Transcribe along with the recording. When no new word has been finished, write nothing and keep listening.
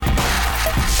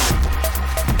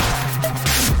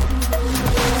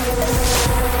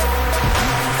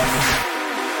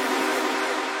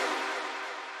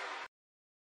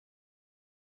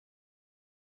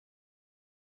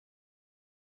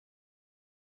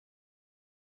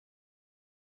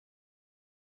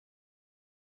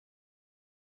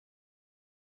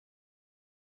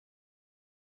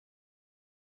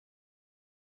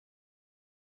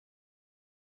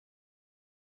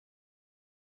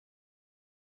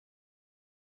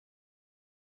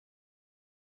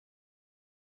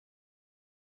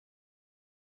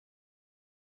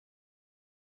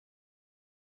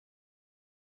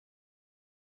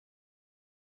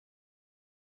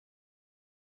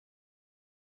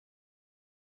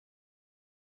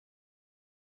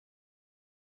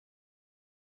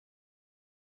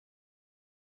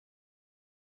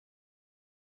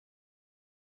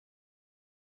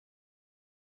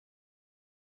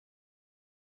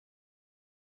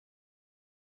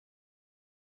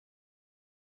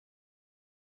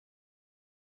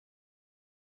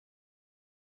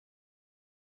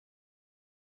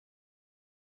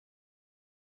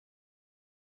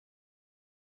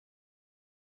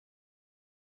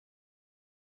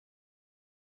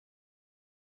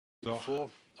before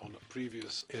on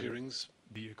previous hearings.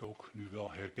 Die ik ook nu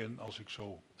wel herken als ik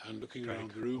zo And looking kijk,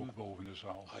 around the room, ook boven de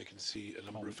zaal, I can see a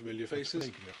number van of familiar het faces,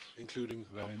 spreekrecht, including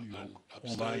waarin u and ook online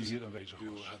upstairs, hier aanwezig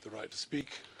who was. have the right to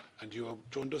speak, and you have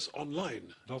joined us online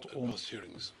Dat at om past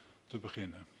hearings. te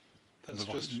beginnen. En That's dan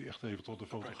wacht just ik nu echt even tot de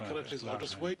fotografen echt practicalities. I'll klaar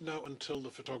just zijn. wait now until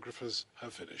the photographers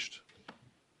have finished.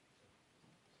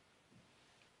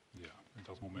 Ja, en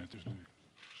dat moment is nu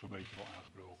zo'n beetje wel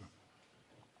aangebroken.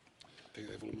 I think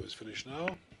they've almost finished now.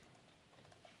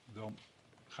 Dan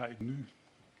ga ik nu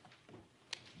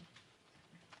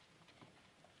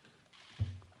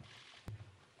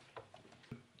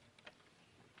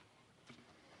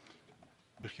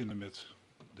beginnen met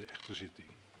de echte zitting.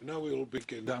 Now we will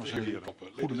begin the Dames en hearing heren, proper.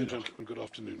 Ladies and goedemiddag. gentlemen, good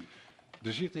afternoon.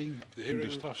 De zitting The in de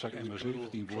hearing strafzaak in the criminal MR17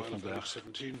 wordt trial of vandaag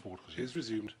MH17 voortgezet. is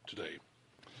resumed today.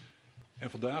 En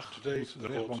vandaag Today, doet the de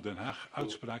rechtbank court Den Haag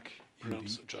uitspraak in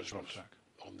pronounce die judgment strafzaak.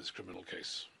 on this criminal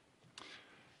case.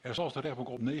 Er zoals de rechtbank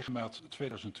op 9 maart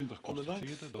 2020 On the 9th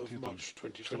constateerde dat of dit een March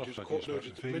 2020, the strafzaak court is waar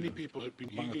noted that many velen people had been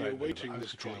lange eagerly tijd hebben awaiting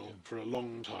this trial uitgekeken. for a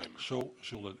long time. Zo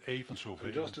zullen even And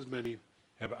zoveel just as many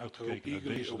hebben have uitgekeken naar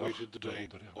eagerly deze dag awaited the day waarop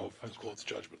de rechtbank of the uitspraak. court's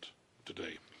judgment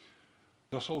today.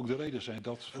 Dat zal ook de reden zijn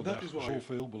dat And that vandaag is why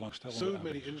zoveel belangstellenden so many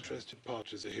aanwezig zijn. interested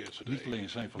parties are here Niet today. alleen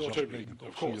zijn Not only, vanzelfsprekend of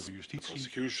officieren course, van the justitie,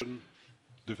 prosecution,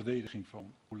 de verdediging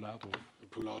van Pulatov the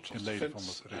Pulatov's en leden van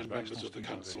defense, het and members of the rechtsbijstandsteam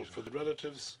council aanwezig. for the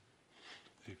relatives,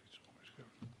 Even iets op mijn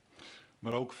scherm.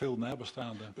 Maar ook veel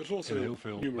nabestaanden but en also heel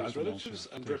veel numerous buitenlandse relatives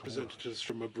and vertegenwoordigers. representatives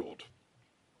from abroad.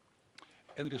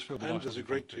 En er is veel And there's a belangstelling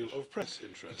voor great de deal pers. of press Ik heet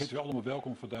interest. u allemaal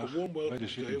welkom vandaag A warm bij welcome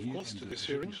de today, zitting of hier course, in to de this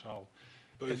hearing, zittingszaal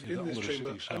both en in de in this andere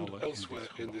chamber and zittingszalen in elsewhere dit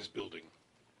in gebouw. this building.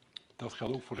 Dat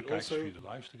geldt ook voor de And kijkers also via de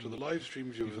to the livestream, livestream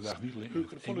die viewers vandaag niet alleen in who het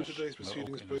can follow Engels, today's maar ook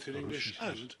proceedings in both in het English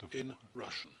Russisch is and te in volgen.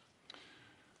 Russian.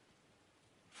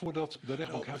 Voordat de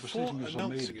rechtbank haar before beslissingen zal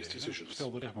announcing its mededelen, decisions,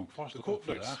 stelt de rechtbank vast the dat court ook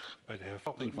notes vandaag bij de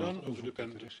hervatting that van het none of the onderzoek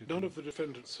en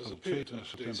defendants has dat op appeared 22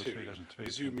 at today's september hearing, 2022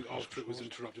 resuming is after it was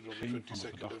geschorst, interrupted on the geen van de 22nd of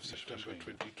verdachten is September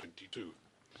verschenen. 2022.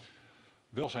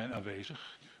 Wel zijn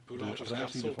aanwezig de Pulatov's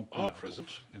raadsleden counsel van are Pulatov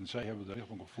present, en zij hebben de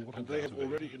rechtbank op voorhand and they have laten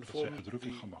already weten dat zij informed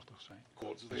uitdrukkelijk the gemachtigd zijn.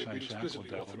 court that Er they have zijn been zaken wordt explicitly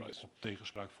daarom authorized. op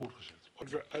tegenspraak voortgezet.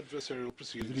 Adversarial De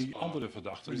proceedings drie are andere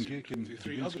verdachten, resumed. Girkin, The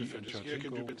three other Dubinsky en defendants, Girkin,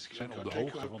 Tjatchenko, Dubinsky zijn and op de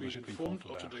Tjatchenko, hoogte have van de been zitting van informed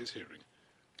of vandaag today's hearing,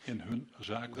 en hun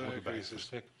zaken Their worden bij het cases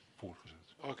verstrek voortgezet.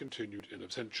 are continued in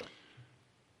absentia.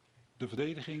 De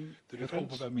verdediging, The het defense,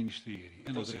 Openbaar Ministerie en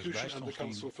het Prosecution and the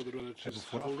counsel rechtsbijstandsdienst for the hebben relatives have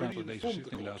voorafgaand already aan deze informed the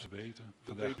zitting court laten weten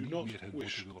that they vandaag do niet not meer het woord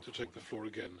wish te willen to take the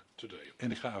voeren. floor again today.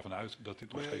 En ik ga ervan uit dat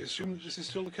dit nog May I steeds zo assume is. this is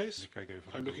still the case? Ik kijk even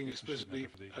I'm looking naar de explicitly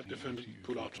verdediging at en ik defendant zie u.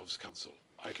 Pulatov's counsel.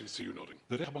 I can see you nodding.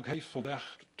 De rechtbank heeft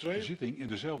vandaag Today, de zitting in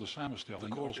dezelfde the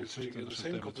samenstelling court als op is sitting in 22 the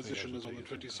same september composition as on the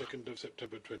 2022. 22nd of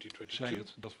September Zij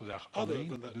 2022. het dat vandaag Other alleen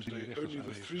than that, de drie today rechters only the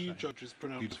aanwezig three zijn judges die de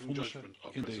pronouncing vonnissen judgment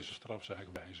are in present, deze strafzaak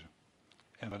wijzen.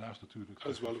 En daarnaast natuurlijk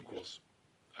as well, of de course,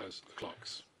 as the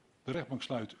clerks. De rechtbank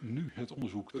sluit nu het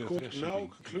onderzoek The ter court now terechtstelling in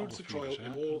concludes the alle vier trial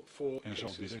in zaken all four en zal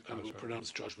cases direct and will uitspraak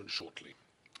pronounce judgment shortly.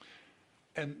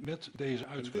 En met deze this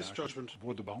uitspraak judgment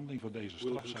wordt de behandeling van deze Will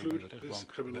strafzaak bij de conclude this rechtbank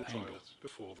criminal trial beëindigd.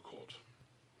 before the court.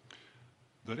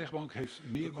 De rechtbank heeft The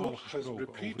meermaals court has gesproken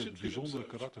over het repeatedly bijzondere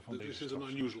observed karakter van that deze this is an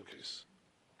strafzaak. unusual case.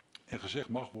 En gezegd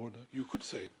mag worden You could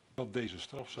say dat deze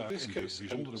strafzaak this en de case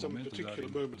bijzondere and some momenten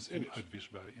particular daarin moments in een it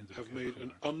onuitwisbare indruk have hebben made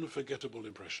an gemaakt. unforgettable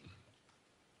impression.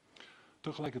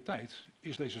 Tegelijkertijd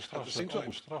is deze At the strafzaak same ook time,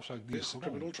 een strafzaak die this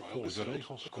criminal gewoon trial volgens is de held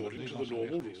regels van het according to the Nederlandse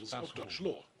normal recht heeft rules of Dutch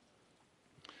plaatsgevonden. law.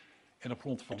 En op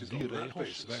grond van It is die on that regels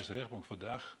basis wijst de rechtbank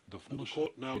vandaag de And the vonnissen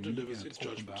court now die nu in delivers its het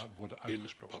openbaar judgment worden in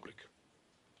uitgesproken. public.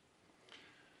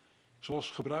 Zoals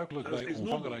gebruikelijk As bij is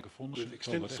normal omvangrijke vonnissen with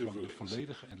zal de extensive rechtbank de rulings,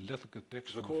 volledige en letterlijke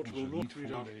tekst The van de court will vonnissen not niet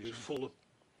read out the voorlezen, full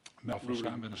maar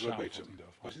volstaan met ruling een verbatim, samenvatting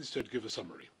daarvan. but instead give a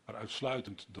summary. Maar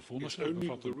uitsluitend de It's vonnissen only the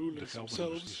bevatten de rulings geldende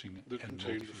themselves beslissingen that en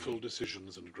contain the full motiveringen.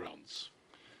 decisions and grounds.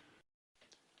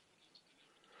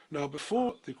 Now,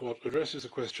 before the court addresses the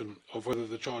question of whether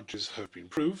the charges have been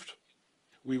proved,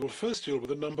 we will first deal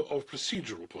with a number of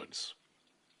procedural points,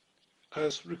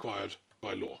 as required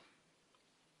by law.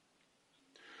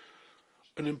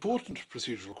 An important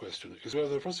procedural question is whether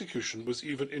the prosecution was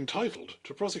even entitled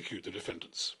to prosecute the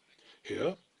defendants.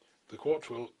 Here, the court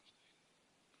will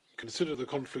consider the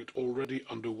conflict already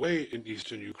underway in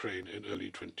eastern Ukraine in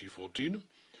early 2014,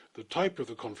 the type of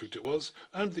the conflict it was,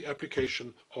 and the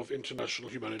application of international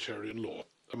humanitarian law,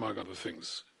 among other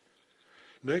things.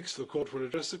 Next, the court will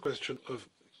address the question of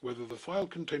whether the file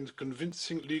contains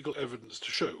convincing legal evidence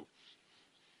to show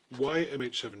why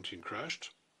MH17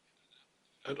 crashed,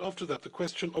 and after that the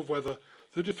question of whether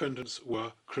the defendants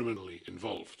were criminally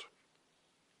involved.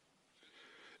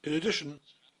 In addition,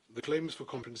 the claims for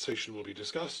compensation will be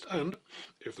discussed and,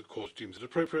 if the court deems it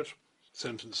appropriate,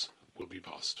 sentence will be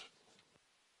passed.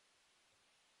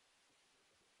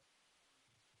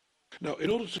 Now, in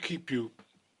order to keep you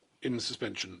in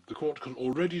suspension, the court can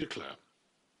already declare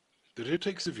that it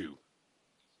takes the view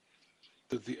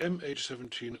that the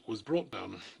MH17 was brought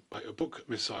down by a Buk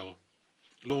missile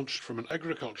launched from an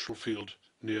agricultural field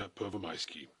near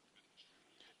Pervomaisky.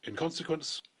 In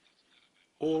consequence,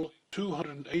 all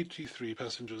 283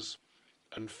 passengers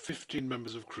and 15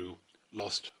 members of crew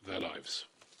lost their lives.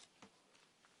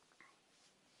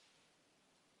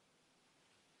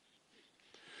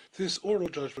 This oral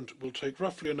judgment will take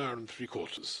roughly an hour and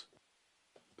 3/4.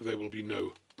 There will be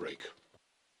no break.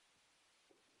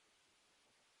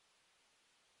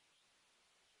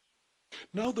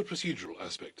 Now the procedural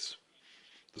aspects.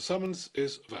 The summons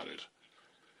is valid.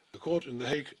 The court in The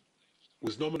Hague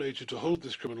was nominated to hold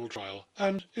this criminal trial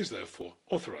and is therefore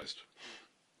authorised.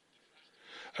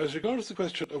 As regards the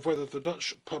question of whether the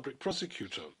Dutch public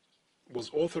prosecutor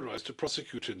was authorised to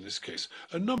prosecute in this case,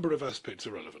 a number of aspects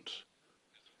are relevant.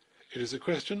 It is a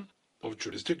question of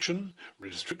jurisdiction,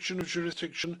 restriction of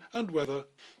jurisdiction, and whether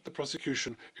the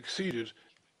prosecution exceeded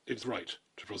its right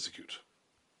to prosecute.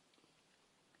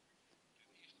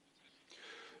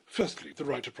 Firstly, the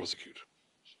right to prosecute.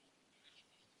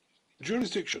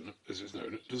 Jurisdiction, as is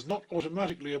known, does not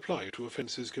automatically apply to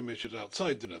offences committed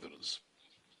outside the Netherlands.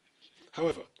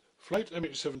 However, Flight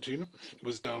MH17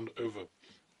 was downed over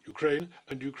Ukraine,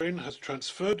 and Ukraine has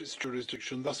transferred its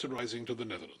jurisdiction, thus arising to the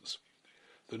Netherlands.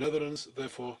 The Netherlands,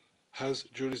 therefore, has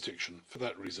jurisdiction for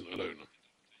that reason alone.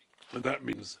 And that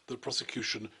means that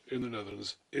prosecution in the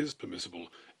Netherlands is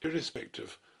permissible,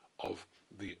 irrespective of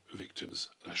the victim's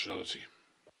nationality.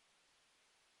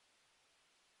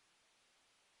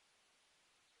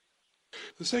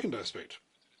 The second aspect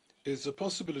is the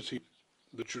possibility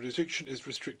that jurisdiction is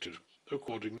restricted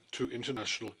according to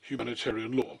international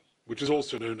humanitarian law, which is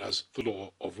also known as the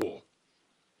law of war.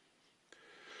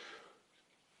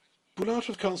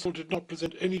 Bulgaaria's counsel did not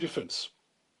present any defence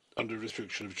under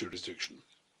restriction of jurisdiction.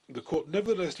 The court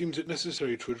nevertheless deems it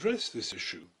necessary to address this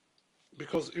issue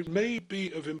because it may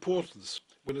be of importance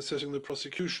when assessing the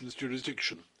prosecution's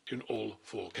jurisdiction in all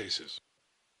 4 cases.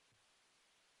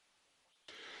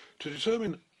 To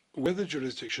determine whether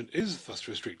jurisdiction is thus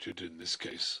restricted in this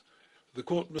case, the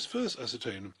court must first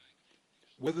ascertain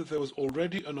whether there was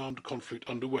already an armed conflict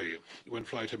underway when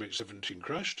Flight MH17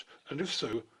 crashed, and if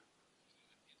so,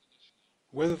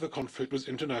 whether the conflict was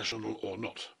international or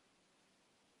not.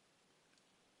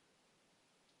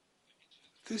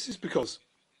 This is because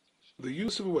the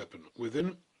use of a weapon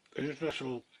within an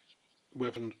international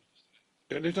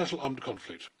armed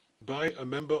conflict by a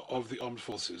member of the armed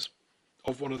forces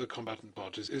of one of the combatant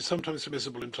parties is sometimes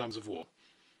permissible in times of war.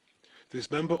 This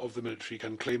member of the military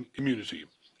can claim immunity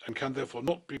and can therefore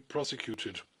not be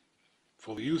prosecuted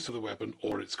for the use of the weapon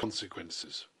or its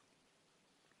consequences.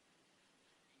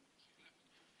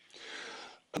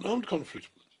 An armed conflict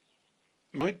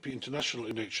might be international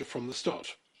in nature from the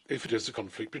start, if it is a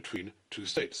conflict between 2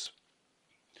 states.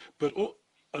 But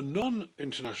a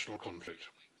non-international conflict,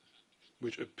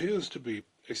 which appears to be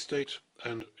a state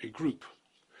and a group,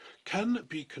 can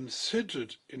be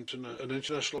considered an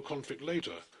international conflict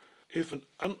later if an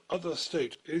other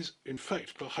state is in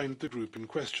fact behind the group in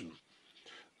question.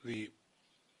 The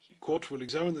court will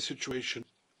examine the situation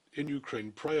in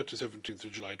Ukraine prior to 17th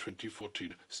of July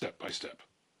 2014, step by step.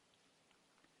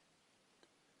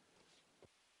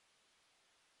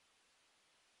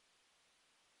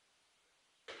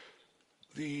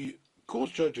 The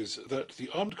court judges that the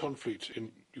armed conflict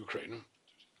in Ukraine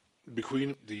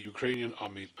between the Ukrainian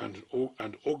army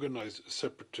and organized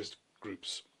separatist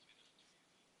groups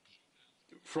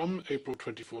from April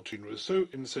 2014 was so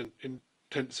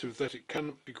intensive that it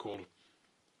can be called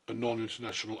a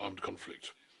non-international armed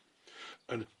conflict.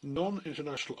 A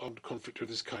non-international armed conflict of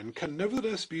this kind can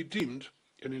nevertheless be deemed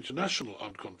an international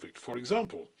armed conflict. For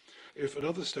example, if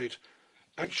another state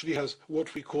actually has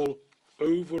what we call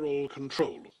overall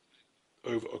control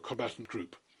over a combatant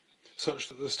group, such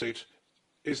that the state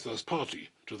is thus party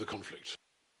to the conflict.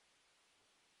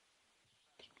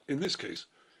 In this case,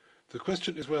 the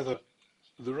question is whether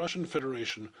the Russian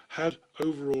Federation had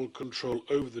overall control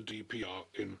over the DPR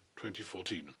in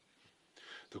 2014.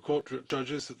 The court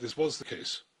judges that this was the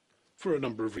case for a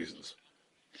number of reasons.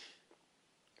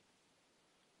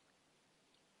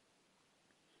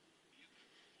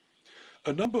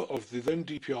 A number of the then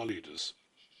DPR leaders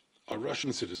are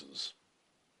Russian citizens.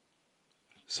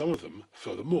 Some of them,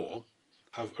 furthermore,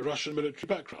 have a Russian military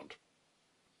background.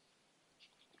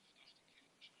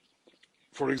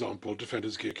 For example,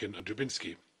 defenders Girkin and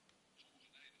Dubinsky.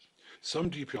 some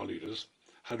DPR leaders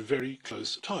had very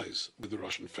close ties with the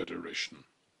Russian Federation.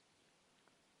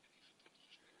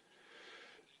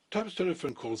 Tapped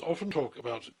telephone calls often talk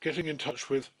about getting in touch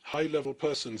with high-level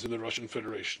persons in the Russian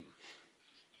Federation,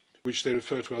 which they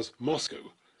refer to as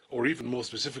Moscow, or even more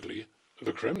specifically,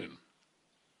 the Kremlin.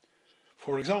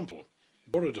 For example,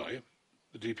 Borodai,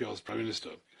 the DPR's Prime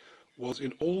Minister, was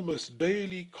in almost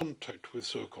daily contact with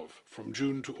Surkov from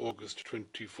June to August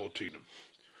 2014,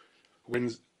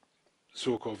 when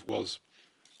Surkov was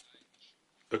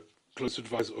a close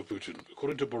advisor of Putin.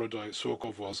 According to Borodai,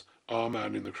 Surkov was our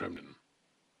man in the Kremlin.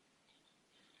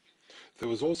 There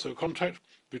was also contact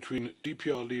between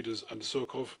DPR leaders and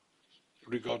Surkov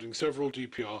regarding several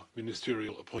DPR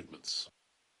ministerial appointments.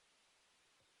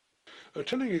 A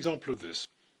telling example of this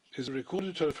is a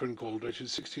recorded telephone call dated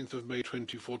 16th of May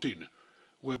 2014,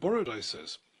 where Borodai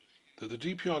says that the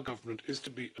DPR government is to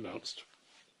be announced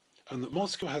and that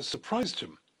Moscow has surprised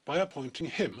him by appointing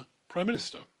him Prime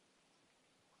Minister.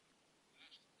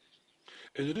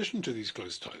 In addition to these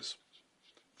close ties,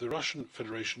 the Russian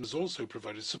Federation has also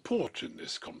provided support in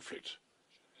this conflict.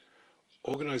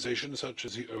 Organizations such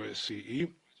as the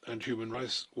OSCE and Human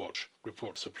Rights Watch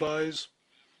report supplies,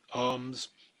 arms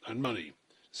and money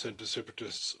sent to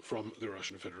separatists from the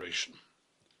Russian Federation.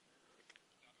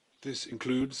 This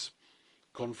includes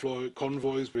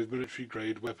convoys with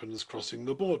military-grade weapons crossing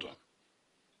the border.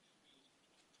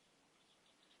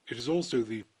 It is also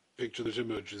the picture that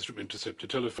emerges from intercepted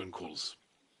telephone calls.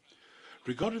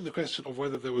 Regarding the question of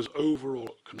whether there was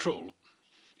overall control,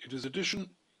 it is additionally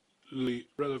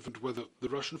relevant whether the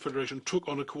Russian Federation took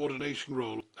on a coordinating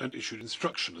role and issued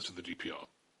instructions to the DPR,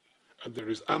 and there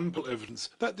is ample evidence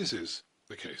that this is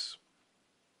the case.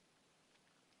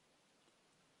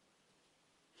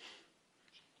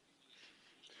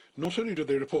 Not only did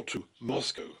they report to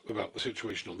Moscow about the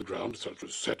situation on the ground, such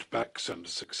as setbacks and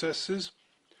successes,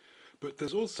 but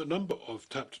there's also a number of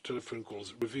tapped telephone calls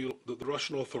that reveal that the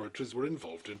Russian authorities were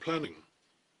involved in planning.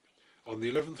 On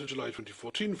the 11th of July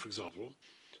 2014, for example,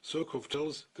 Surkov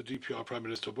tells the DPR Prime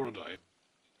Minister Borodai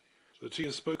that he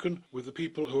has spoken with the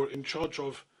people who are in charge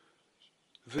of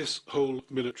this whole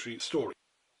military story,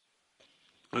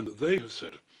 and that they have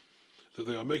said that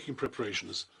they are making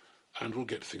preparations and will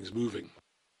get things moving.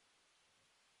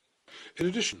 In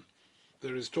addition,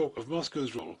 there is talk of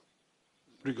Moscow's role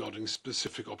regarding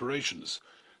specific operations.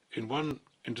 In one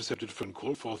intercepted phone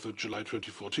call, 4th of July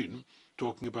 2014,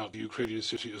 talking about the Ukrainian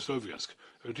city of Sloviansk,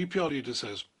 a DPR leader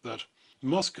says that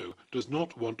Moscow does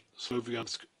not want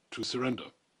Sloviansk to surrender.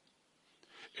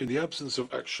 In the absence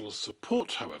of actual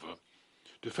support, however,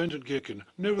 Defendant Girkin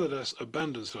nevertheless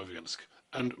abandoned Sloviansk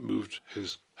and moved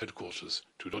his headquarters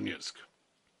to Donetsk.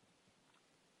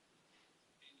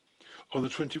 On the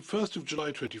 21st of July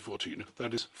 2014,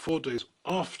 that is 4 days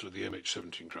after the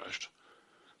MH17 crashed,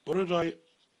 Borodai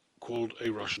called a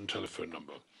Russian telephone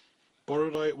number.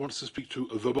 Borodai wants to speak to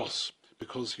the boss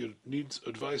because he needs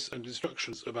advice and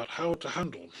instructions about how to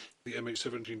handle the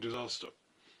MH17 disaster.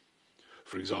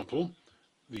 For example,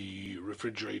 the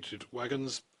refrigerated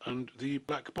wagons and the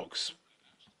black box.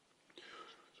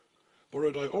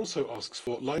 Borodai also asks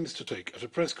for lines to take at a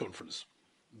press conference.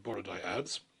 Borodai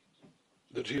adds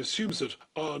that he assumes that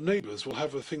our neighbours will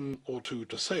have a thing or two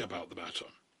to say about the matter.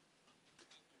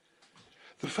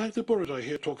 The fact that Borodai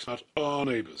here talks about our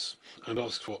neighbours and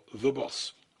asks for the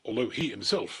boss, although he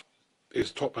himself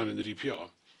is top man in the DPR,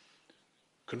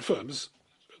 confirms,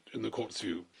 in the court's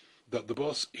view, that the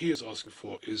boss he is asking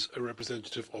for is a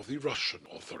representative of the Russian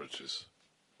authorities.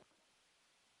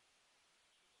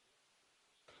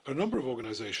 A number of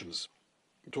organisations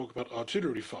talk about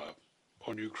artillery fire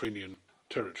on Ukrainian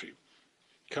territory,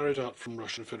 carried out from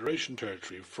Russian Federation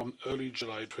territory from early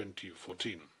July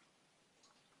 2014.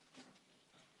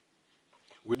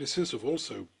 Witnesses have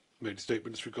also made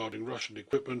statements regarding Russian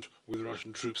equipment with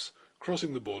Russian troops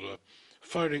crossing the border,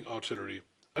 firing artillery,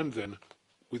 and then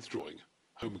withdrawing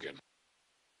home again.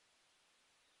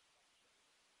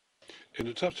 In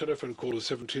a tapped telephone call of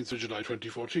 17th of July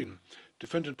 2014,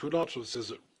 Defendant Pulatov says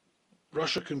that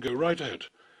Russia can go right ahead,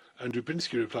 and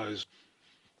Dubinsky replies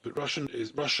that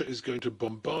Russia is going to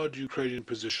bombard Ukrainian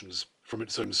positions from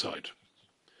its own side.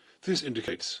 This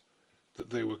indicates that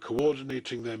they were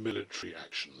coordinating their military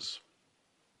actions.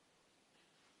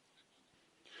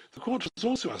 The court has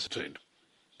also ascertained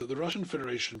that the Russian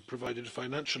Federation provided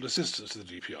financial assistance to the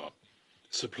DPR,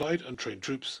 supplied and trained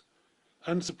troops,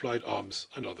 and supplied arms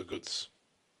and other goods.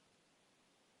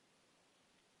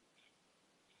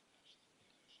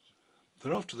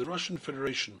 Thereafter, the Russian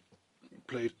Federation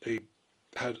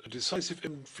had a decisive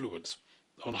influence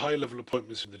on high-level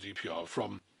appointments in the DPR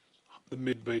from the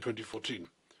mid-May 2014,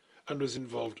 and was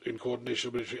involved in coordination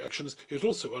of military actions, it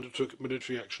also undertook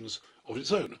military actions of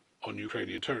its own on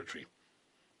Ukrainian territory.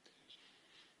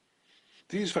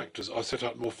 These factors are set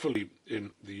out more fully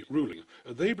in the ruling,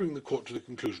 and they bring the court to the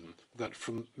conclusion that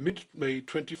from mid-May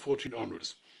 2014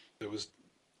 onwards,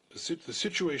 the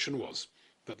situation was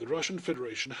that the Russian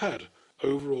Federation had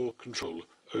overall control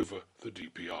over the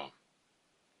DPR.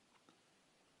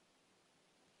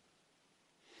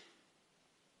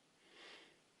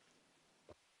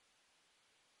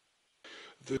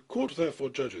 The court therefore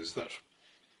judges that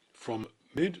from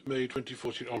mid-May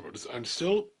 2014 onwards, and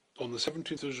still on the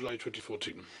 17th of July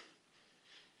 2014,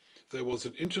 there was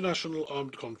an international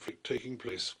armed conflict taking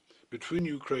place between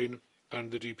Ukraine and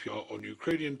the DPR on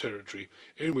Ukrainian territory,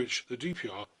 in which the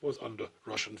DPR was under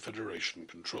Russian Federation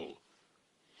control.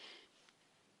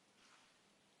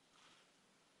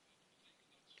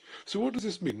 So what does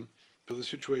this mean for the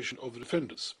situation of the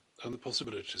defendants and the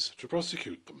possibilities to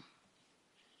prosecute them?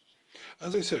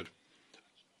 As I said,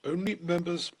 only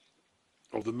members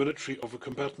of the military of a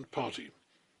combatant party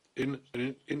in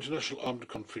an international armed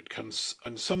conflict can,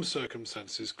 in some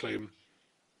circumstances, claim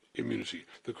immunity.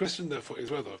 The question, therefore,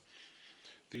 is whether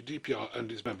the DPR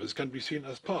and its members can be seen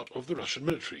as part of the Russian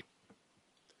military.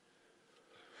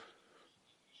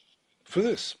 For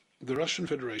this, the Russian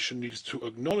Federation needs to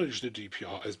acknowledge the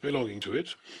DPR as belonging to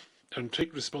it and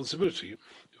take responsibility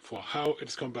for how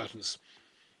its combatants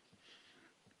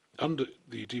under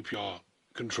the DPR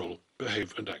control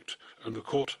behave and act, and the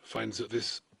court finds that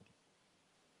this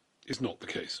is not the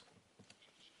case.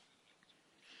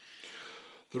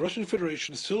 The Russian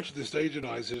Federation still to this day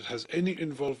denies that it has any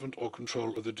involvement or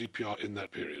control of the DPR in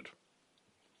that period.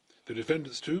 The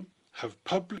defendants, too, have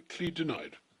publicly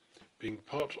denied being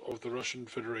part of the Russian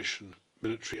Federation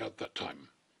military at that time.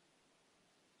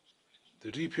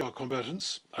 The DPR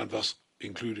combatants, and thus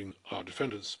including our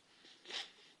defendants,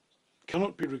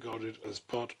 cannot be regarded as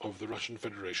part of the Russian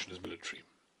Federation's military.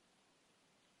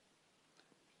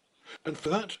 And for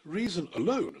that reason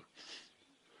alone,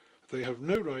 they have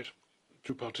no right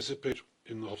to participate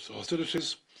in the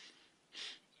hostilities,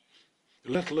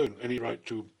 let alone any right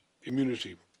to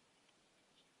immunity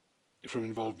from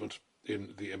involvement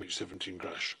in the MH17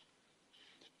 crash.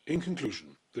 In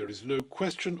conclusion, there is no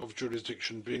question of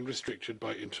jurisdiction being restricted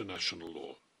by international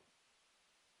law.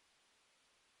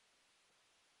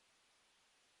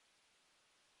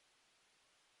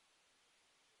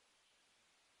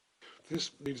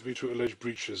 This leads me to allege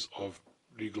breaches of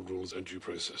legal rules and due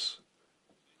process.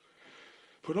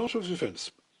 Ponatov's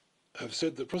defence have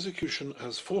said that prosecution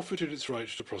has forfeited its right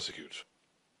to prosecute.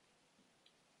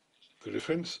 The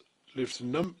defence lists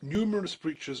numerous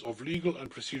breaches of legal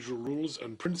and procedural rules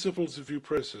and principles of due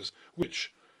process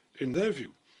which, in their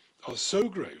view, are so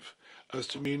grave as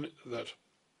to mean that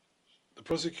the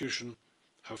prosecution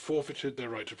have forfeited their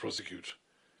right to prosecute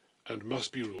and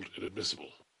must be ruled inadmissible.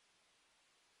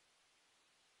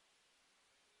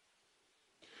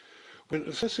 When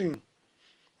assessing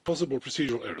possible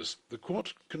procedural errors, the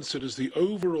court considers the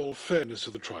overall fairness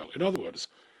of the trial. In other words,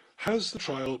 has the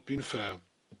trial been fair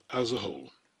as a whole?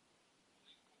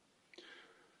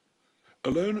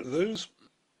 Alone, those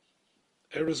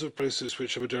errors of process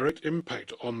which have a direct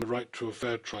impact on the right to a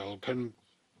fair trial can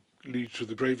lead to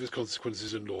the gravest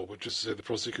consequences in law, which is to say the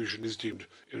prosecution is deemed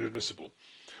inadmissible.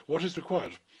 What is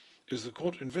required is the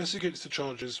court investigates the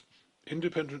charges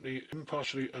independently,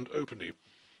 impartially and openly,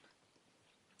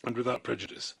 and without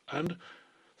prejudice, and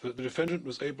that the defendant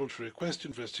was able to request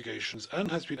investigations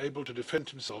and has been able to defend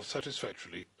himself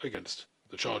satisfactorily against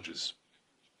the charges.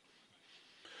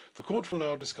 The court will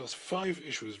now discuss 5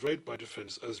 issues raised by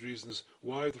defence as reasons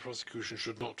why the prosecution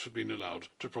should not have been allowed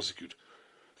to prosecute.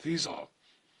 These are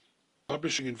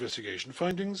publishing investigation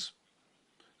findings,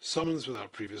 summons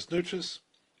without previous notice,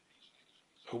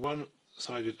 a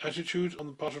one-sided attitude on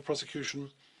the part of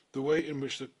prosecution, the way in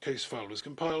which the case file was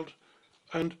compiled,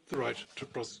 and the right to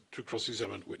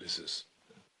cross-examine witnesses.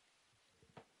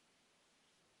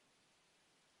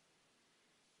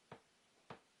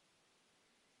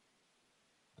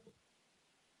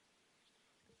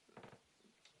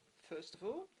 First of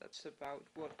all, that's about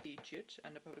what the judge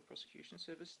and the public prosecution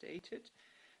service stated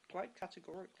quite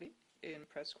categorically in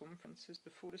press conferences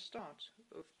before the start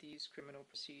of these criminal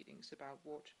proceedings about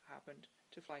what happened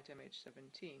to flight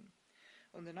MH17.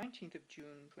 On the 19th of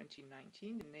June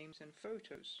 2019, the names and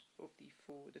photos of the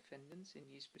 4 defendants in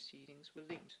these proceedings were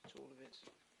linked to all of it.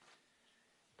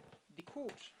 The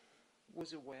court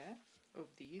was aware of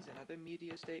these and other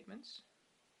media statements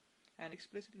and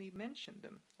explicitly mentioned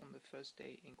them on the first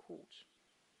day in court.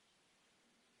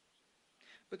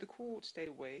 But the court stayed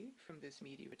away from this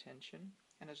media attention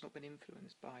and has not been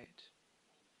influenced by it.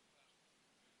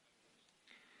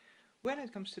 When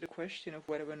it comes to the question of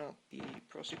whether or not the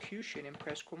prosecution in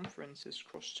press conferences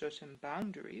crossed certain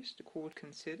boundaries, the court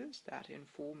considers that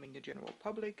informing the general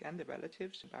public and the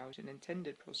relatives about an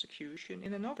intended prosecution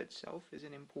in and of itself is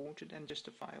an important and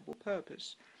justifiable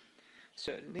purpose,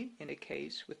 certainly in a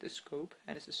case with the scope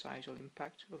and the societal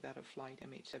impact of that of Flight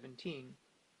MH17.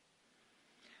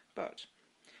 But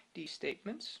these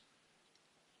statements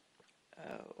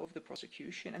of the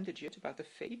prosecution and the JIT about the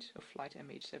fate of Flight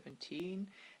MH17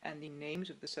 and the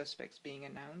names of the suspects being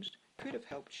announced could have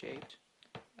helped shape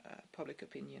public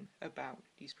opinion about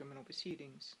these criminal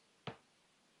proceedings.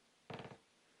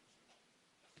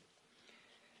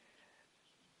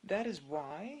 That is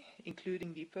why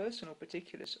including the personal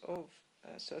particulars of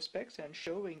suspects and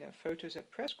showing their photos at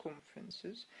press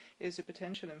conferences is a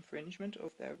potential infringement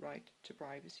of their right to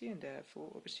privacy and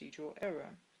therefore a procedural error.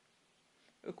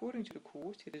 According to the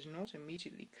court, it is not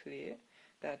immediately clear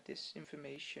that this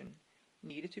information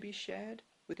needed to be shared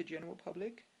with the general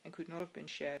public and could not have been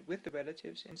shared with the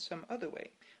relatives in some other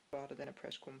way rather than a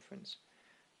press conference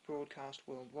broadcast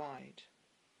worldwide.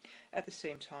 At the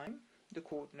same time, the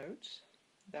court notes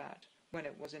that when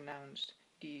it was announced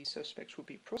the suspects would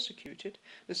be prosecuted,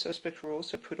 the suspects were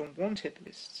also put on wanted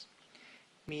lists,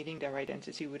 meaning their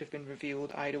identity would have been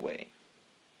revealed either way.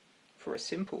 For a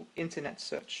simple internet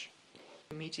search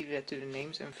immediately led to the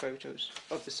names and photos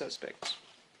of the suspects.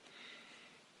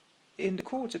 In the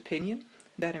court's opinion,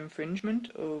 that infringement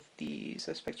of the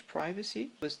suspect's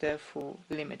privacy was therefore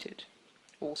limited.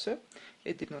 Also,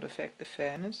 it did not affect the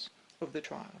fairness of the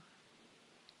trial.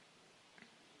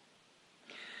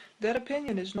 That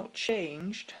opinion is not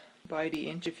changed by the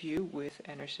interview with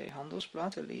NRC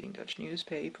Handelsblad, a leading Dutch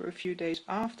newspaper, a few days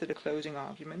after the closing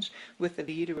arguments with the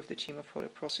leader of the team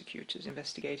of prosecutors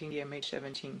investigating the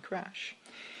MH17 crash.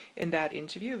 In that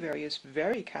interview, various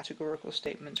very categorical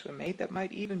statements were made that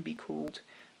might even be called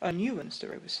unnuanced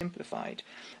or oversimplified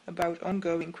about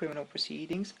ongoing criminal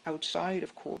proceedings outside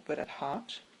of court, but at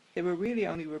heart, they were really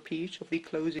only repeats of the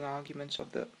closing arguments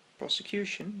of the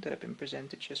prosecution that had been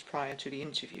presented just prior to the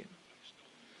interview.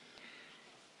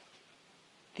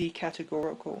 The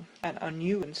categorical and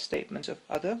unnuanced statements of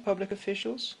other public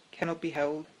officials cannot be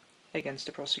held against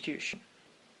the prosecution.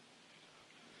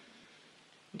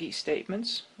 These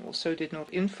statements also did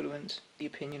not influence the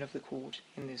opinion of the court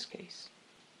in this case.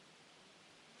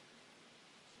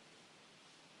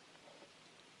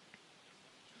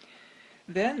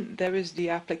 Then there is the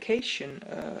application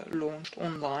launched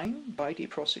online by the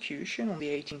prosecution on the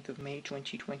 18th of May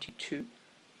 2022.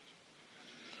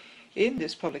 In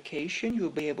this publication you will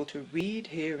be able to read,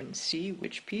 hear and see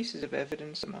which pieces of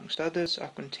evidence, amongst others, are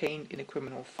contained in a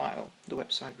criminal file. The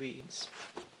website reads: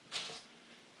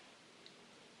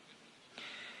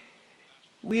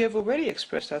 We have already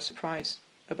expressed our surprise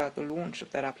about the launch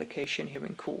of that application here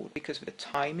in court because of the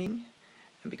timing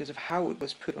and because of how it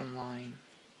was put online.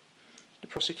 The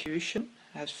prosecution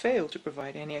has failed to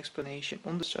provide any explanation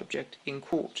on the subject in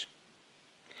court.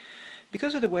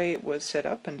 Because of the way it was set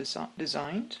up and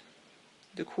designed,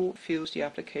 the court feels the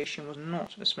application was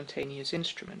not a spontaneous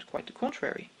instrument, quite the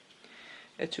contrary.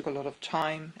 It took a lot of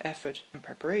time, effort and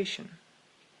preparation.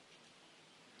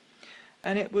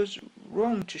 And it was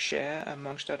wrong to share,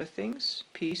 amongst other things,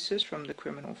 pieces from the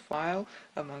criminal file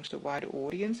amongst a wider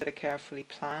audience at a carefully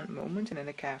planned moment and in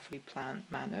a carefully planned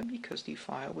manner because the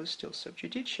file was still sub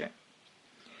judice.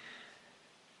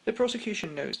 The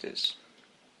prosecution knows this,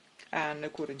 and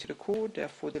according to the court,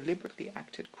 therefore deliberately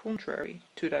acted contrary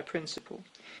to that principle.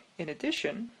 In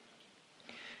addition,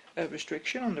 a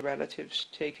restriction on the relatives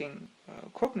taking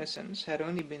cognizance had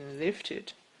only been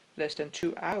lifted less than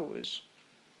 2 hours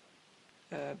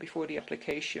before the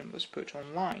application was put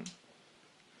online,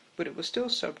 but it was still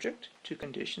subject to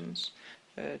conditions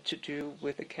to do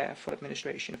with the careful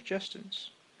administration of justice.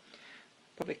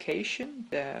 Publication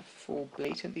therefore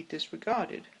blatantly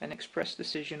disregarded an express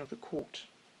decision of the court.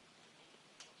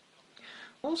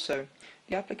 Also,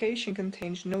 the application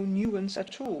contains no nuance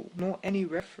at all, nor any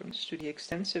reference to the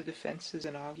extensive defences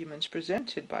and arguments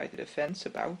presented by the defence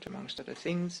about, amongst other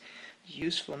things, the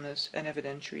usefulness and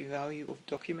evidentiary value of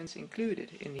documents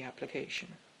included in the application.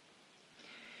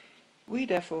 We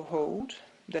therefore hold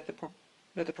that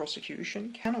the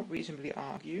prosecution cannot reasonably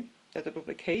argue that the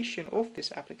publication of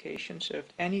this application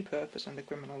served any purpose under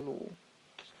criminal law,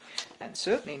 and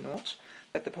certainly not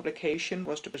that the publication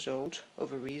was the result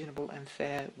of a reasonable and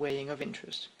fair weighing of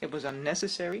interest. It was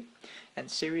unnecessary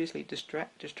and seriously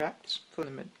distracts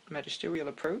from the magisterial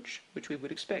approach which we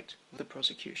would expect of the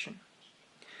prosecution.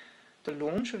 The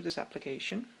launch of this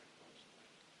application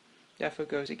therefore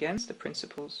goes against the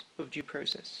principles of due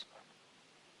process.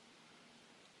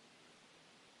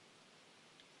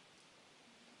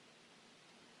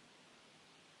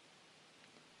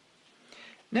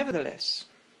 Nevertheless,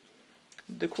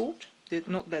 the court did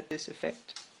not let this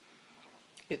affect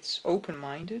its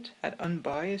open-minded and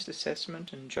unbiased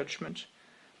assessment and judgment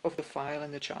of the file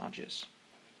and the charges.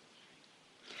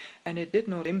 And it did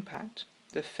not impact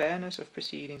the fairness of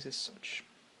proceedings as such.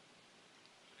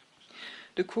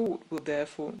 The court will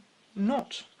therefore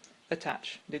not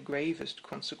attach the gravest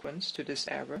consequence to this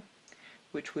error,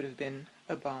 which would have been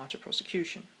a bar to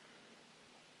prosecution.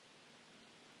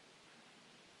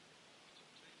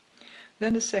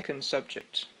 Then the second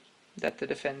subject that the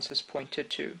defense has pointed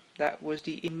to, that was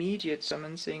the immediate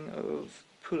summoning of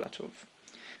Pulatov,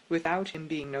 without him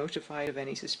being notified of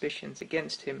any suspicions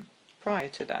against him prior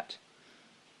to that.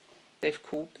 They've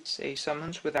called this a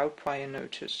summons without prior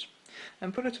notice,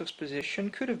 and Pulatov's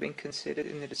position could have been considered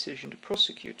in the decision to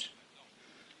prosecute.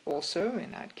 Also,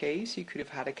 in that case, he could have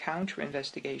had a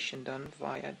counter-investigation done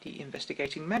via the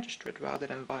investigating magistrate rather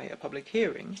than via a public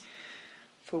hearing,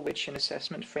 for which an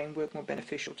assessment framework more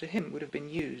beneficial to him would have been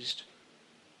used.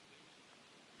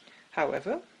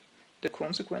 However, the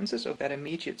consequences of that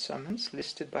immediate summons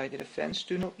listed by the defense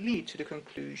do not lead to the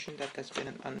conclusion that there's been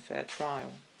an unfair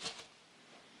trial.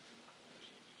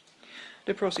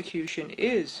 The prosecution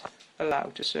is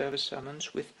allowed to serve a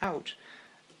summons without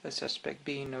a suspect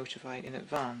being notified in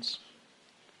advance.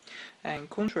 And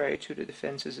contrary to the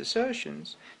defense's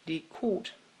assertions, the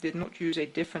court did not use a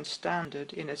different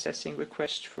standard in assessing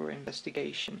requests for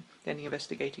investigation than the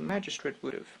investigating magistrate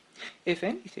would have. If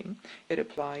anything, it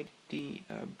applied the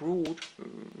broad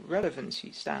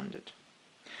relevancy standard.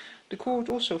 The court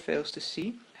also fails to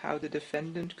see how the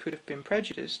defendant could have been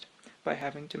prejudiced by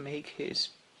having to make his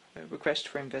request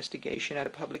for investigation at a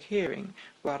public hearing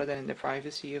rather than in the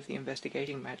privacy of the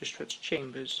investigating magistrate's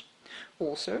chambers.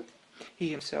 Also, he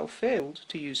himself failed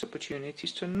to use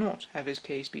opportunities to not have his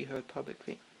case be heard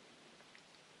publicly.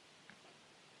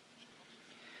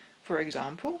 For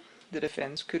example, the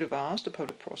defense could have asked the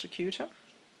public prosecutor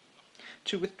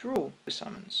to withdraw the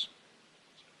summons.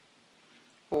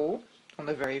 Or, on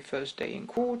the very first day in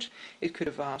court, it could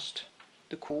have asked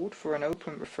the court for an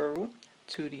open referral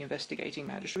to the investigating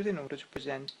magistrate in order to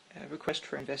present a request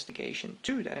for investigation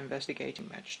to that investigating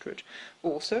magistrate.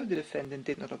 Also, the defendant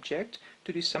did not object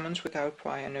to the summons without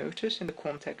prior notice in the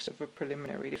context of a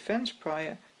preliminary defense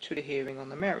prior to the hearing on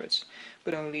the merits,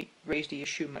 but only raised the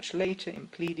issue much later in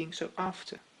pleading, so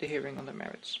after the hearing on the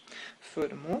merits.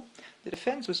 Furthermore, the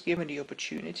defense was given the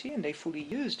opportunity, and they fully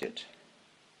used it,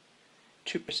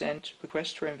 to present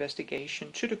requests for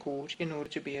investigation to the court in order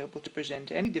to be able to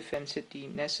present any defense it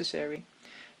deemed necessary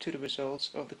to the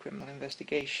results of the criminal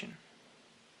investigation.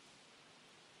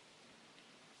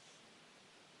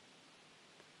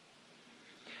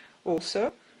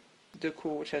 Also, the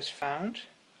court has found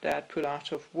that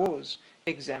Pulatov was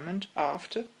examined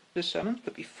after the summons,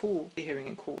 but before the hearing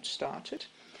in court started.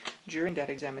 During that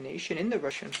examination in the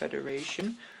Russian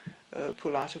Federation,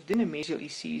 Pulatov didn't immediately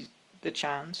seize the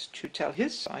chance to tell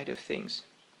his side of things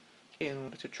in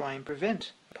order to try and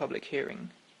prevent a public hearing.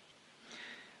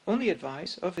 On the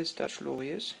advice of his Dutch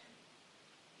lawyers,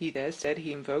 he there said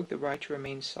he invoked the right to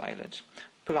remain silent.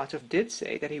 Pulatov did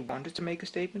say that he wanted to make a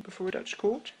statement before a Dutch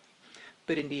court,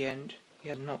 but in the end he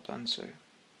had not done so.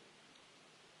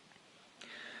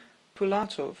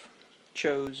 Pulatov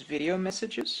chose video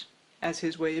messages as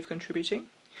his way of contributing,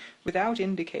 without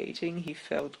indicating he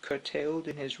felt curtailed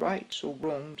in his rights or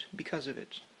wronged because of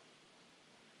it.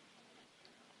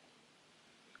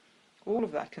 All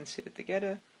of that considered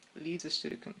together leads us to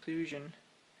the conclusion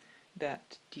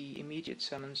that the immediate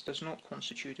summons does not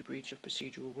constitute a breach of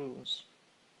procedural rules.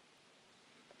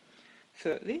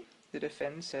 Thirdly, the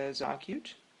defense has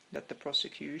argued that the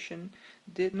prosecution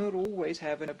did not always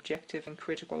have an objective and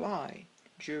critical eye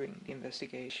during the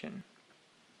investigation.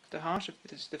 The heart of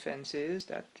this defense is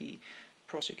that the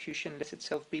prosecution lets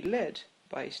itself be led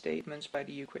by statements by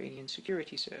the Ukrainian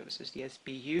security services, the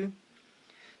SBU,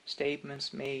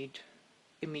 statements made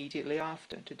immediately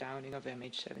after the downing of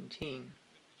MH17.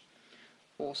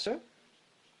 Also,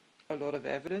 a lot of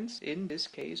evidence in this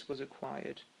case was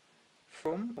acquired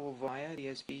from or via the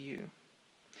SBU.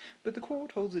 But the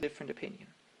court holds a different opinion.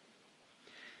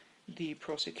 The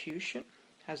prosecution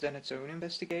has done its own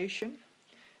investigation,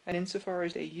 and insofar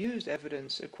as they used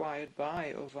evidence acquired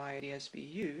by or via the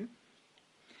SBU,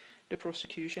 the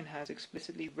prosecution has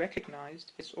explicitly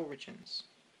recognized its origins.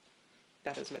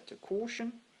 That has led to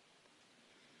caution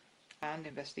and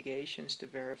investigations to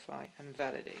verify and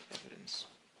validate evidence.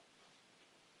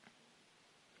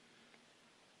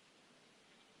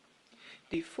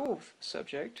 The fourth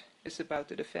subject is about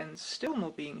the defense still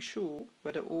not being sure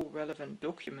whether all relevant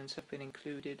documents have been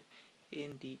included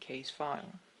in the case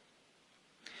file.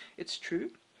 It's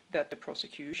true that the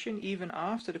prosecution, even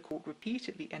after the court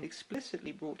repeatedly and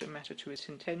explicitly brought the matter to its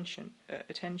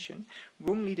attention,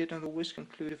 wrongly did not always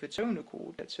conclude of its own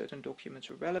accord that certain documents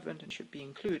were relevant and should be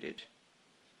included.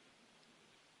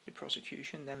 The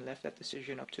prosecution then left that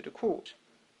decision up to the court,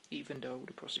 even though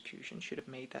the prosecution should have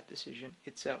made that decision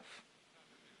itself.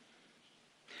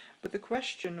 But the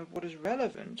question of what is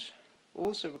relevant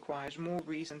also requires more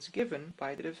reasons given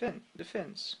by the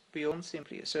defense, beyond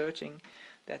simply asserting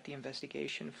that the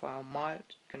investigation file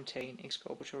might contain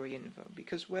exculpatory info,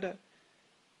 because whether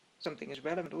something is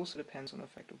relevant also depends on the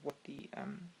fact of what the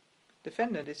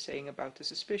defendant is saying about the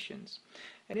suspicions.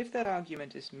 And if that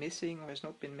argument is missing or has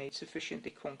not been made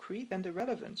sufficiently concrete, then the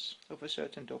relevance of a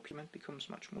certain document becomes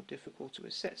much more difficult to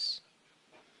assess.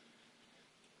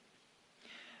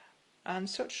 And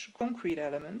such concrete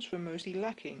elements were mostly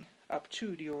lacking up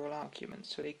to the oral argument,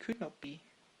 so they could not be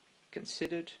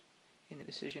considered in the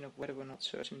decision of whether or not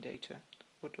certain data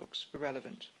or docs were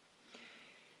relevant.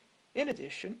 In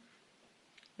addition,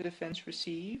 the defense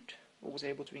received, or was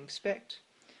able to inspect,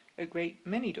 a great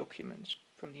many documents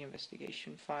from the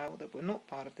investigation file that were not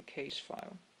part of the case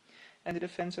file, and the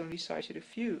defense only cited a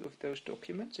few of those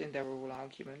documents in their oral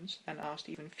arguments and asked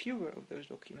even fewer of those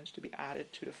documents to be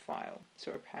added to the file,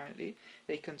 so apparently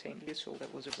they contained little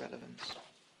that was of relevance.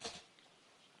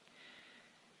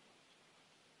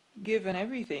 Given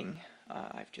everything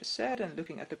I've just said, and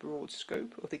looking at the broad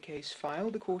scope of the case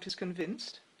file, the court is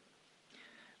convinced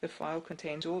the file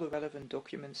contains all the relevant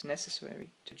documents necessary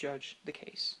to judge the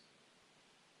case.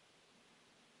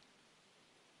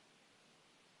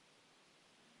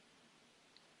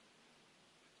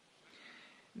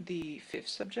 The fifth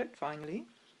subject, finally,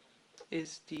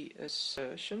 is the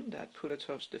assertion that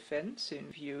Pulatov's defense, in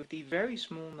view of the very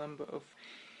small number of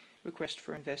requests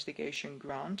for investigation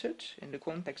granted in the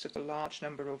context of the large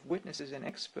number of witnesses and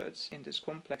experts in this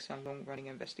complex and long-running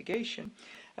investigation,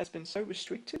 has been so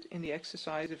restricted in the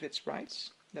exercise of its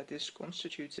rights that this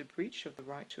constitutes a breach of the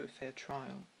right to a fair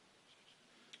trial.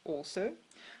 Also,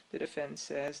 the defense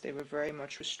says they were very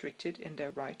much restricted in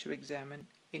their right to examine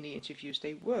in the interviews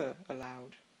they were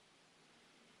allowed.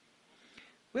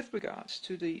 With regards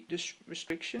to the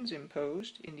restrictions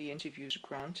imposed in the interviews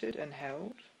granted and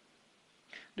held,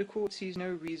 the court sees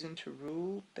no reason to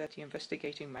rule that the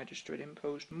investigating magistrate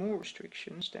imposed more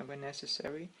restrictions than were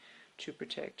necessary to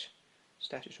protect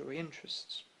statutory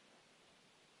interests.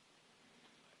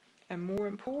 And more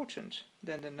important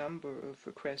than the number of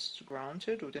requests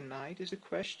granted or denied is the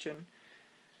question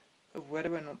of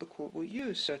whether or not the court will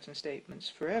use certain statements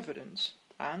for evidence,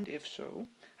 and if so,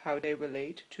 how they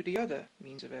relate to the other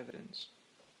means of evidence.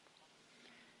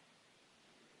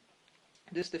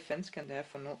 This defense can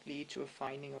therefore not lead to a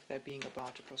finding of there being a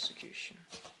bar to prosecution.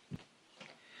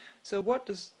 So what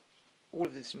does all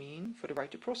of this mean for the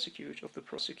right to prosecute of the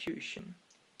prosecution?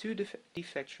 Two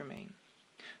defects remain.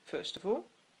 First of all,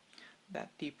 that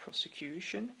the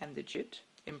prosecution and the JIT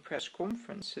in press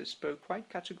conferences spoke quite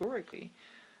categorically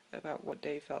about what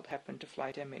they felt happened to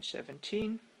flight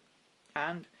MH17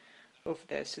 and of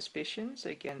their suspicions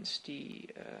against the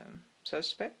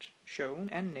suspect shown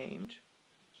and named,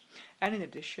 and in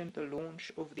addition the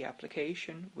launch of the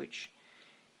application which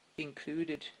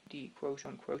included the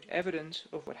quote-unquote evidence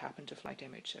of what happened to flight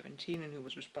MH17 and who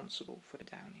was responsible for the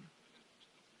downing.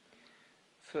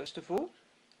 First of all,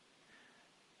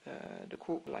 the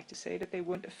court would like to say that they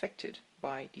weren't affected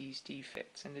by these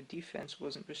defects, and the defense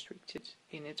wasn't restricted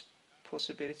in its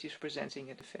possibilities for presenting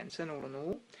a defense, and all in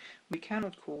all, we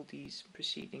cannot call these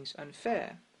proceedings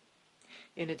unfair.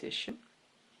 In addition,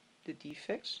 the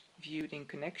defects, viewed in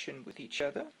connection with each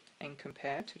other and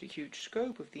compared to the huge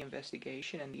scope of the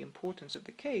investigation and the importance of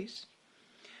the case,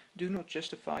 do not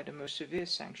justify the most severe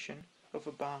sanction of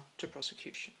a bar to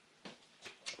prosecution.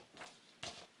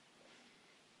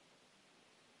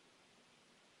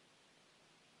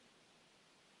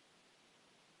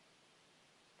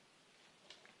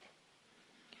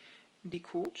 The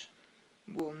court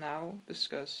will now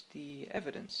discuss the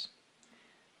evidence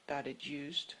that it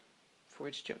used for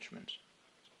its judgment.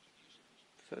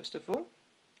 First of all,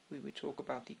 we will talk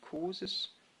about the causes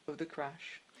of the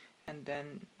crash and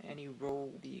then any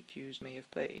role the accused may have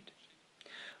played.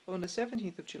 On the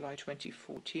 17th of July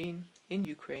 2014, in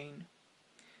Ukraine,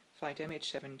 flight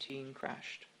MH17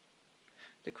 crashed.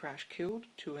 The crash killed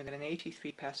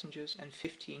 283 passengers and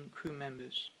 15 crew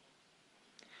members.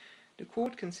 The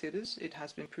court considers it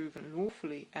has been proven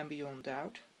lawfully and beyond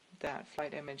doubt that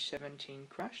flight MH17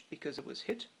 crashed because it was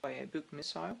hit by a Buk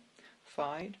missile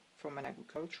fired from an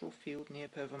agricultural field near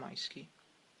Pervomaisky.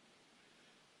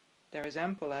 There is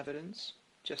ample evidence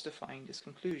justifying this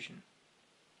conclusion.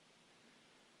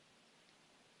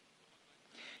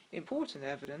 Important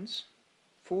evidence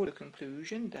for the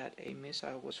conclusion that a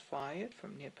missile was fired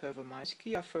from near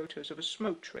Pervomaisky are photos of a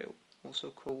smoke trail, also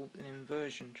called an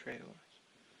inversion trail.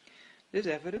 This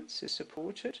evidence is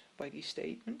supported by the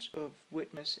statement of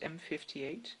witness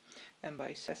M58 and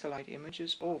by satellite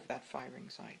images of that firing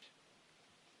site.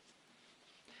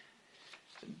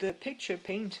 The picture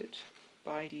painted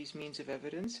by these means of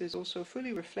evidence is also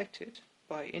fully reflected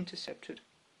by intercepted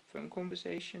phone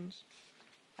conversations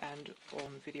and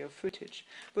on video footage,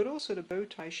 but also the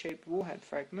bow-tie-shaped warhead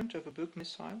fragment of a Buk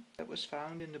missile that was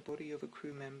found in the body of a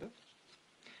crew member,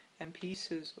 and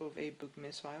pieces of a Buk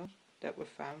missile that were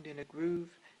found in a groove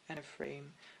and a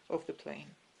frame of the plane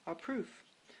are proof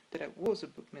that it was a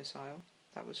Buk missile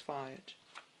that was fired.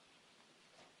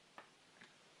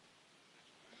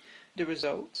 The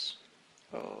results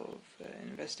of an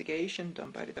investigation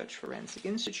done by the Dutch Forensic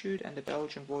Institute and the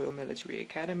Belgian Royal Military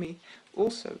Academy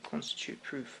also constitute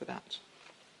proof for that.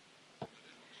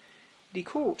 The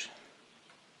court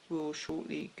will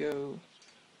shortly go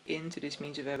into this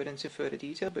means of evidence in further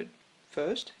detail, but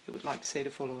first it would like to say the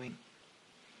following.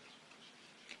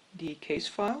 The case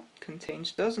file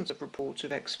contains dozens of reports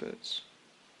of experts,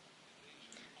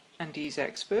 and these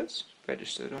experts,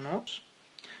 registered or not,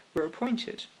 were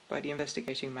appointed by the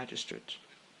investigating magistrate.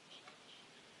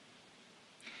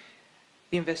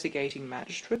 The investigating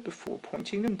magistrate, before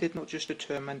appointing them, did not just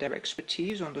determine their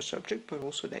expertise on the subject, but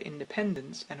also their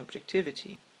independence and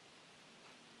objectivity.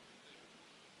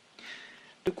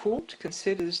 The court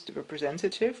considers the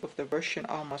representative of the Russian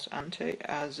Almaz Antey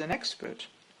as an expert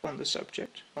on the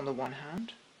subject, on the one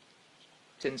hand,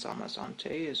 since Almaz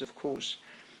Antey is, of course,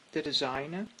 the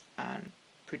designer and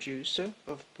producer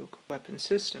of Buk weapon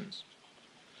systems.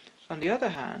 On the other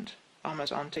hand,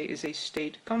 Almaz Antey is a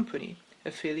state company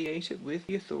affiliated with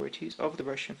the authorities of the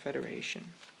Russian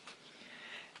Federation.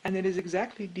 And it is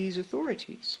exactly these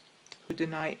authorities who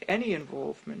deny any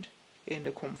involvement in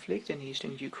the conflict in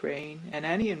eastern Ukraine and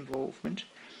any involvement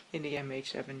in the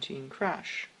MH17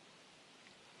 crash.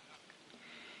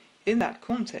 In that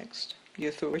context, the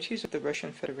authorities of the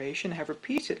Russian Federation have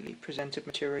repeatedly presented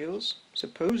materials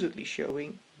supposedly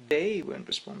showing they weren't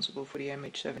responsible for the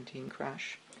MH17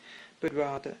 crash, but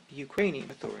rather the Ukrainian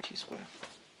authorities were.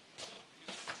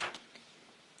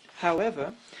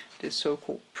 However, this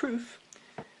so-called proof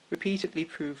repeatedly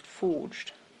proved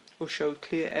forged or showed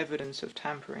clear evidence of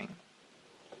tampering.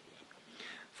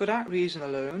 For that reason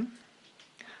alone,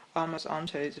 Almaz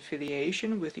Antey's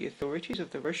affiliation with the authorities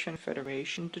of the Russian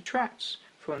Federation detracts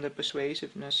from the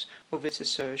persuasiveness of its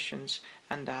assertions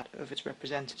and that of its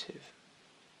representative.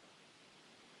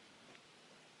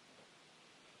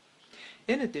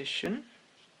 In addition,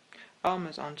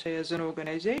 Almaz Antey as an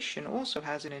organization also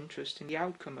has an interest in the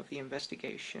outcome of the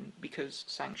investigation because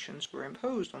sanctions were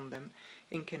imposed on them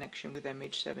in connection with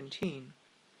MH17,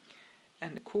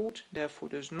 and the court therefore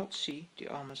does not see the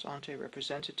Almaz Antey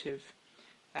representative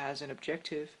as an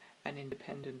objective and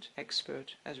independent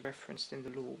expert as referenced in the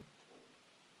law.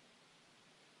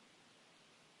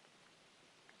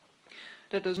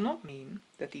 That does not mean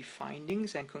that the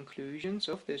findings and conclusions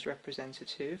of this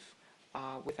representative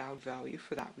are without value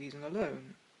for that reason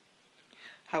alone.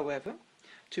 However,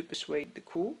 to persuade the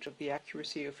court of the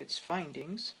accuracy of its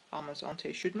findings, Almaz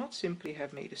Antey should not simply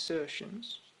have made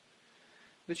assertions,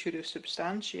 but should have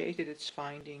substantiated its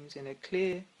findings in a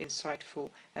clear, insightful,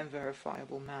 and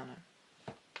verifiable manner.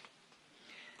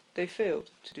 They failed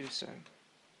to do so.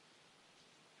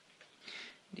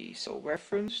 The sole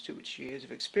reference to its years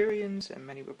of experience and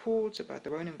many reports about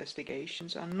their own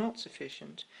investigations are not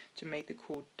sufficient to make the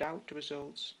court doubt the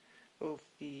results of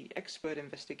the expert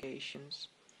investigations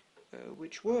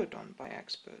which were done by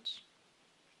experts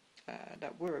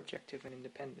that were objective and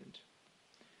independent.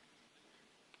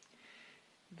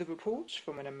 The reports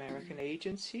from an American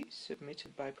agency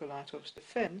submitted by Polatov's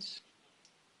defense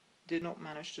did not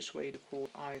manage to sway the court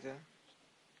either.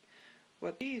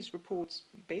 What these reports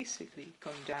basically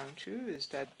come down to is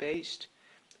that based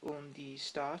on the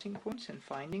starting points and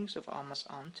findings of Almaz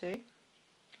Antey,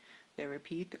 they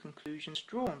repeat the conclusions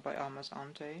drawn by Almaz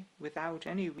Antey without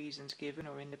any reasons given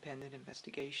or independent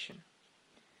investigation.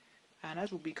 And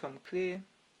as will become clear,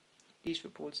 these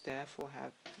reports therefore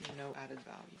have no added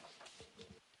value.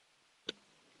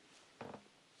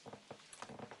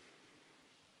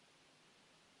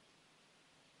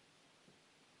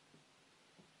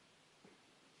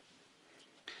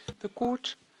 The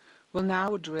court will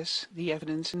now address the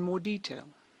evidence in more detail.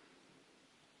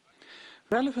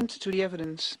 Relevant to the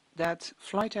evidence that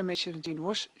flight MH17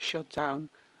 was shot down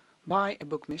by a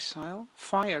Buk missile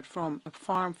fired from a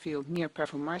farm field near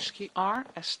Pervomaisky are,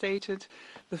 as stated,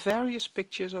 the various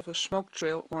pictures of a smoke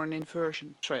trail or an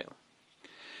inversion trail.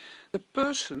 The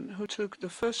person who took the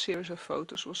first series of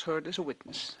photos was heard as a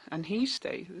witness, and he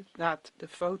stated that the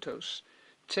photos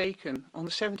taken on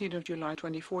the 17th of July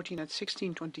 2014 at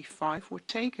 16:25 were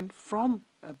taken from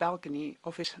a balcony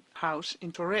of his house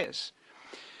in Torres.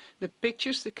 The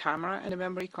pictures, the camera and the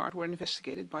memory card were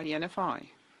investigated by the NFI.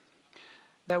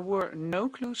 There were no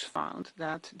clues found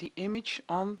that the image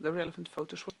on the relevant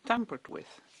photos was tampered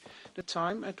with. The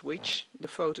time at which the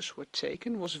photos were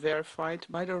taken was verified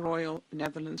by the Royal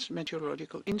Netherlands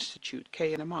Meteorological Institute,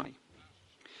 KNMI.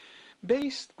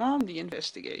 Based on the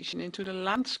investigation into the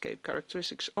landscape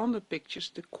characteristics on the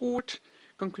pictures, the court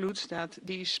concludes that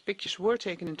these pictures were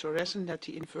taken in Torres and that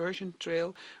the inversion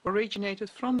trail originated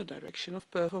from the direction of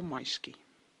Pervomaisky.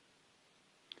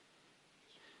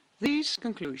 These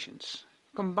conclusions,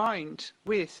 combined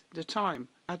with the time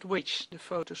at which the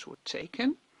photos were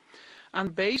taken,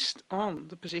 and based on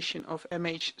the position of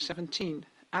MH17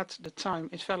 at the time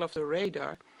it fell off the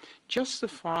radar,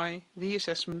 justify the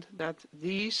assessment that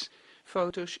these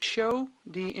photos show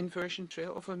the inversion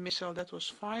trail of a missile that was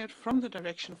fired from the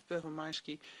direction of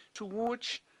Pervomaisky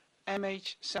towards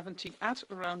MH17 at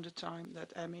around the time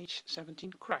that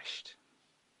MH17 crashed.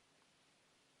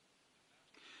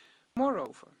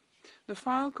 Moreover, the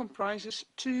file comprises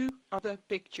two other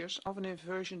pictures of an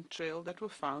inversion trail that were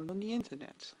found on the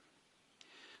internet.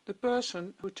 The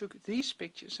person who took these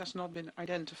pictures has not been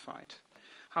identified.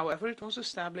 However, it was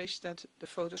established that the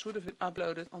photos would have been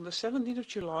uploaded on the 17th of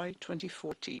July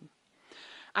 2014.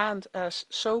 And as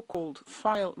so-called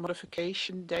file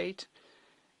modification date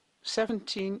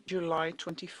 17 July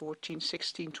 2014,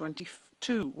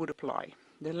 1622 would apply.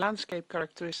 The landscape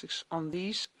characteristics on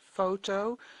these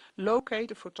photos locate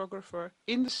the photographer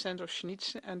in the center of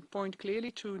Schnitze and point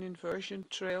clearly to an inversion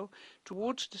trail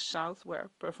towards the south where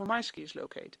Pervomaisky is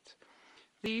located.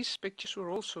 These pictures were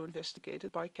also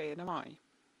investigated by KNMI.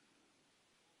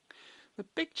 The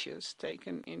pictures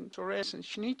taken in Torres and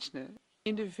Schnitze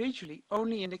individually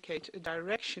only indicate a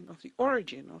direction of the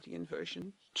origin of the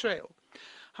inversion trail.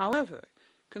 However,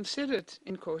 considered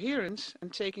in coherence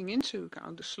and taking into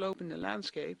account the slope in the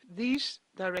landscape, these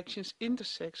directions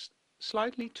intersect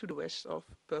slightly to the west of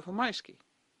Pervomaisky.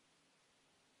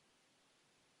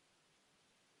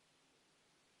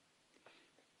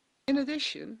 In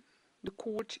addition, the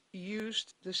court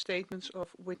used the statements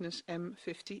of witness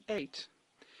M58.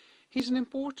 He's an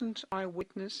important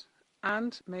eyewitness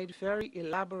and made very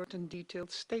elaborate and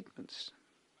detailed statements.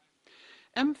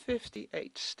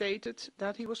 M58 stated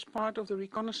that he was part of the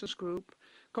reconnaissance group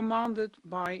commanded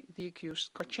by the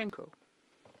accused Karchenko.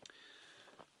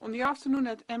 On the afternoon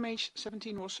that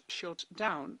MH17 was shot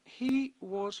down, he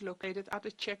was located at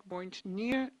a checkpoint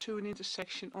near to an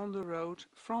intersection on the road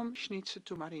from Schnitze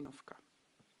to Marinovka.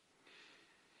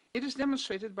 It is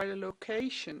demonstrated by the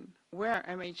location where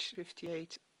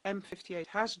M58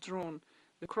 has drawn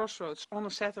the crossroads on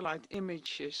a satellite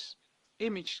image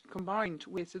combined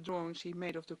with the drawings he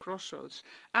made of the crossroads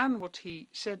and what he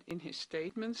said in his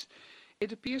statements.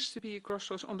 It appears to be a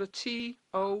crossroads on the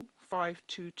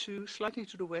T0522, slightly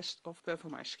to the west of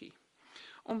Pervomaisky.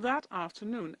 On that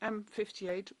afternoon,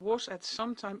 M58 was at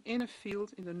some time in a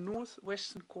field in the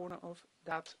northwestern corner of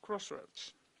that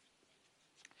crossroads.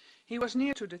 He was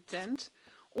near to the tent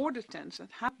or the tents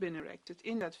that had been erected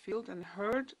in that field and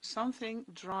heard something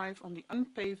drive on the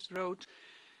unpaved road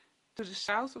to the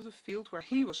south of the field where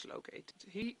he was located.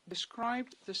 He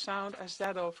described the sound as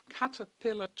that of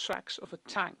caterpillar tracks of a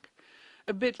tank.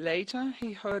 A bit later,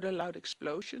 he heard a loud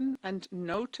explosion and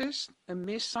noticed a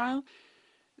missile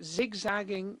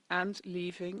zigzagging and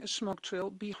leaving a smoke trail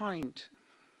behind.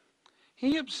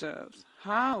 He observed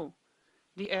how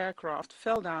the aircraft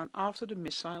fell down after the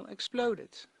missile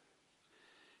exploded.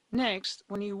 Next,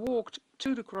 when he walked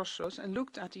to the crossroads and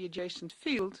looked at the adjacent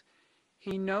field,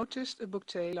 he noticed a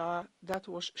Buktela that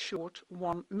was short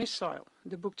one missile.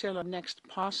 The Buktela next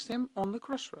passed him on the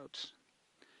crossroads.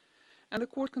 And the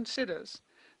court considers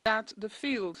that the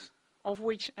field of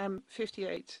which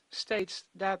M58 states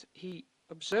that he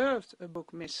observed a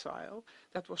Buk missile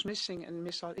that was missing a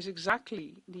missile is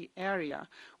exactly the area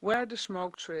where the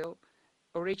smoke trail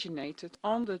originated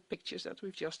on the pictures that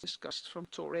we've just discussed from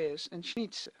Torres and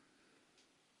Schnitze.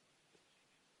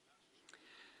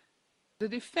 The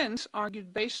defense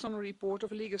argued based on a report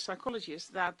of a legal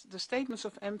psychologist that the statements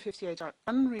of M58 are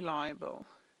unreliable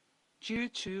due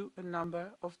to a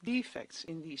number of defects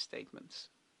in these statements.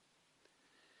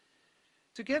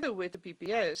 Together with the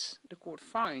PPS, the court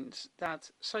finds that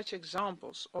such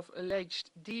examples of alleged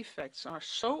defects are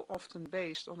so often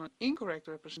based on an incorrect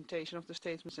representation of the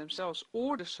statements themselves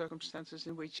or the circumstances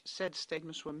in which said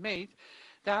statements were made,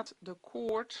 that the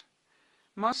court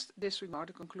must disregard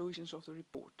the conclusions of the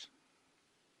report.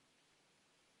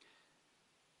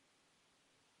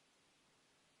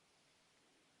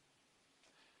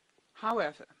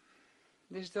 However,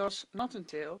 this does not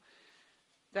entail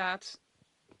that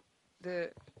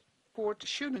the court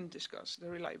shouldn't discuss the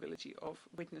reliability of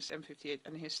witness M58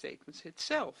 and his statements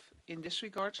itself. In this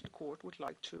regard, the court would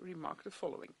like to remark the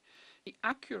following. The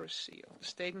accuracy of the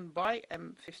statement by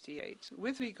M58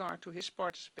 with regard to his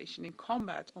participation in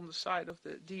combat on the side of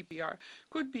the DPR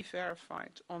could be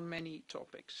verified on many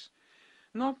topics,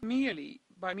 not merely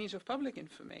by means of public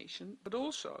information, but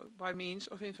also by means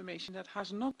of information that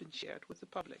has not been shared with the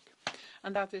public.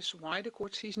 And that is why the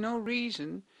court sees no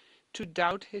reason to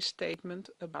doubt his statement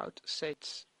about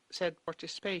said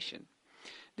participation.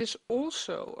 This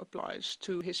also applies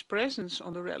to his presence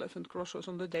on the relevant crossroads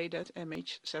on the day that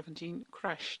MH17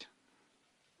 crashed.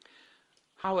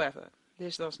 However,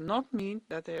 this does not mean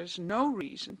that there is no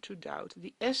reason to doubt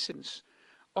the essence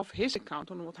of his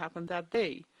account on what happened that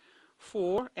day,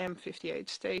 for M58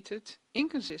 stated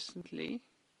inconsistently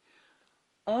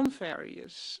on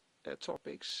various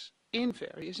topics in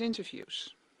various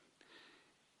interviews.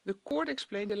 The court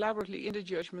explained elaborately in the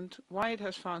judgment why it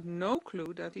has found no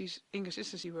clue that these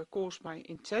inconsistencies were caused by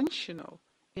intentional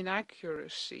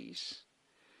inaccuracies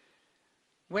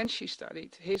when she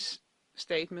studied his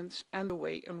statements and the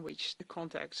way in which the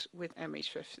contacts with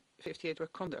MH58 were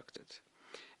conducted.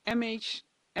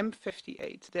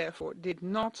 M58 therefore did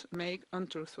not make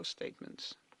untruthful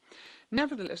statements.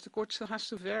 Nevertheless, the court still has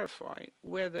to verify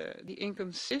whether the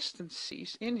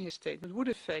inconsistencies in his statement would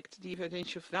affect the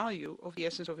evidential value of the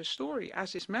essence of his story,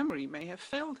 as his memory may have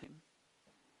failed him.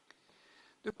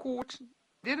 The court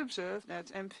did observe that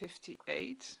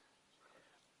M58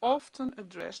 often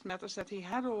addressed matters that he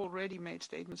had already made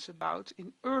statements about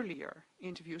in earlier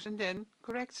interviews and then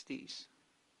corrects these.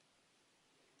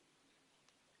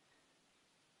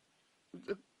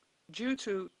 Due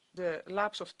to the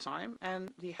lapse of time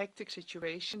and the hectic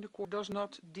situation, the court does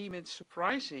not deem it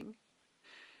surprising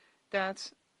that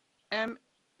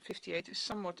M58 is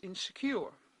somewhat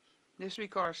insecure. This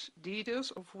regards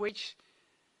details of which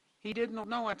he did not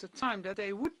know at the time that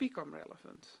they would become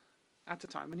relevant at the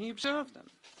time when he observed them,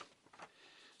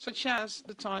 such as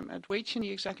the time at which and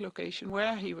the exact location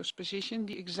where he was positioned,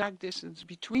 the exact distance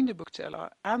between the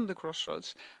Buchtela and the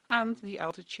crossroads, and the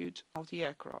altitude of the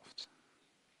aircraft.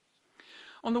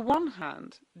 On the one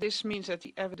hand, this means that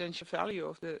the evidential value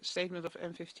of the statement of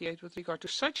M58 with regard to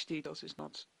such details is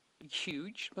not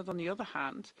huge, but on the other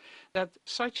hand, that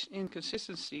such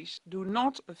inconsistencies do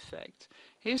not affect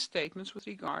his statements with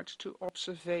regard to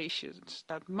observations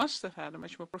that must have had a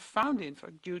much more profound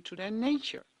impact due to their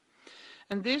nature.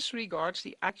 And this regards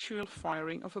the actual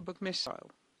firing of a Buk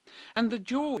missile, and the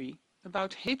joy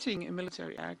about hitting a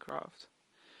military aircraft,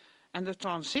 and the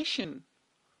transition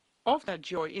of that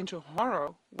joy into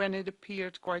horror when it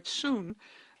appeared quite soon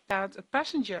that a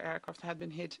passenger aircraft had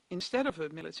been hit instead of a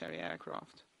military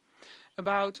aircraft.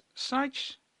 About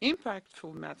such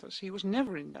impactful matters he was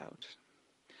never in doubt.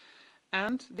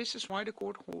 And this is why the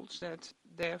court holds that,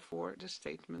 therefore, the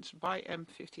statements by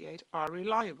M58 are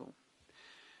reliable.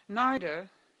 Neither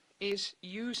is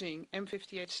using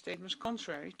M58 statements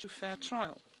contrary to fair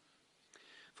trial.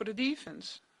 For the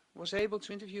defense was able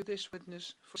to interview this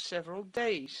witness for several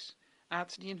days at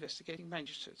the investigating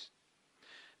magistrate.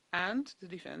 And the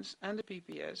defense and the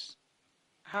PPS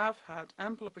have had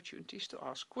ample opportunities to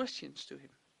ask questions to him.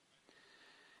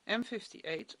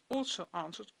 M58 also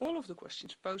answered all of the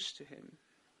questions posed to him.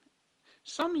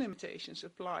 Some limitations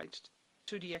applied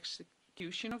to the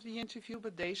execution of the interview,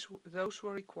 but those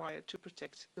were required to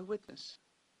protect the witness.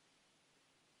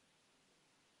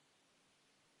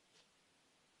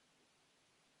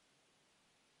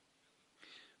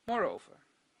 Moreover,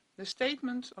 the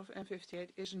statement of M58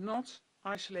 is not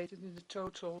isolated in the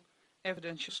total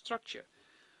evidential structure,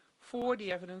 for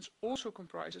the evidence also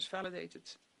comprises validated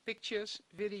pictures,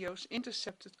 videos,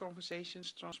 intercepted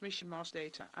conversations, transmission mass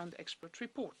data, and expert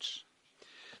reports.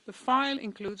 The file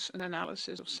includes an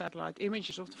analysis of satellite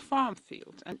images of the farm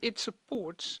field, and it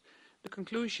supports the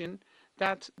conclusion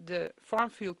that the farm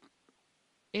field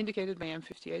indicated by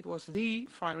M58 was the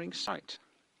firing site.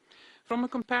 From a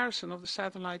comparison of the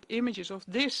satellite images of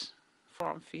this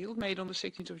farm field made on the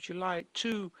 16th of July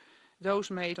to those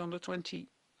made on the 20th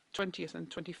and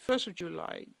 21st of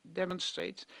July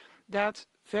demonstrates that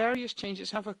various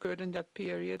changes have occurred in that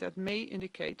period that may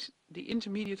indicate the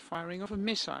intermediate firing of a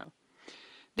missile.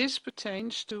 This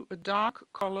pertains to a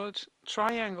dark-colored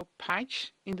triangle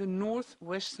patch in the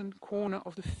northwestern corner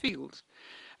of the field,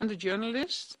 and the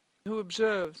journalist who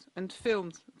observed and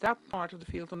filmed that part of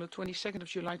the field on the 22nd of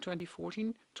July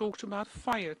 2014 talked about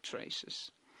fire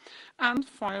traces. And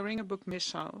firing a Buk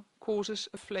missile causes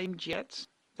a flame jet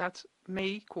that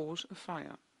may cause a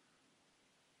fire.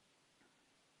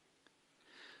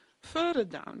 Further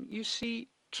down you see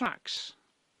tracks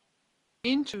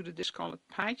into the discolored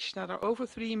patch that are over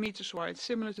 3 meters wide,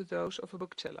 similar to those of a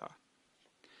Buktela.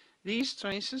 These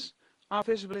traces are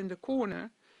visible in the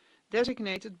corner,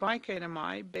 designated by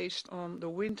KNMI based on the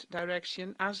wind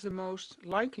direction as the most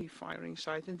likely firing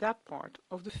site in that part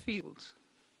of the field.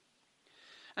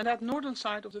 And that northern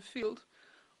side of the field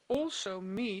also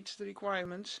meets the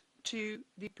requirements to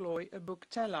deploy a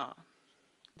Buktela.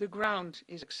 The ground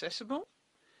is accessible,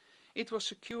 it was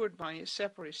secured by a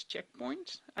separatist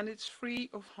checkpoint, and it's free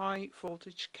of high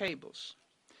voltage cables.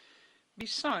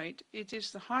 Besides, it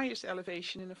is the highest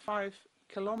elevation in a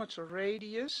 5-kilometer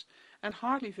radius and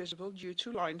hardly visible due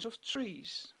to lines of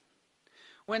trees.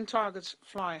 When targets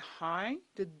fly high,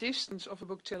 the distance of a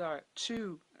Buktela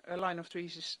to a line of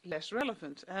trees is less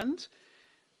relevant, and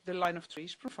the line of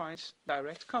trees provides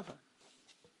direct cover.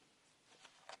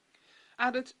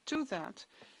 Added to that,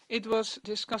 it was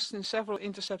discussed in several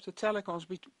intercepted telecoms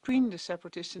between the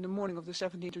separatists in the morning of the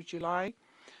 17th of July.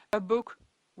 A book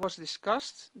was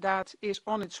discussed that is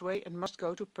on its way and must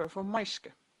go to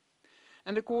Pervomaiske.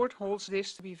 And the court holds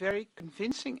this to be very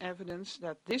convincing evidence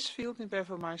that this field in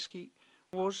Pervomaiske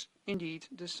was indeed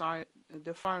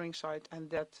the firing site and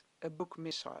that a Buk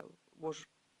missile was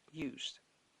used.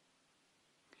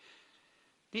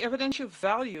 The evidential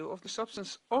value of the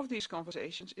substance of these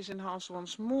conversations is enhanced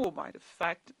once more by the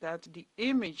fact that the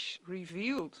image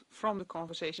revealed from the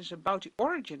conversations about the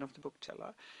origin of the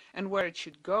Buktela and where it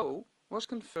should go was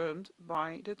confirmed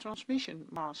by the transmission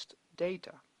mast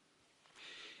data.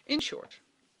 In short,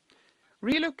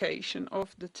 relocation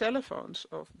of the telephones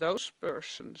of those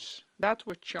persons that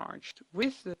were charged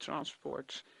with the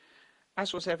transport,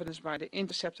 as was evidenced by the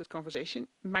intercepted conversation,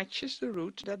 matches the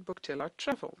route that Buktela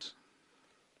traveled.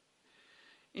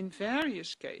 In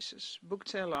various cases,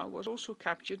 Buktela was also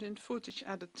captured in footage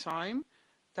at a time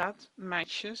that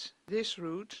matches this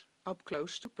route up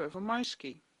close to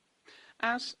Pervomaiske.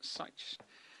 As such,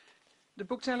 the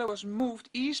Buktela was moved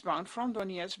eastbound from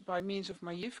Donetsk by means of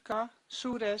Mayivka,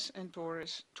 Sures and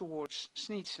Torres towards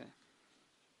Snitze.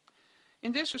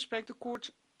 In this respect, the court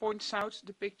points out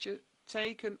the picture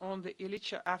taken on the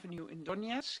Ilitcha Avenue in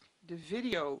Donetsk, the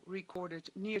video recorded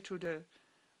near to the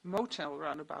motel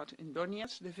roundabout in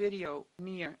Donetsk, the video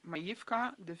near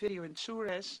Mayivka, the video in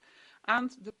Sures,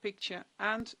 and the picture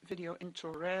and video in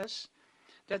Torres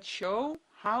that show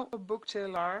how a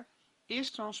Buktela is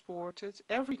transported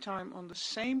every time on the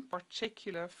same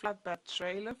particular flatbed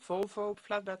trailer, Volvo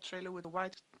flatbed trailer with a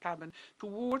white cabin,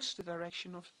 towards the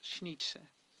direction of Snitze.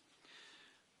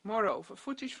 Moreover,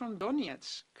 footage from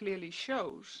Donetsk clearly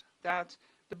shows that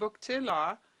the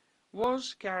Buktela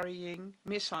was carrying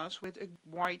missiles with a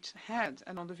white head,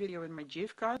 and on the video in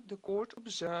Majivka, the court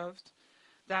observed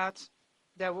that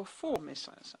there were 4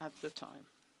 missiles at the time.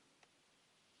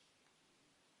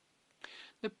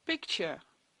 The picture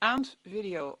and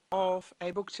video of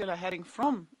a Buktela heading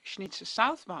from Snitze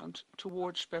southbound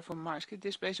towards Pervomaiske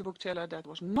displays a Buktela that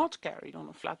was not carried on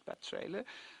a flatbed trailer,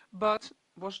 but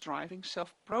was driving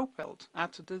self-propelled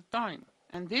at the time.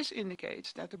 And this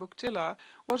indicates that the Buktela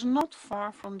was not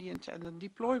far from the intended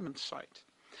deployment site.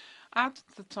 At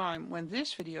the time when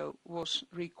this video was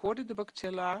recorded, the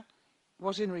Buktela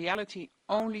was in reality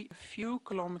only a few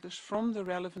kilometers from the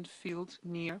relevant field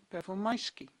near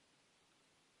Pervomaiske.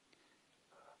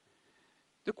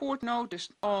 The court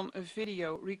noticed on a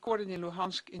video recorded in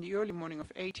Luhansk in the early morning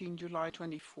of 18 July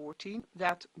 2014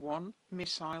 that 1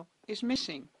 missile is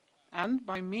missing. And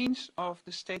by means of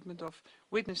the statement of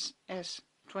witness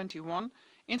S21,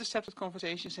 intercepted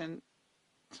conversations and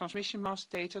transmission mast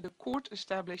data, the court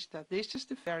established that this is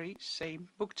the very same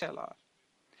Buktela.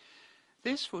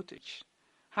 This footage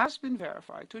has been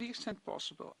verified to the extent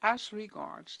possible as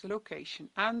regards the location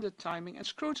and the timing and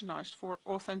scrutinized for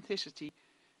authenticity.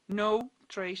 No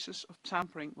traces of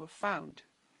tampering were found.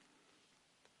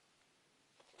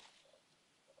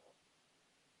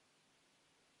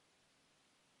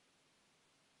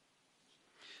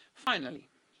 Finally,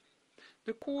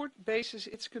 the court bases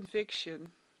its conviction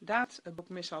that a Buk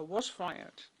missile was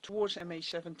fired towards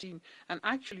MH17 and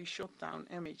actually shot down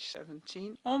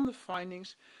MH17 on the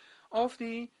findings of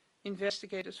the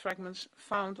investigated fragments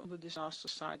found on the disaster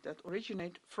site that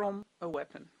originate from a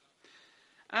weapon.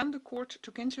 And the court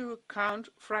took into account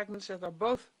fragments that are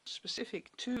both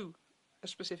specific to a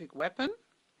specific weapon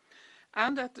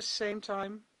and at the same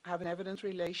time have an evident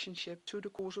relationship to the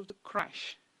cause of the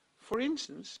crash. For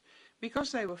instance,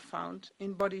 because they were found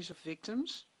in bodies of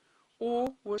victims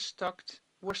or were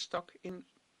stuck in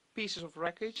pieces of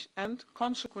wreckage and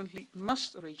consequently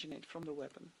must originate from the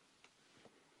weapon.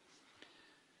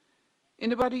 In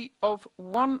the body of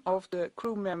one of the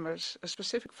crew members, a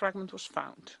specific fragment was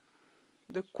found.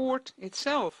 The court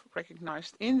itself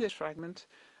recognized in this fragment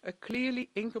a clearly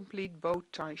incomplete bow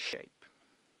tie shape.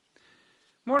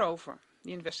 Moreover,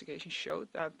 the investigation showed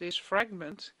that this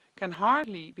fragment can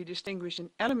hardly be distinguished in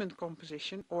element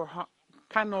composition or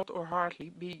cannot or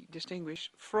hardly be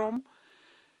distinguished from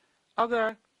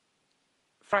other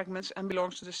fragments and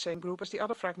belongs to the same group as the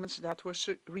other fragments that were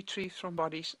retrieved from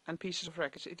bodies and pieces of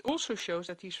wreckage. It also shows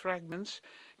that these fragments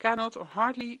cannot or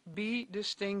hardly be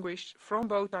distinguished from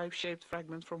bow-type shaped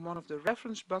fragments from one of the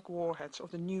reference Buk warheads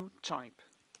of the new type.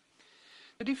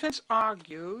 The defense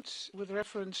argued, with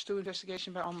reference to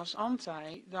investigation by Almas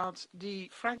Antai, that the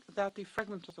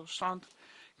fragment that was found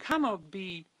cannot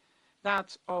be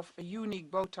that of a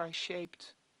unique bow-tie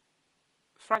shaped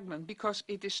fragment because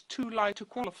it is too light to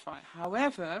qualify.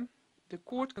 However, the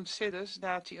court considers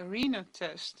that the arena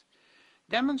test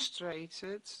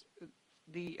demonstrated,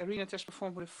 the arena test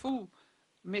performed with a full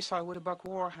missile with a Buk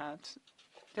warhead,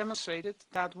 demonstrated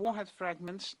that warhead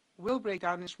fragments will break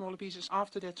down in smaller pieces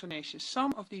after detonation.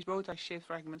 Some of these bow-tie shaped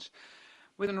fragments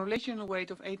with an original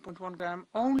weight of 8.1 gram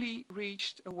only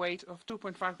reached a weight of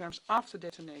 2.5 grams after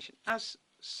detonation. As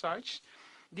such,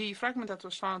 the fragment that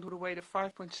was found with a weight of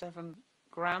 5.7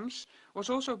 grams was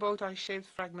also a bow-tie shaped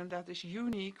fragment that is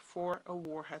unique for a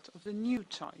warhead of the new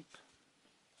type.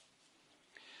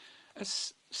 A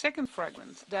second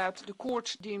fragment that the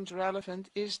court deemed relevant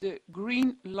is the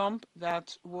green lump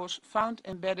that was found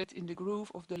embedded in the groove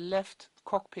of the left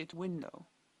cockpit window.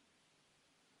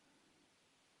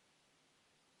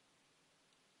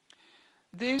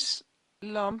 This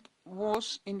lump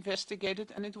was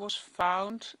investigated and it was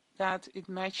found that it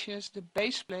matches the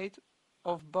base plate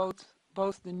of both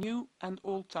the new and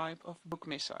old type of Buk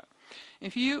missile.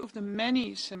 In view of the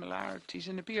many similarities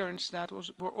in appearance that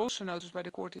were also noticed by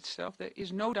the court itself, there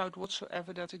is no doubt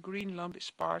whatsoever that a green lump is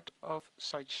part of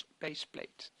such base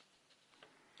plate.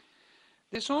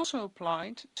 This also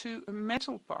applied to a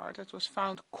metal part that was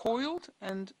found coiled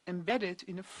and embedded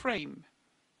in a frame.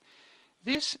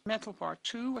 This metal part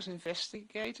too was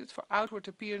investigated for outward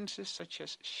appearances such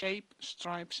as shape,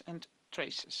 stripes and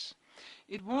traces.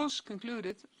 It was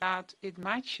concluded that it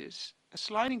matches a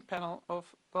sliding panel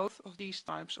of both of these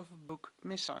types of Buk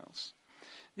missiles.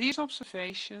 These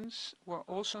observations were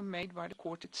also made by the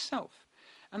court itself,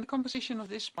 and the composition of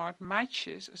this part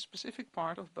matches a specific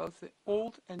part of both the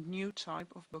old and new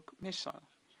type of Buk missile.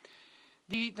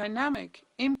 The dynamic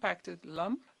impacted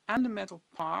lump and the metal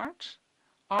part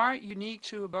are unique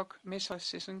to a Buk missile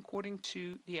system according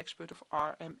to the expert of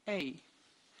RMA.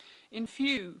 In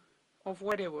view of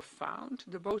where they were found,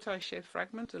 the bow-tie shaped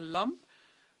fragment, the lump,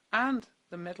 and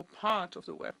the metal part of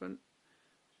the weapon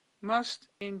must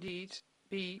indeed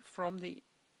be from the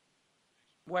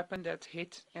weapon that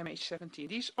hit MH17.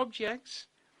 These objects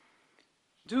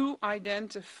do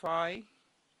identify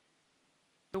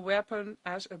the weapon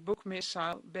as a Buk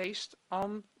missile based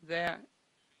on their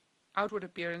outward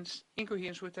appearance in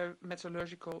coherence with their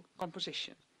metallurgical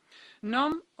composition.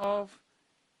 None of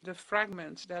the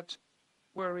fragments that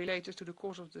were related to the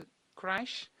cause of the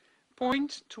crash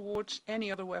point towards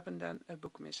any other weapon than a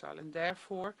Buk missile, and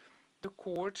therefore the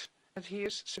court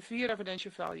adheres severe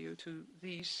evidential value to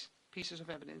these pieces of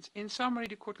evidence. In summary,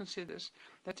 the court considers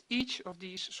that each of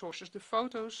these sources, the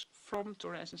photos from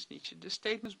Torres and Snitcher, the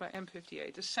statements by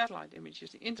M58, the satellite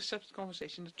images, the intercepted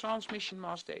conversation, the transmission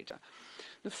mass data,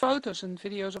 the photos and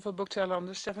videos of a book teller on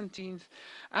the 17th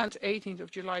and 18th of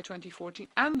July 2014,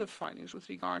 and the findings with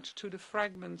regard to the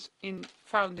fragments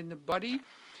found in the body,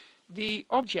 the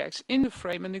objects in the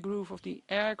frame and the groove of the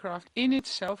aircraft in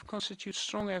itself constitute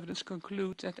strong evidence to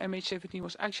conclude that MH17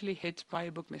 was actually hit by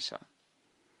a Buk missile.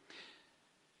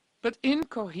 But in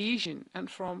cohesion and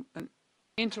from an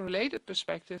interrelated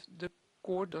perspective, the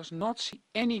court does not see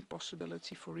any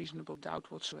possibility for reasonable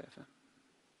doubt whatsoever.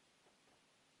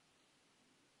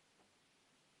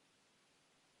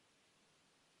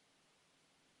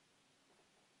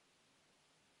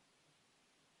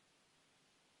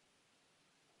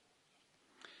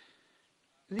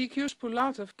 The accused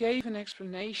Pulatov gave an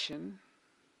explanation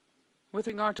with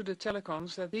regard to the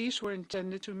telecons that these were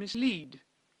intended to mislead.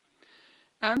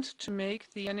 and to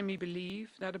make the enemy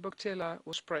believe that a Boctilla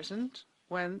was present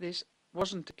when this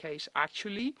wasn't the case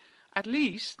actually, at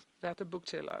least that the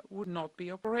Boctilla would not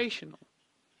be operational.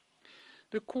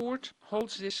 The court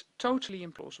holds this totally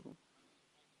implausible.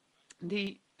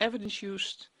 The evidence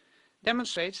used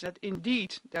demonstrates that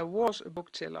indeed there was a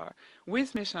Boctilla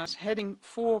with missiles heading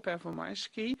for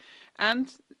Pervomaisky,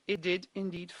 and it did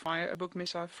indeed fire a Buk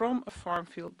missile from a farm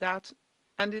field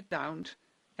and it downed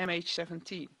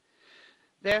MH17.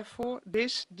 Therefore,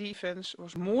 this defense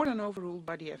was more than overruled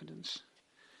by the evidence.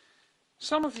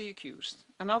 Some of the accused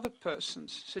and other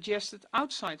persons suggested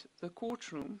outside the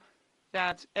courtroom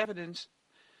that evidence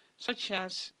such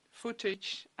as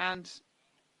footage and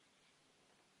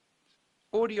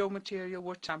audio material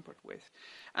were tampered with.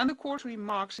 And the court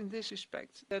remarks in this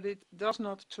respect that it does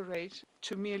not tolerate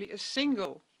to merely a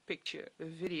single picture, a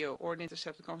video or an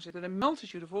intercepted conversation, but a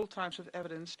multitude of all types of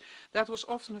evidence that was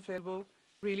often available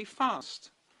really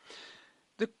fast.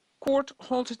 The court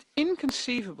holds it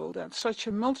inconceivable that such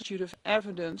a multitude of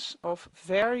evidence of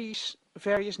various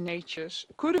natures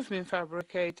could have been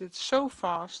fabricated so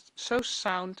fast, so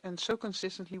sound and so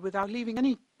consistently without leaving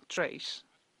any trace.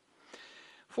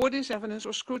 For this evidence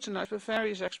was scrutinized by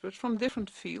various experts from different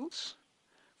fields,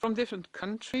 from different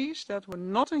countries that were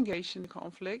not engaged in the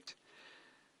conflict,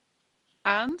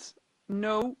 and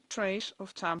no trace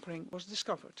of tampering was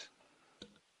discovered.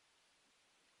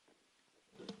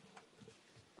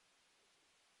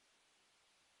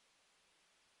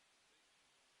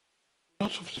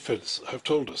 Part of defense have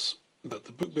told us that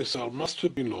the Buk missile must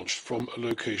have been launched from a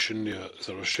location near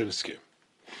Zaroshenski.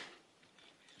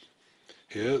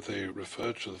 Here they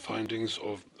refer to the findings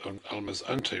of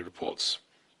Almaz-Antey reports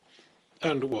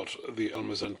and what the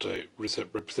Almaz-Antey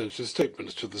representative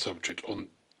statements to the subject on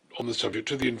the subject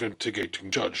to the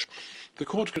investigating judge. The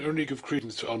court can only give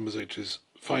credence to Almaz-Antey's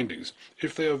findings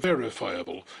if they are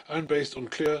verifiable and based on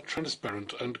clear,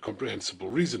 transparent and comprehensible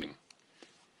reasoning.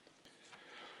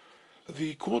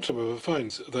 The court, however,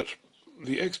 finds that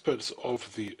the experts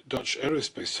of the Dutch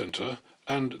Aerospace Centre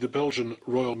and the Belgian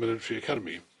Royal Military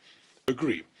Academy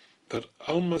agree that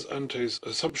Almaz-Antey's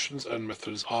assumptions and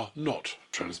methods are not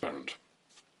transparent.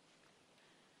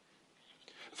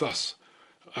 Thus,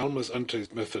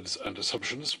 Almaz-Antey's methods and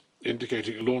assumptions,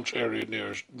 indicating a launch area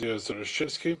near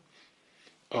Zaroshenski,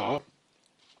 are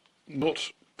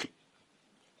not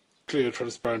clear,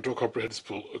 transparent or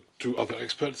comprehensible to other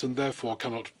experts and therefore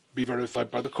cannot be verified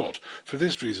by the court. For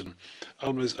this reason,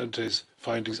 Almaz-Antey's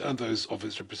findings and those of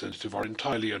its representative are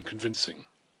entirely unconvincing.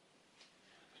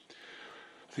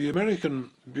 The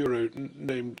American Bureau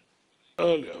named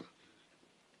earlier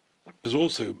has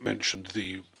also mentioned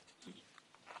the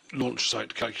launch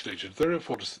site calculated. Their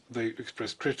report, they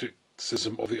expressed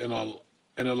criticism of the NLR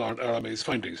and RMA's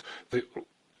findings. They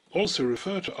also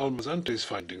refer to Almaz-Antey's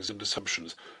findings and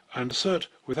assumptions and assert,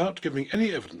 without giving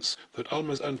any evidence, that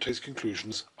Almaz-Antey's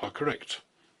conclusions are correct.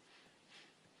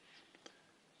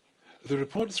 The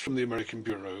reports from the American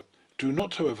Bureau do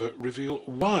not, however, reveal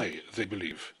why they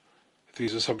believe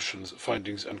these assumptions,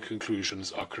 findings and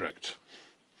conclusions are correct,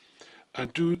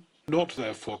 and do not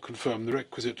therefore confirm the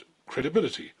requisite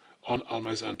credibility on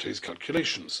Almaz-Antey's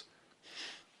calculations.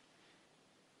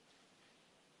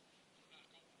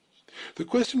 The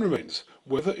question remains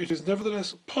whether it is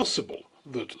nevertheless possible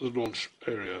that the launch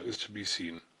area is to be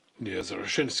seen near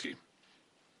Zaroshenski,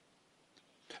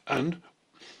 and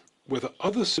whether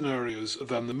other scenarios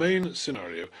than the main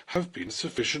scenario have been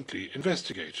sufficiently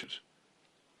investigated.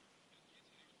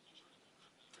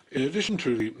 In addition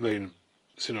to the main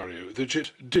scenario, the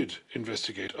JIT did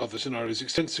investigate other scenarios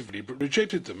extensively, but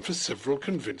rejected them for several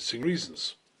convincing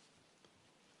reasons.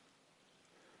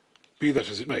 Be that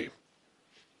as it may,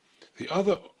 the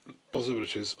other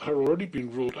possibilities have already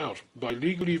been ruled out by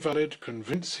legally valid,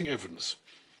 convincing evidence,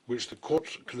 which the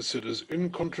court considers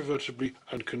incontrovertibly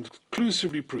and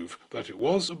conclusively prove that it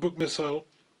was a Buk missile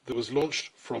that was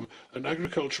launched from an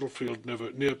agricultural field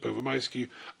near Pervomaisky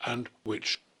and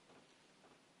which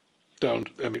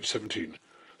downed MH17.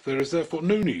 There is therefore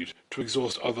no need to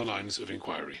exhaust other lines of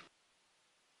inquiry.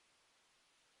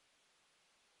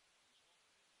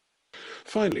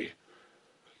 Finally,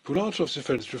 Pulatov's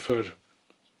defense referred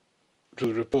to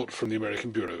the report from the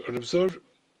American Bureau and observed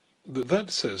that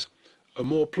that says a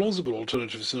more plausible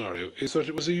alternative scenario is that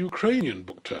it was a Ukrainian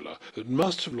Buktelya that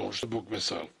must have launched the Buk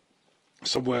missile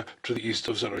somewhere to the east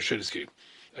of Zaroshenski,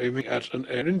 aiming at an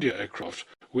Air India aircraft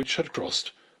which had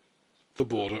crossed the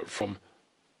border from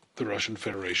the Russian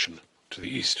Federation to the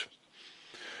east.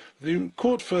 The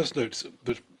court first notes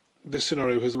that this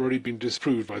scenario has already been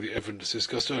disproved by the evidence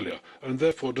discussed earlier, and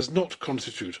therefore does not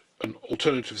constitute an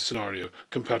alternative scenario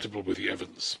compatible with the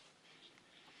evidence.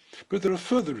 But there are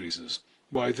further reasons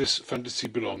why this fantasy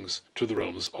belongs to the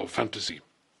realms of fantasy.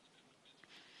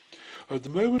 At the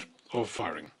moment of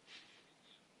firing,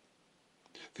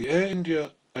 the Air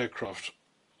India aircraft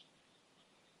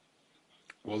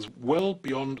was well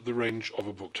beyond the range of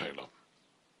a booktailer.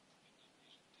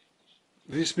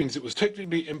 This means it was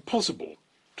technically impossible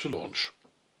to launch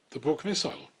the Buk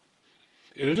missile.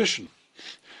 In addition,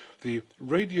 the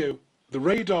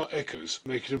radar echoes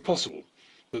make it impossible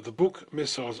that the Buk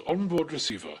missile's onboard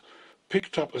receiver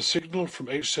picked up a signal from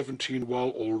H-17 while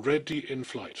already in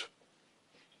flight.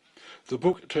 The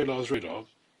Buk Taylor's radar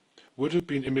would have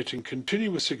been emitting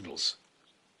continuous signals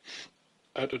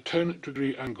at a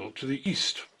 10-degree angle to the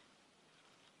east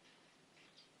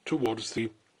towards the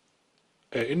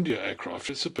Air India aircraft,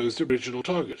 its supposed original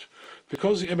target.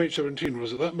 Because the MH17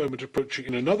 was at that moment approaching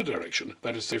in another direction,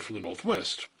 that is, say, from the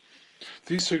northwest,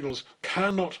 these signals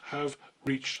cannot have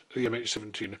reached the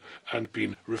MH17 and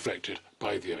been reflected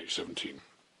by the MH17.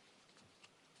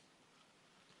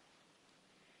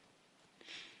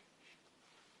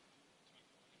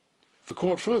 The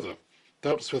court further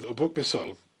doubts whether a Buk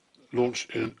missile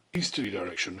launched in an easterly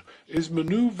direction is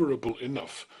manoeuvrable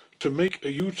enough to make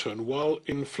a U-turn while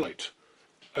in flight,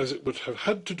 as it would have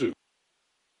had to do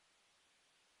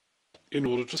in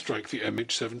order to strike the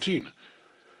MH17.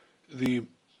 The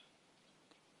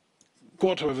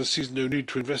court, however, sees no need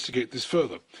to investigate this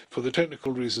further, for the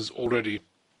technical reasons already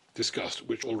discussed,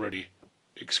 which already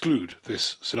exclude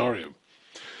this scenario.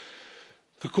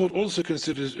 The court also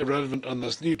considers irrelevant and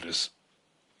thus needless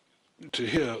to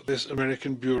hear this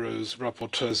American Bureau's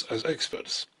rapporteurs as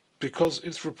experts, because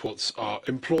its reports are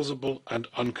implausible and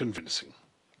unconvincing.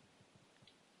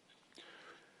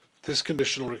 This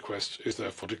conditional request is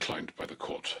therefore declined by the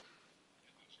court.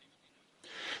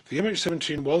 The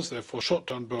MH17 was therefore shot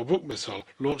down by a Buk missile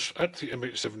launched at the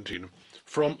MH17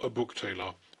 from a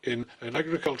booktailer in an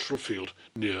agricultural field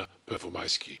near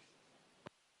Pervomaisky.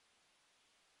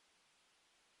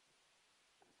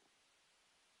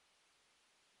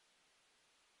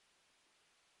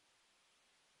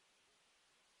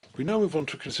 We now move on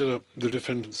to consider the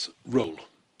defendant's role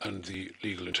and the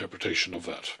legal interpretation of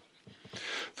that.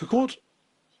 The court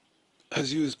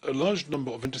has used a large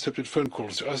number of intercepted phone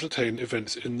calls to ascertain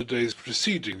events in the days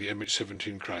preceding the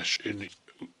MH17 crash in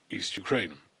East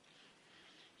Ukraine.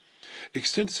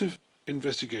 Extensive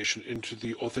investigation into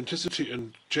the authenticity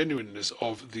and genuineness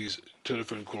of these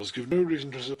telephone calls give no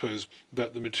reason to suppose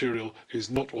that the material is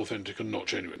not authentic and not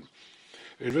genuine.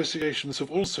 Investigations have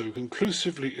also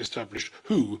conclusively established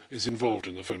who is involved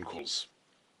in the phone calls.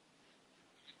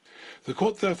 The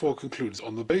court therefore concludes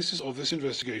on the basis of this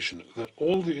investigation that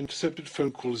all the intercepted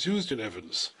phone calls used in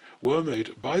evidence were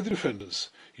made by the defendants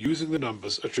using the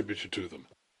numbers attributed to them,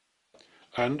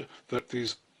 and that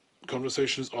these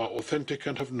conversations are authentic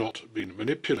and have not been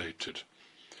manipulated.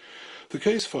 The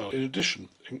case file, in addition,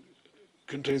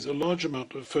 contains a large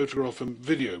amount of photograph and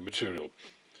video material.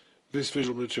 This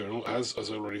visual material has, as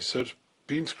I already said,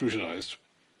 been scrutinized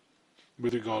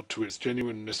with regard to its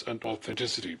genuineness and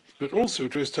authenticity, but also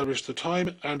to establish the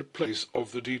time and place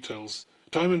of the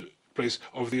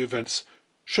events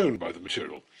shown by the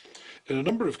material. In a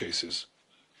number of cases,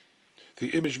 the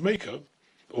image maker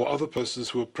or other persons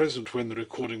who were present when the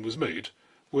recording was made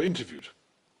were interviewed.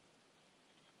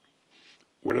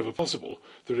 Wherever possible,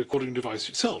 the recording device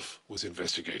itself was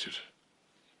investigated.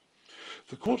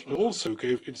 The court also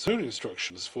gave its own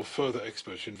instructions for further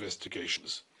expert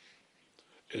investigations.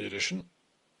 In addition,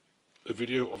 a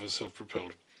video of a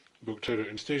self-propelled booktailer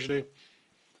in Snezhne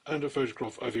and a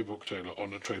photograph of a booktailer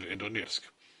on a trailer in Donetsk.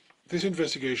 This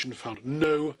investigation found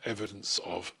no evidence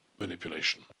of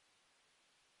manipulation.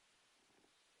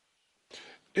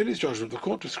 In its judgment, the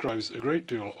court describes a great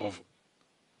deal of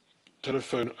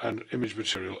telephone and image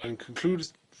material and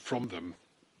concludes from them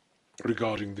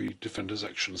regarding the defendant's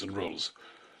actions and roles.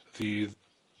 The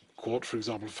court, for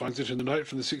example, finds that in the night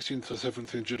from the 16th to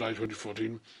 17th July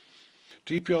 2014,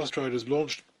 DPR Striders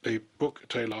launched a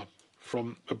booktailer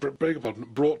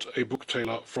brought a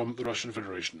booktailer from the Russian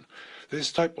Federation.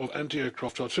 This type of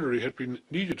anti-aircraft artillery had been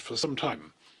needed for some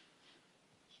time,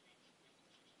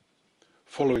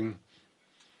 following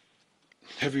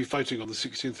heavy fighting on the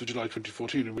 16th of July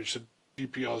 2014, in which the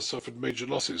DPR suffered major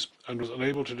losses and was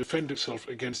unable to defend itself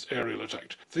against aerial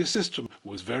attack. This system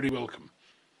was very welcome.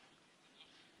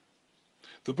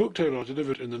 The booktailer,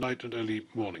 delivered in the night and early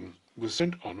morning, was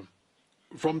sent on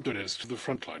from Donetsk to the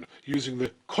front line using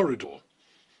the corridor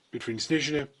between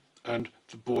Snezhne and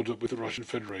the border with the Russian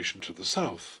Federation to the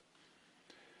south.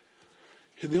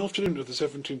 In the afternoon of the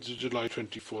 17th of July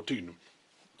 2014,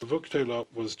 the booktailer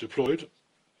was deployed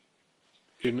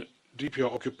in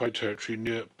DPR-occupied territory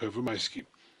near Pervomaisky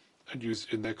and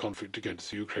used in their conflict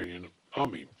against the Ukrainian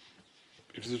army.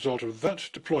 It is a result of that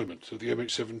deployment that the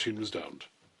MH17 was downed,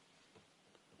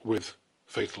 with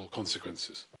fatal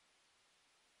consequences.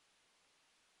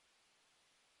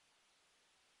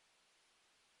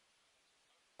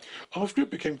 After it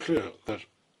became clear that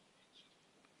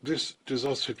this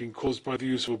disaster had been caused by the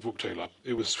use of a book tailor,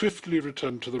 it was swiftly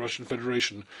returned to the Russian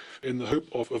Federation in the hope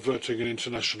of averting an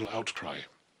international outcry.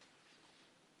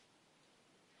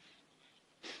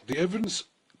 The evidence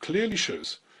clearly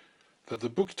shows that the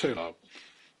book tailor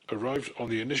arrived on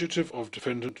the initiative of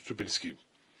Defendant Dubinsky,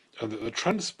 and that the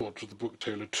transport of the book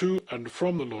tailor to and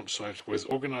from the launch site was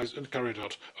organized and carried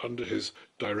out under his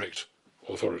direct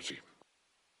authority.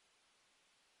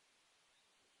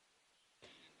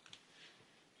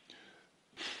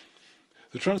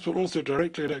 The transport also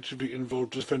directly and actively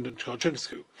involved Defendant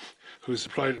Karchenko, who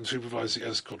supplied and supervised the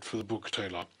escort for the book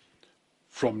tailor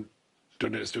from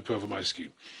Donetsk to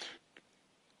Pervomaisky.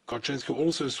 Karchenko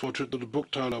also saw to it that the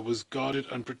book tailor was guarded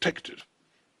and protected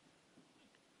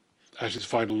at his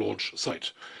final launch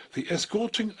site. The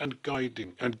escorting and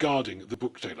guarding the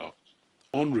book tailor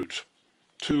en route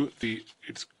to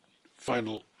its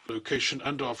final location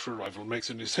and after arrival makes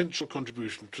an essential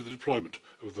contribution to the deployment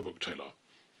of the book tailor.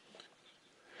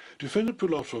 Defendant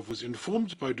Pulatov was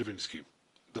informed by Dubinsky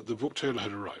that the book tailor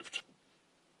had arrived.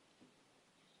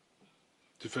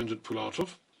 Defendant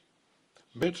Pulatov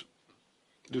met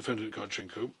Defendant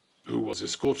Karchenko, who was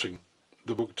escorting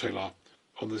the book tailor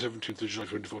on the 17th of July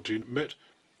 2014, met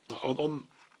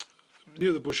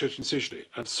near the Bushet in Sizhny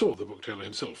and saw the book tailor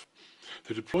himself.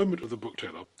 The deployment of the book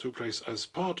tailor took place as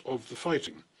part of the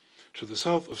fighting to the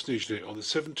south of Snizhny on the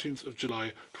 17th of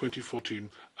July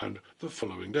 2014 and the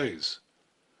following days.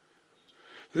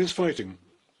 This fighting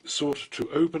sought to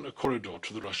open a corridor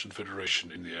to the Russian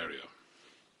Federation in the area.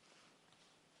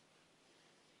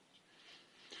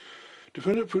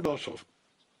 Defendant Pulatov,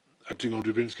 acting on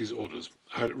Dubinsky's orders,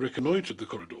 had reconnoitred the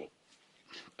corridor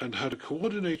and had a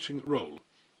coordinating role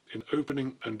in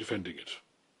opening and defending it.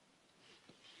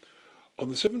 On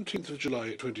the 17th of July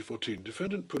 2014,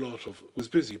 Defendant Pulatov was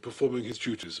busy performing his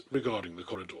duties regarding the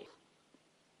corridor.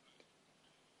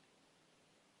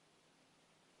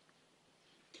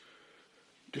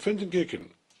 Defendant Gekin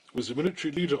was the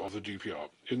military leader of the DPR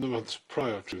in the months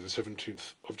prior to the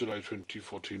 17th of July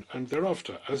 2014 and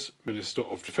thereafter as Minister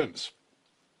of Defense.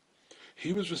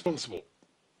 He was responsible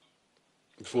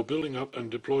for building up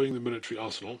and deploying the military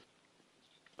arsenal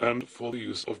and for the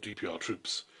use of DPR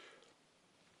troops.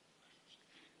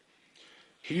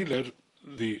 He led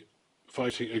the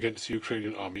fighting against the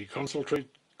Ukrainian army,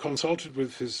 consulted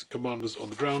with his commanders on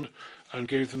the ground and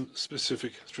gave them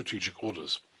specific strategic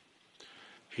orders.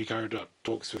 He carried out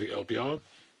talks with the LPR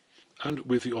and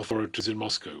with the authorities in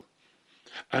Moscow,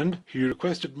 and he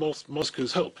requested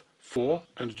Moscow's help for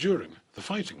and during the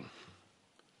fighting.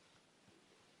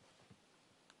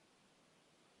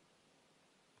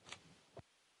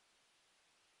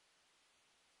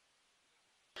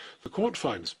 The court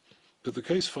finds that the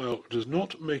case file does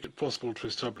not make it possible to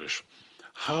establish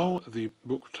how the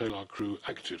book tailor crew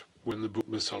acted when the book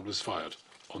missile was fired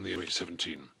on the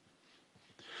MH17.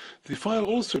 The file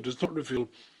also does not reveal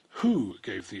who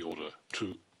gave the order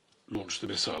to launch the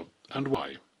missile and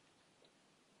why.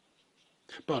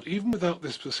 But even without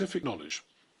this specific knowledge,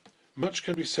 much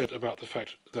can be said about the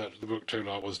fact that the book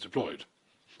tailor was deployed,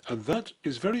 and that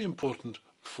is very important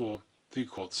for the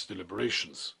court's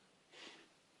deliberations.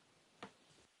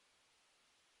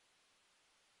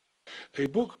 A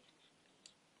book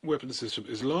weapon system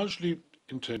is largely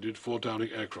intended for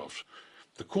downing aircraft.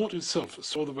 The court itself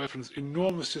saw the weapon's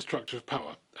enormous destructive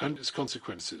power and its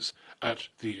consequences at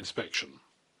the inspection.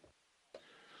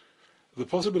 The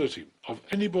possibility of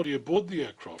anybody aboard the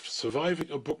aircraft surviving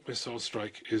a book missile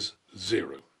strike is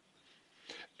zero.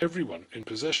 Everyone in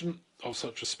possession of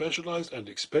such a specialized and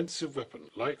expensive weapon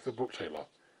like the book tailor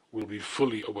will be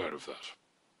fully aware of that.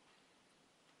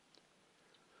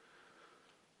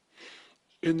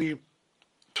 In the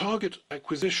target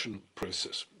acquisition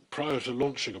process prior to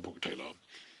launching a book tailor,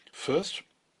 first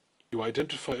you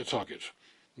identify a target.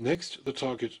 Next, the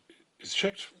target is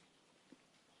checked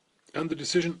and the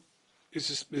decision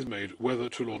is made whether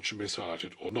to launch a missile at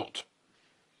it or not.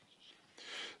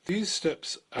 These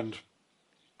steps and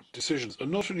decisions are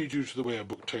not only due to the way a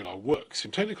book tailor works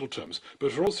in technical terms,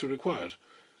 but are also required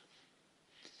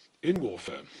in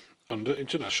warfare under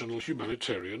international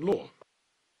humanitarian law.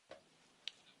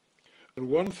 And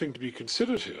one thing to be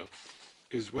considered here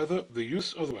is whether the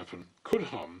use of the weapon could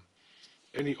harm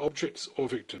any objects or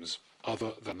victims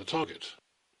other than the target.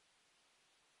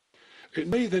 It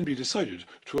may then be decided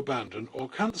to abandon or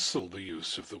cancel the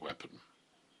use of the weapon.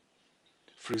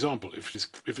 For example, if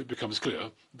it becomes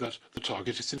clear that the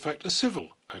target is in fact a civil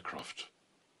aircraft.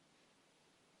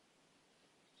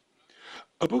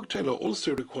 A bugtailor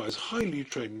also requires highly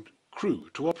trained crew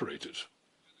to operate it,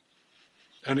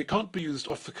 and it can't be used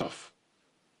off the cuff.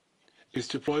 Its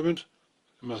deployment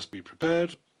must be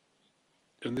prepared,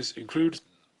 and this includes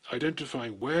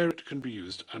identifying where it can be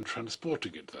used and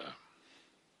transporting it there.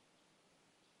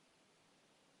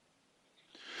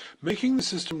 Making the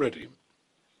system ready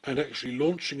and actually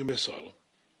launching a missile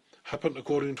happen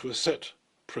according to a set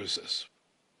process.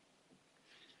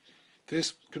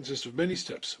 This consists of many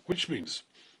steps, which means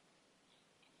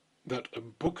that a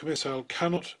Buk missile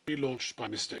cannot be launched by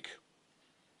mistake,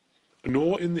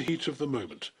 nor in the heat of the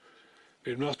moment.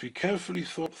 It must be carefully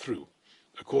thought through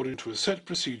according to a set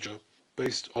procedure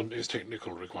based on its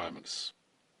technical requirements.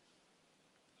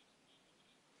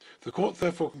 The court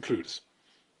therefore concludes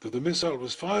that the missile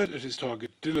was fired at its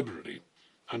target deliberately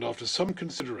and after some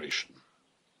consideration.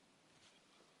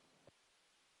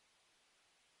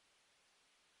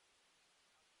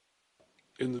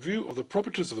 In the view of the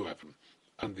properties of the weapon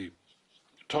and the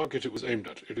target it was aimed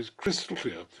at, it is crystal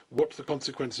clear what the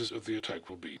consequences of the attack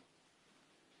will be.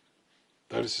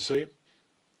 That is to say,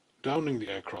 downing the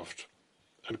aircraft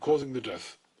and causing the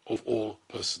death of all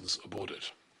persons aboard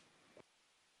it.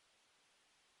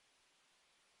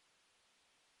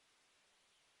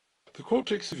 The court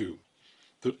takes the view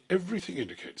that everything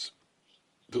indicates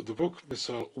that the Buk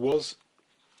missile was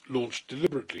launched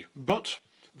deliberately, but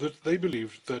that they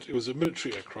believed that it was a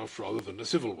military aircraft rather than a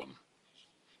civil one.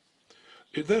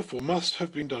 It therefore must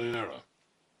have been done in error.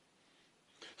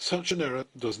 Such an error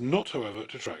does not, however,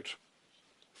 detract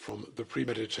from the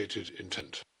premeditated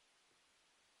intent.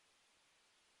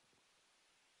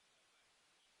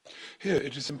 Here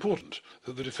it is important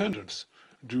that the defendants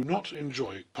do not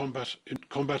enjoy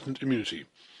combatant immunity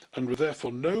and were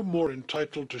therefore no more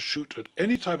entitled to shoot at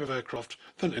any type of aircraft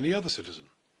than any other citizen,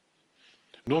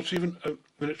 not even a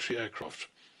military aircraft,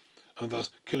 and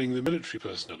thus killing the military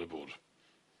personnel aboard.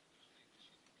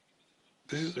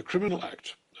 This is a criminal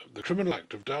act. The criminal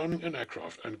act of downing an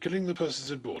aircraft and killing the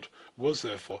persons aboard was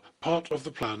therefore part of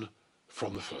the plan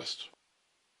from the first.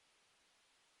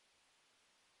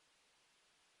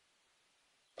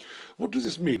 What does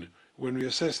this mean when we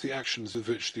assess the actions with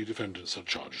which the defendants are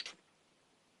charged?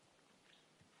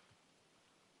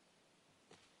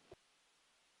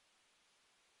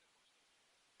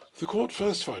 The court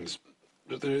first finds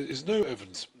that there is no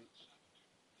evidence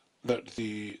that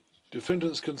the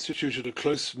defendants constituted a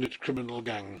close-knit criminal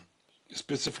gang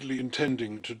specifically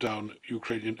intending to down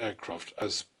Ukrainian aircraft,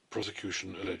 as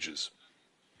prosecution alleges.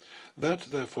 That,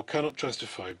 therefore, cannot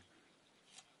justify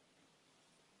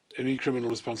any criminal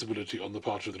responsibility on the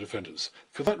part of the defendants.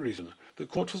 For that reason, the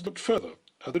court has looked further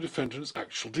at the defendants'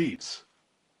 actual deeds.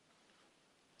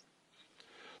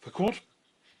 The court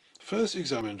first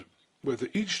examined whether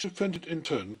each defendant in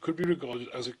turn could be regarded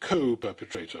as a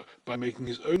co-perpetrator by making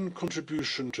his own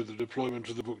contribution to the deployment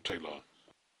of the bugtailor,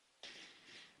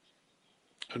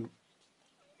 and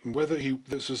whether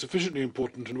this was sufficiently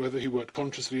important and whether he worked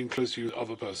consciously and closely with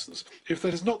other persons. If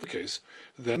that is not the case,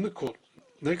 then the court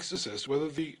next assessed whether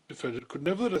the defendant could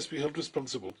nevertheless be held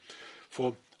responsible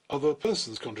for other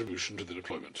persons' contribution to the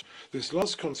deployment. This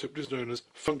last concept is known as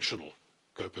functional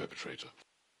co-perpetrator.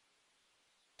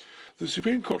 The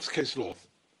Supreme Court's case law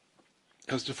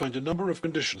has defined a number of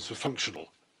conditions for functional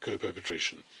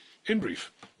co-perpetration. In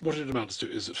brief, what it amounts to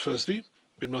is that firstly,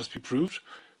 it must be proved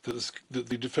that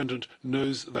the defendant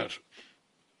knows that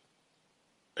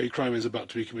a crime is about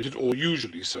to be committed, or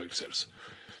usually so accepts.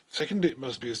 Secondly, it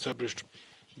must be established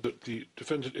that the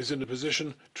defendant is in a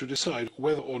position to decide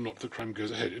whether or not the crime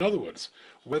goes ahead. In other words,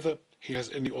 whether he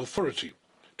has any authority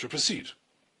to proceed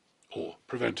or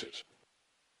prevent it.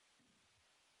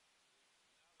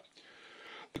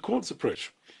 The court's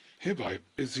approach hereby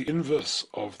is the inverse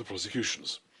of the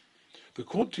prosecution's. The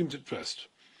court deems it best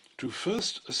to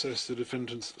first assess the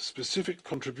defendant's specific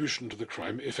contribution to the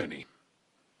crime, if any.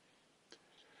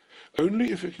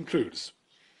 Only if it concludes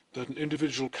that an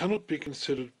individual cannot be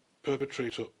considered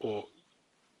perpetrator or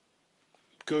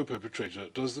co-perpetrator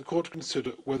does the court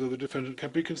consider whether the defendant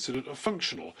can be considered a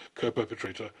functional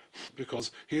co-perpetrator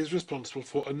because he is responsible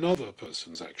for another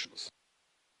person's actions.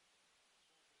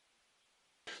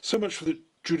 So much for the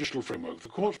judicial framework. The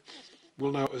court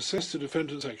will now assess the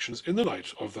defendant's actions in the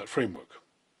light of that framework.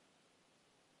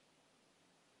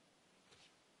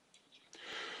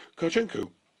 Karchenko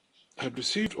had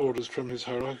received orders from his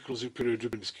hierarchical superior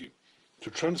Dubinsky to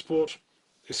transport,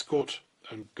 escort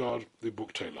and guard the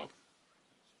bugtailor.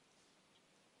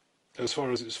 as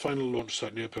far as its final launch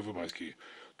site near Pervomaisky,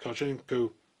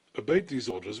 Karchenko obeyed these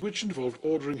orders, which involved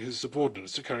ordering his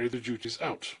subordinates to carry the duties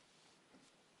out.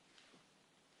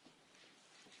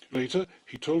 Later,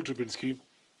 he told Dubinsky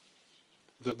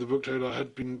that the Buktalar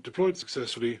had been deployed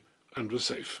successfully and was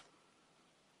safe.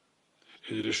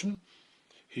 In addition,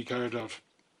 he carried out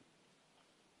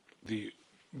the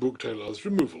Buktalar's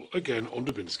removal, again on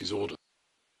Dubinsky's order.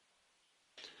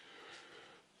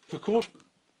 The court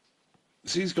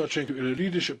sees Karchenko in a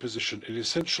leadership position in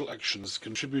essential actions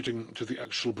contributing to the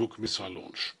actual Buk missile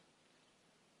launch.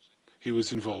 He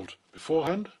was involved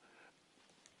beforehand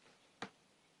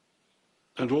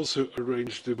and also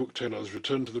arranged the Buktalar's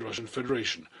return to the Russian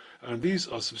Federation, and these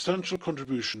are substantial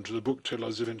contributions to the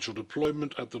Buktalar's eventual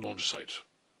deployment at the launch site.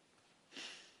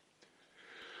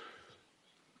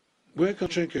 Where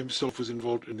Karchenko himself was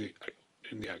involved in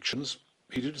the actions,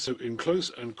 he did so in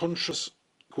close and conscious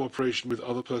cooperation with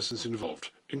other persons involved,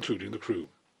 including the crew.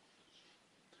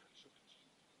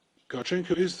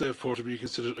 Karchenko is therefore to be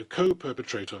considered a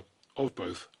co-perpetrator of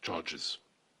both charges.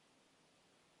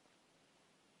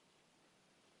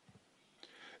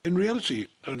 In reality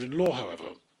and in law,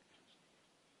 however,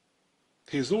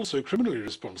 he is also criminally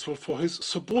responsible for his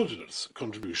subordinates'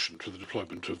 contribution to the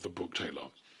deployment of the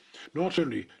Buktalar. Not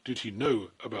only did he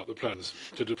know about the plans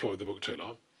to deploy the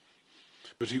Buktalar,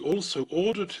 but he also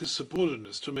ordered his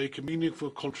subordinates to make a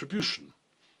meaningful contribution,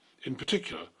 in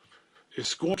particular,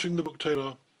 escorting the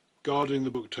Buktalar, guarding the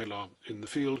Buktalar in the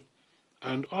field,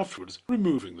 and afterwards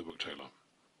removing the Buktalar.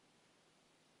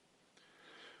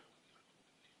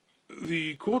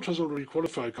 The court has already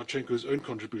qualified Karchenko's own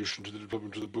contribution to the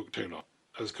deployment of the Buktalar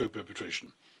as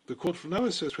co-perpetration. The court will now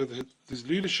assess whether his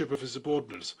leadership of his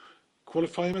subordinates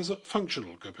qualify him as a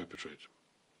functional co-perpetrator.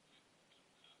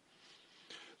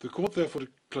 The court therefore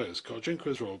declares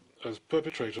Karchenko's role as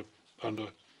perpetrator under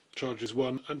charges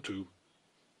 1 and 2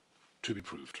 to be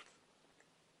proved.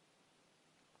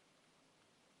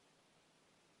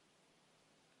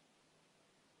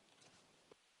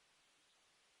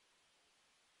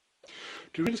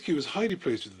 Dubinsky was highly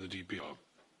placed within the DPR,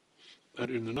 and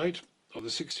in the night of the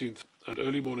 16th and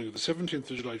early morning of the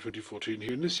 17th of July 2014,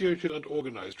 he initiated and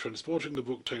organized transporting the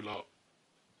Buktalar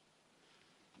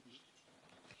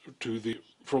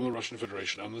from the Russian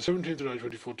Federation. On the 17th of July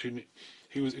 2014,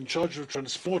 he was in charge of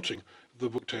transporting the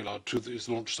Buktalar to his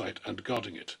launch site and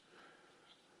guarding it.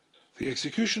 The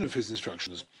execution of his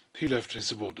instructions he left to his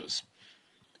subordinates.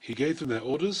 He gave them their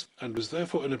orders and was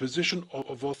therefore in a position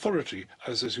of authority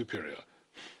as their superior.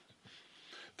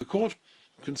 The court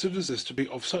considers this to be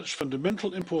of such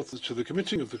fundamental importance to the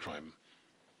committing of the crime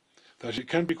that it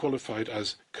can be qualified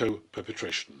as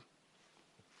co-perpetration.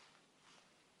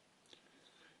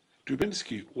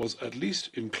 Dubinsky was at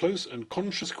least in close and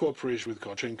conscious cooperation with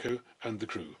Karchenko and the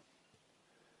crew,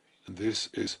 and this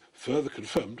is further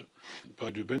confirmed by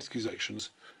Dubinsky's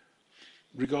actions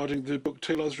regarding the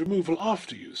Buktalar's removal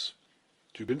after use.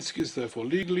 Dubinsky is therefore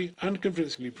legally and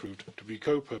convincingly proved to be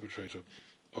co-perpetrator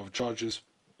of charges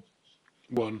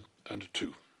 1 and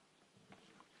 2,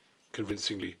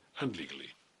 convincingly and legally.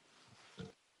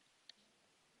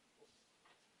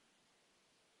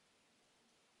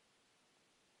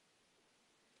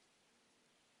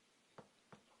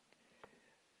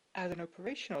 At an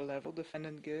operational level,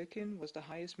 Defendant Gherkin was the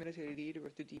highest military leader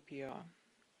of the DPR,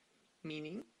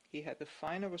 meaning he had the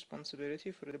final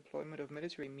responsibility for the deployment of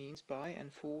military means by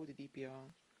and for the DPR.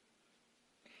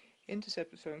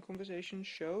 Intercepted phone conversations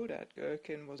show that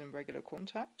Gherkin was in regular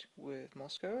contact with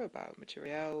Moscow about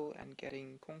materiel and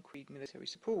getting concrete military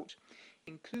support,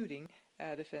 including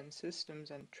air defense systems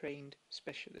and trained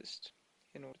specialists,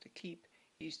 in order to keep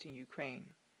eastern Ukraine.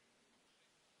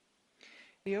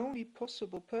 The only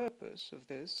possible purpose of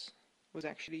this was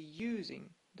actually using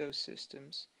those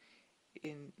systems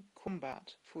in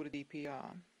combat for the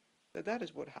DPR. That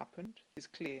is what happened, is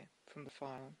clear from the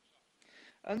file.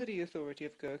 Under the authority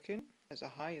of Gherkin, as the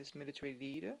highest military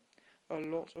leader, a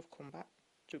lot of combat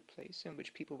took place in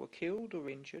which people were killed or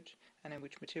injured and in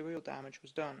which material damage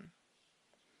was done.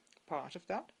 Part of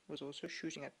that was also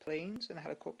shooting at planes and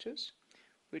helicopters,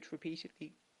 which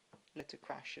repeatedly led to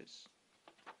crashes.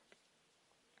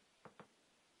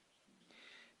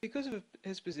 Because of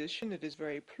his position, it is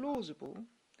very plausible,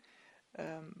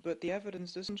 but the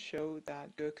evidence doesn't show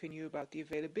that Gherkin knew about the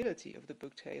availability of the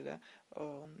Buktalar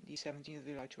on the 17th of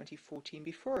July 2014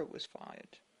 before it was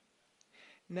fired.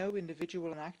 No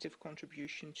individual and active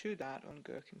contribution to that on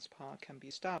Gherkin's part can be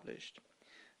established,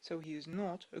 so he is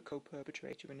not a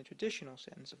co-perpetrator in the traditional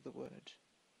sense of the word.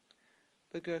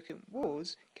 But Gherkin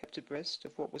was kept abreast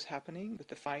of what was happening with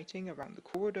the fighting around the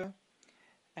corridor,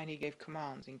 and he gave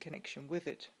commands in connection with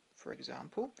it For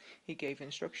example, he gave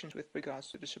instructions with regards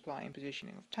to the supply and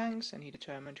positioning of tanks, and he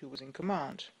determined who was in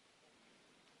command.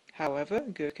 However,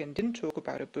 Gherkin didn't talk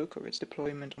about a book or its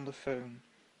deployment on the phone.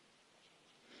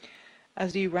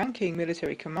 As the ranking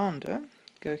military commander,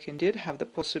 Gherkin did have the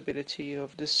possibility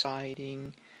of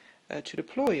deciding to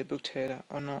deploy a Buktaler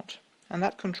or not, and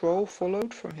that control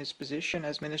followed from his position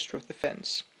as Minister of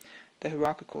Defense, the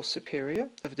hierarchical superior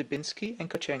of Dubinsky and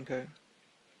Kotchenko.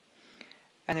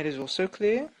 And it is also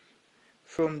clear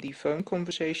from the phone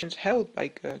conversations held by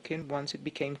Gherkin once it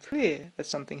became clear that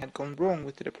something had gone wrong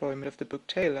with the deployment of the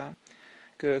Buktaler.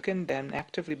 Gherkin then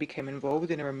actively became involved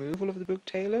in the removal of the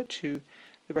Buktaler to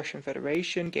the Russian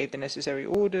Federation, gave the necessary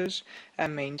orders,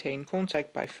 and maintained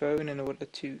contact by phone in order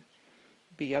to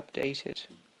be updated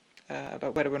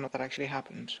about whether or not that actually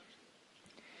happened.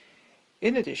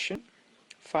 In addition,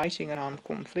 fighting an armed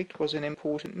conflict was an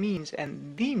important means,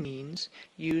 and the means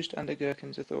used under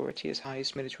Gherkin's authority as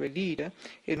highest military leader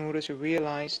in order to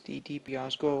realize the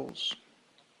DPR's goals.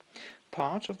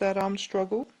 Part of that armed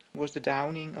struggle was the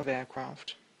downing of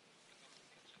aircraft.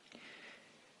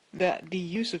 That the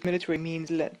use of military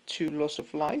means led to loss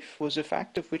of life was a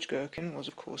fact of which Gherkin was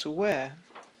of course aware.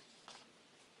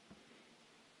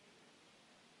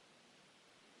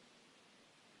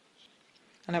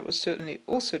 And that was certainly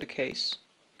also the case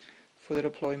for the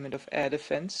deployment of air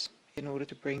defense in order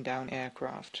to bring down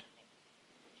aircraft,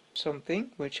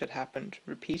 something which had happened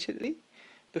repeatedly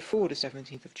before the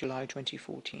 17th of July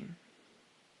 2014.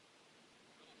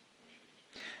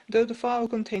 Though the file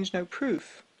contains no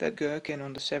proof that Gherkin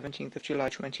on the 17th of July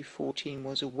 2014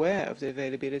 was aware of the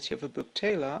availability of a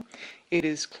Buktaler, it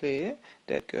is clear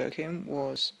that Gherkin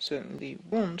was certainly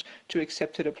warned to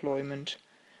accept a deployment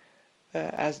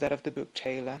as that of the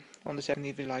Buktaler on the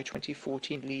 17th of July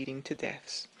 2014, leading to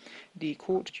deaths. The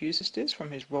court deduces this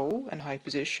from his role and high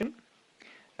position,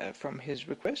 from his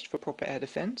request for proper air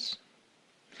defense,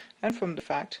 and from the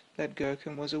fact that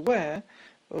Gherkin was aware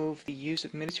of the use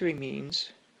of military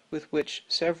means with which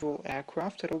several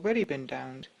aircraft had already been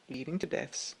downed, leading to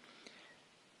deaths,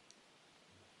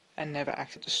 and never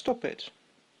acted to stop it.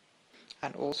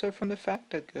 And also from the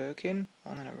fact that Gherkin,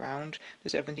 on and around the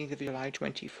 17th of July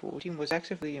 2014, was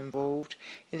actively involved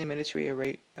in the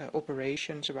military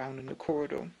operations surrounding the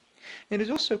corridor. It is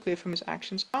also clear from his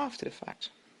actions after the fact.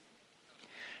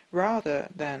 Rather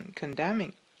than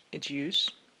condemning its use,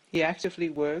 he actively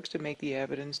works to make the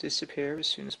evidence disappear as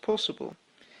soon as possible,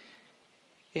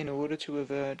 in order to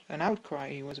avert an outcry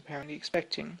he was apparently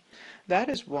expecting. That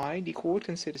is why the court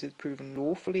considers it proven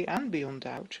lawfully and beyond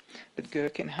doubt that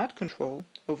Gherkin had control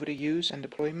over the use and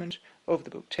deployment of the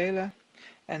Buktaler,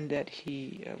 and that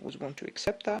he was willing to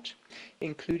accept that,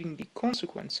 including the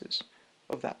consequences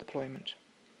of that deployment.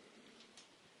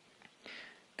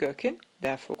 Gherkin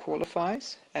therefore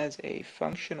qualifies as a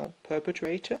functional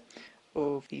perpetrator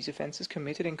of these offences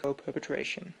committed in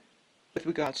co-perpetration. With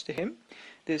regards to him,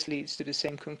 this leads to the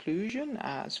same conclusion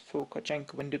as for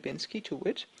Kotchenko and Dubinsky, to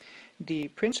wit, the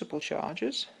principal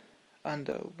charges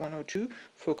under 102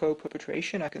 for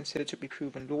co-perpetration are considered to be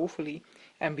proven lawfully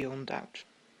and beyond doubt.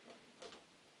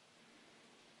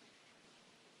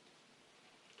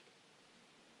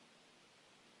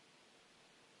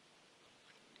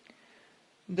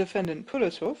 Defendant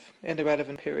Pulatov, in the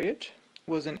relevant period,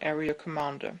 was an area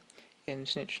commander in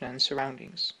Snitchna and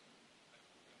surroundings.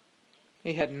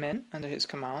 He had men under his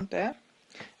command there,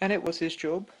 and it was his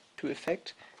job to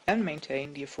effect and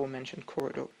maintain the aforementioned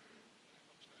corridor.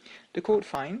 The court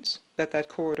finds that that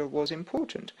corridor was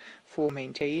important for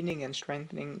maintaining and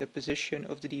strengthening the position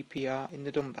of the DPR in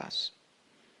the Donbass.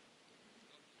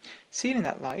 Seen in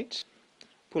that light,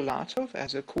 Pulatov,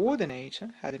 as a coordinator,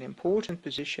 had an important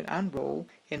position and role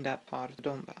in that part of the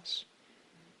Donbass.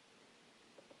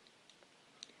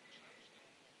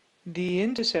 The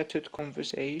intercepted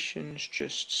conversations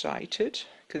just cited,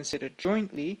 considered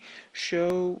jointly,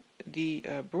 show the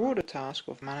broader task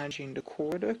of managing the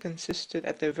corridor consisted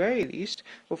at the very least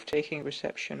of taking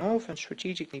reception of and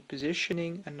strategically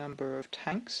positioning a number of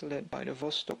tanks led by the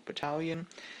Vostok Battalion,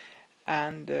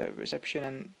 and reception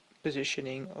and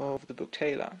positioning of the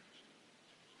Buktaler.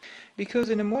 Because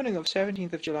in the morning of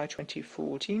 17th of July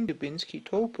 2014, Dubinsky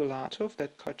told Pulatov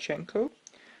that Kotchenko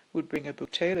would bring a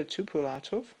Buktaler to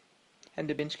Pulatov, and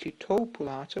Dubinsky told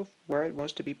Pulatov where it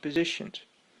was to be positioned,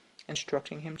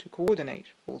 instructing him to coordinate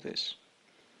all this.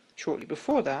 Shortly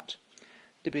before that,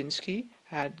 Dubinsky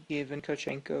had given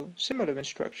Kotchenko similar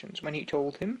instructions when he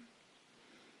told him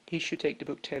he should take the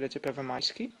Buktaler to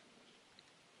Pervomaisky,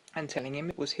 and telling him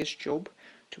it was his job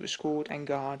to escort and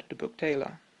guard the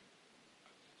Buktaler.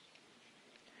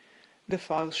 The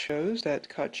file shows that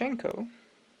Kotchenko,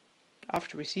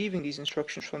 after receiving these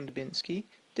instructions from Dubinsky,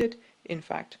 did, in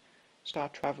fact,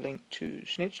 start traveling to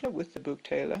Snitchna with the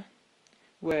book-tailor,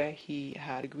 where he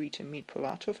had agreed to meet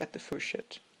Pulatov at the first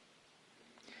shed.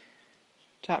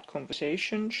 That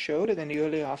conversation showed that in the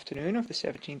early afternoon of the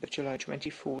 17th of July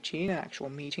 2014, an actual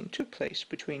meeting took place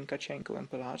between Kharchenko and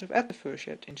Pulatov at the first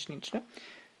shed in Snitchna.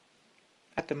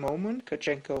 At the moment,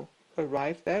 Kharchenko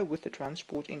arrived there with the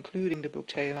transport, including the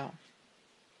book-tailor.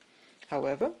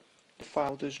 However, the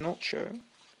file does not show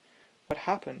what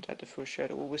happened at the first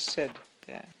shed or was said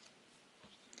there.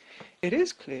 It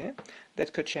is clear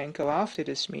that Kharchenko, after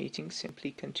this meeting,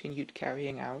 simply continued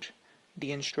carrying out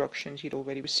the instructions he'd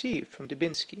already received from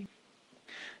Dubinsky.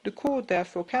 The court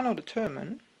therefore cannot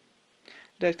determine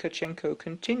that Kharchenko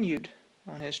continued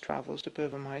on his travels to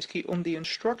Pervomaisky on the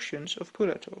instructions of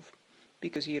Pulatov,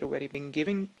 because he had already been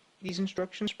given these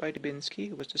instructions by Dubinsky,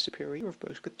 who was the superior of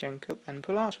both Kharchenko and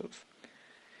Pulatov.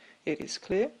 It is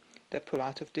clear that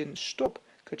Pulatov didn't stop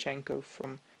Kharchenko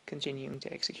from continuing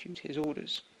to execute his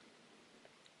orders.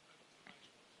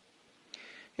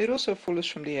 It also follows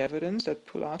from the evidence that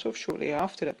Pulatov, shortly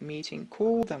after that meeting,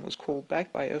 called and was called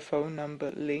back by a phone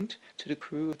number linked to the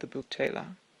crew of the book-tailor.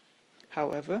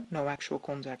 However, no actual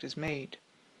contact is made.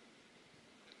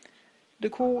 The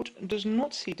court does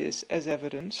not see this as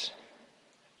evidence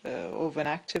of an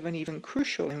active and even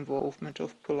crucial involvement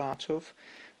of Pulatov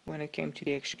when it came to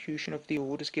the execution of the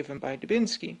orders given by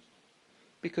Dubinsky,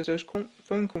 because those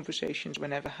phone conversations were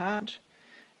never had,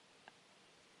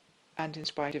 and in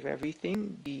spite of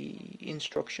everything, the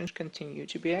instructions continue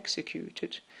to be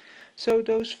executed. So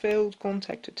those failed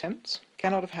contact attempts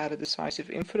cannot have had a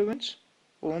decisive influence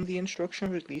on the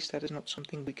instruction, or at least that is not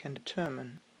something we can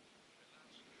determine.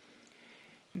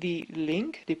 The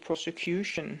link the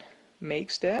prosecution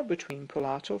makes there between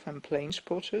Pulatov and plane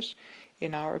spotters,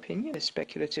 in our opinion, is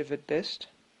speculative at best,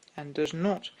 and does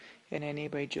not in any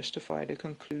way justify the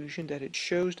conclusion that it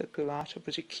shows that Pulatov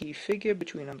was a key figure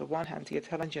between, on the one hand, the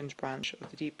intelligence branch of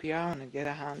the DPR, and on the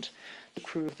other hand, the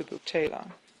crew of the book-tailor.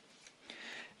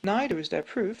 Neither is there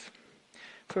proof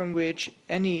from which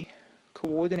any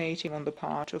coordinating on the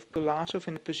part of Pulatov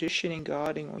in the positioning,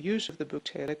 guarding, or use of the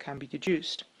book-tailor can be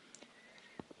deduced.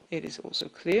 It is also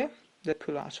clear that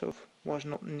Pulatov was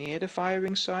not near the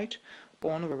firing site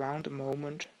on or around the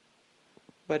moment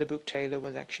where the book-tailor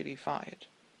was actually fired.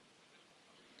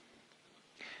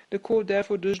 The court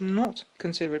therefore does not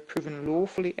consider it proven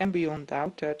lawfully and beyond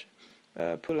doubt that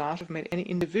Pulatov made any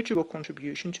individual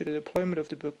contribution to the deployment of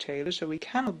the book-tailor, so he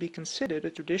cannot be considered a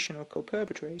traditional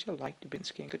co-perpetrator like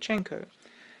Dubinsky and Kharchenko.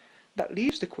 That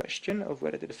leaves the question of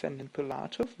whether the defendant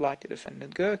Pulatov, like the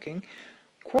defendant Gherkin,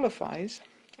 qualifies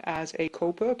as a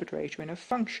co-perpetrator in a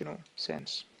functional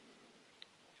sense.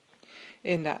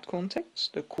 In that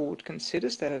context, the court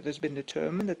considers that it has been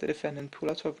determined that the defendant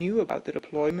Pulatov knew about the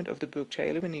deployment of the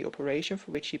book-tailor in the operation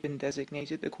for which he had been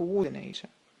designated the coordinator.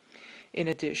 In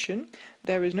addition,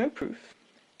 there is no proof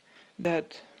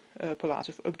that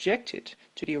Pulatov objected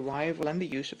to the arrival and the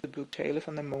use of the book-tailor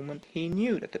from the moment he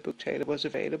knew that the book-tailor was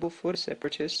available for the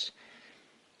separatists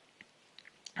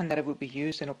and that it would be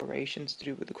used in operations to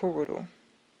do with the corridor.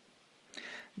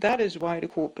 That is why the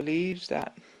court believes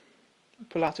that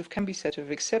Pulatov can be said to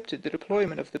have accepted the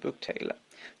deployment of the book-tailor,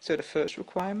 so the first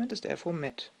requirement is therefore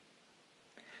met.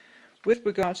 With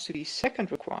regards to the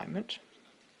second requirement,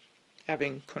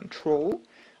 having control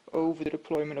over the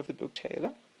deployment of the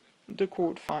book-tailor, the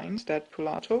court finds that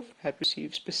Pulatov had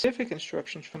received specific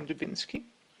instructions from Dubinsky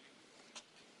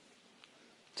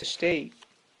to stay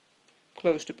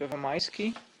close to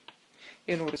Pervomaisky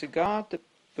in order to guard the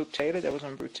book-tailor that was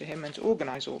en route to him and to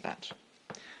organize all that.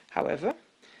 However,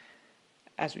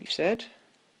 as we've said,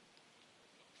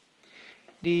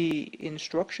 the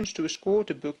instructions to escort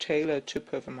the book-tailor to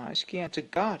Pervomaisky and to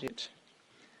guard it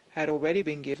had already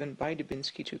been given by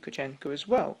Dubinsky to Kharchenko as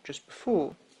well, just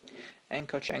before, and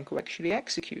Kharchenko actually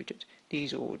executed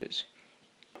these orders.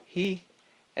 He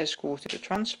escorted a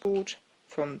transport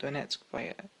from Donetsk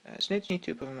via Snitny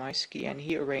to Pervomaisky, and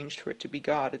he arranged for it to be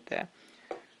guarded there.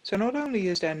 So not only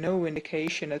is there no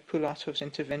indication that Pulatov's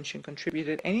intervention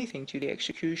contributed anything to the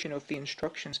execution of the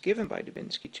instructions given by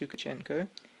Dubinsky to Kharchenko,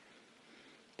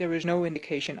 there is no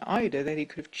indication either that he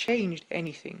could have changed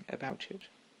anything about it.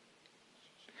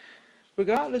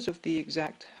 Regardless of the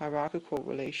exact hierarchical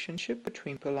relationship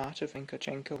between Pulatov and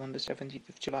Kharchenko on the 17th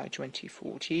of July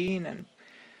 2014, and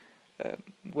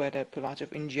whether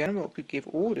Pulatov in general could give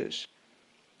orders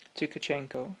to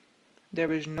Kharchenko,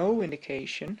 there is no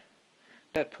indication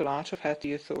that Pulatov had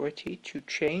the authority to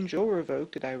change or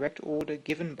revoke the direct order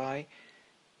given by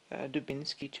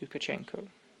Dubinsky to Kharchenko.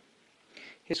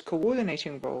 His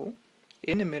coordinating role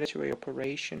in a military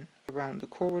operation around the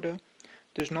corridor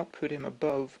does not put him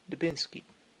above Dubinsky.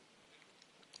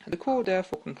 The court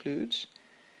therefore concludes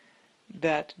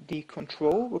that the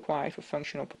control required for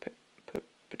functional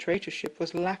perpetratorship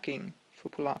was lacking for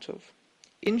Pulatov.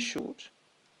 In short,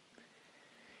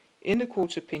 in the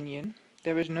court's opinion,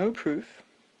 there is no proof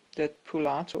that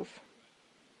Pulatov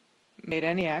made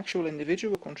any actual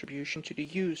individual contribution to the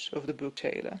use of the book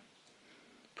Taylor.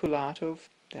 Pulatov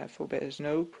therefore bears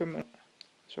no criminal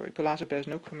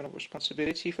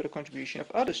responsibility for the contribution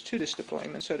of others to this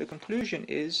deployment, so the conclusion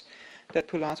is that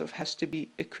Pulatov has to be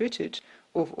acquitted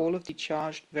of all of the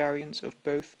charged variants of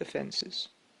both offences.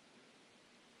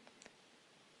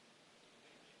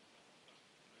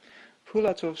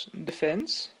 Pulatov's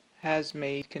defense has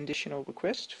made conditional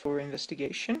requests for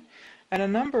investigation, and a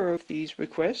number of these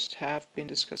requests have been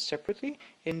discussed separately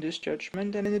in this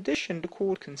judgment, and in addition the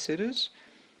court considers,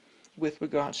 with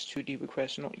regards to the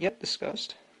requests not yet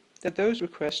discussed, that those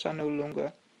requests are no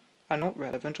longer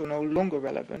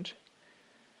relevant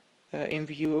in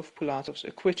view of Pulatov's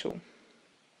acquittal,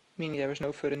 meaning there is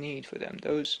no further need for them.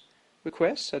 Those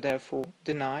requests are therefore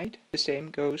denied. The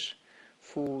same goes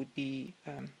for the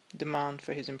demand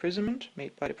for his imprisonment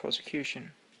made by the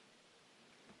prosecution.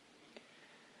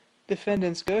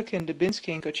 Defendants Girkin,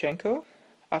 Dubinsky and Kotchenko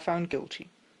are found guilty.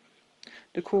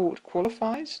 The court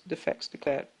qualifies the facts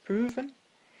declared proven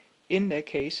in their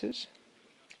cases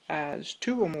as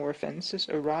two or more offences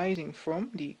arising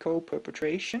from the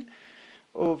co-perpetration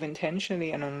of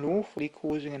intentionally and unlawfully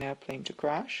causing an airplane to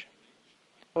crash,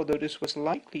 although this was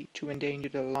likely to endanger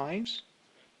the lives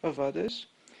of others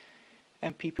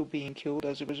and people being killed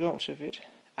as a result of it,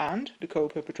 and the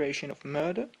co-perpetration of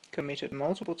murder committed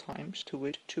multiple times, to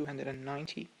wit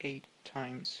 298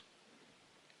 times.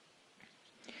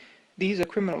 These are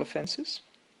criminal offences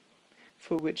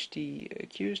for which the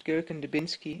accused Girkin,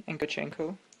 Dubinsky and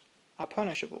Kotchenko are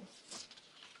punishable.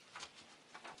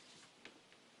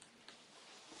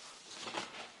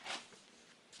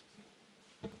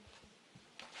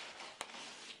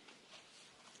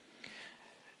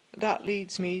 That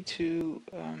leads me to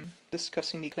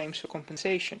discussing the claims for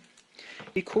compensation.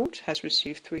 The court has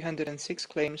received 306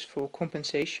 claims for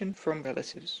compensation from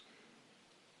relatives.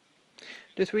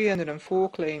 The 304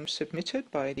 claims submitted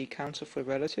by the Counsel for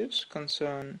Relatives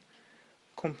concern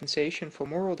compensation for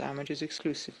moral damages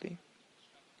exclusively.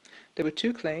 There were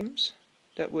two claims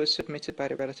that were submitted by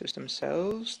the relatives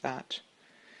themselves that,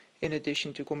 in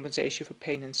addition to compensation for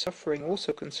pain and suffering,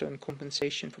 also concern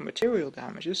compensation for material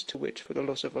damages, to wit for the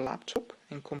loss of a laptop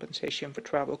and compensation for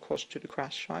travel costs to the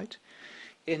crash site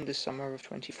in the summer of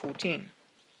 2014.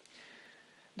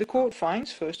 The court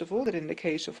finds, first of all, that in the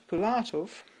case of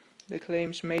Pulatov, the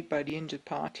claims made by the injured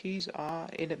parties are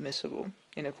inadmissible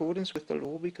in accordance with the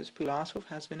law because Pulatov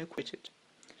has been acquitted.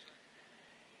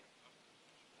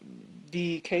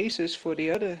 The cases for the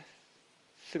other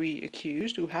three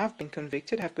accused who have been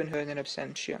convicted have been heard in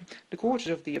absentia. The court is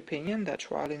of the opinion that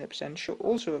trial in absentia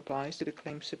also applies to the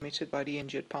claims submitted by the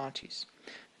injured parties.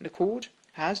 The court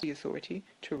has the authority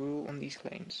to rule on these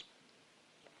claims.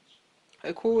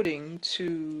 According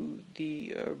to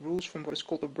the rules from what is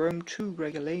called the Rome II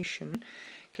regulation,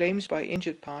 claims by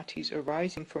injured parties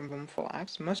arising from wrongful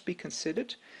acts must be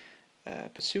considered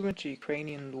pursuant to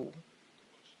Ukrainian law.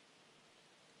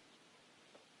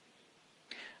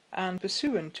 And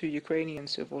pursuant to Ukrainian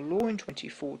civil law in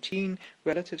 2014,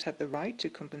 relatives had the right to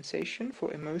compensation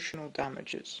for emotional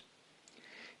damages.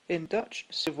 In Dutch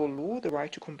civil law, the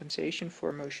right to compensation for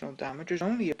emotional damages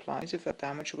only applies if that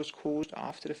damage was caused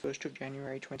after the 1st of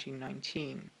January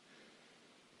 2019.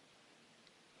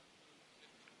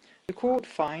 The court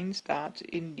finds that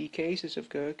in the cases of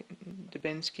Girkin,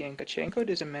 Dubinsky and Kotchenko,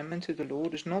 this amendment to the law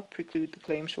does not preclude the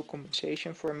claims for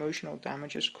compensation for emotional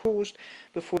damages caused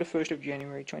before the 1st of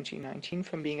January 2019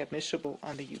 from being admissible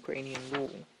under Ukrainian law.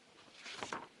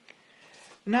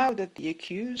 Now that the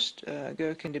accused,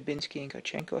 Girkin, Dubinsky and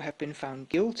Kotchenko, have been found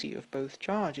guilty of both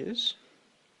charges,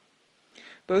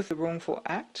 both the wrongful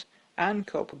act and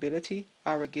culpability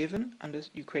are a given under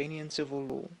Ukrainian civil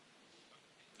law.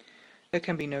 There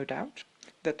can be no doubt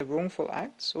that the wrongful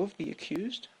acts of the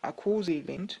accused are causally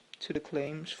linked to the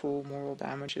claims for moral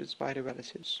damages by the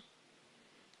relatives.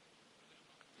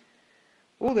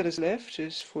 All that is left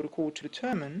is for the court to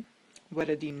determine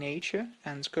whether the nature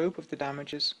and scope of the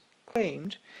damages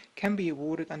claimed can be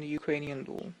awarded under Ukrainian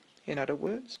law. In other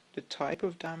words, the type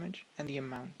of damage and the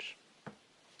amount.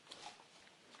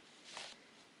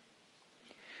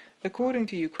 According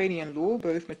to Ukrainian law,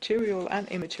 both material and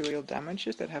immaterial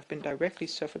damages that have been directly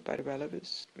suffered by the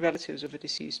relatives of a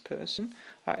deceased person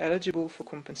are eligible for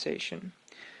compensation.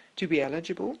 To be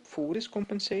eligible for this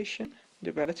compensation,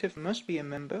 the relative must be a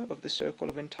member of the circle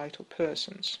of entitled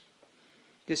persons.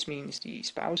 This means the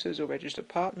spouses or registered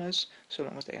partners, so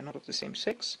long as they are not of the same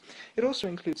sex. It also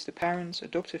includes the parents,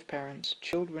 adoptive parents,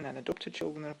 children and adopted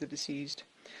children of the deceased,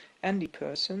 and the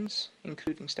persons,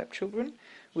 including stepchildren,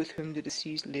 with whom the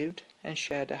deceased lived and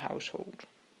shared a household.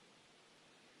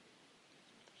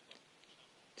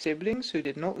 Siblings who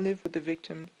did not live with the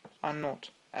victim are not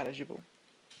eligible.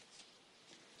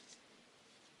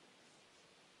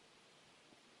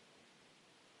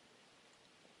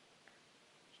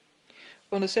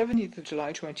 On the 17th of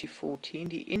July 2014,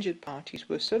 the injured parties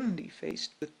were suddenly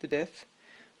faced with the death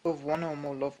of one or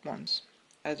more loved ones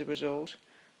as a result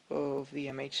of the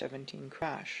MH17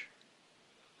 crash.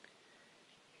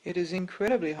 It is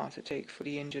incredibly hard to take for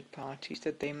the injured parties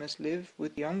that they must live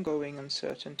with the ongoing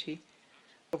uncertainty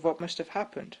of what must have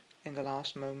happened in the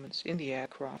last moments in the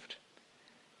aircraft,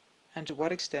 and to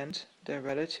what extent their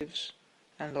relatives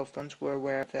and loved ones were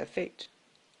aware of their fate.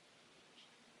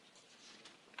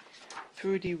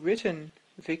 Through the written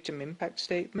victim impact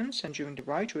statements and during the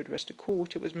right to address the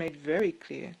court, it was made very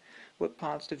clear what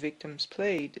parts the victims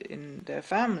played in their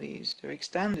families, their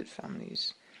extended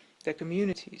families, their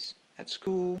communities, at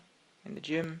school, in the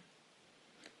gym,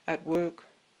 at work,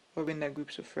 or in their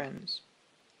groups of friends,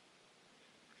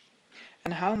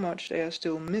 and how much they are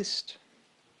still missed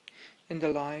in the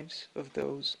lives of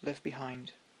those left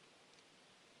behind.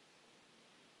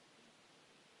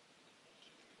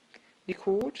 The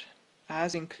court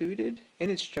has included in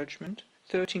its judgment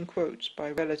 13 quotes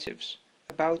by relatives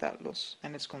about that loss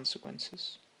and its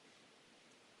consequences.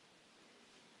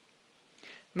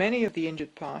 Many of the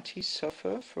injured parties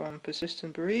suffer from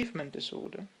persistent bereavement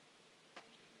disorder,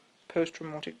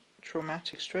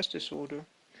 post-traumatic stress disorder,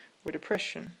 or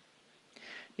depression.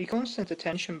 The constant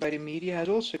attention by the media has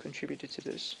also contributed to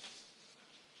this.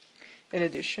 In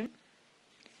addition,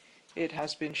 it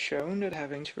has been shown that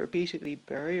having to repeatedly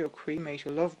bury or cremate a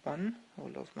loved one or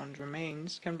loved one's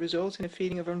remains can result in a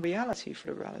feeling of unreality for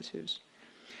the relatives,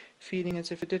 feeling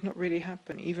as if it did not really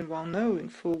happen, even while knowing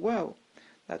full well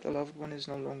that the loved one is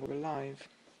no longer alive.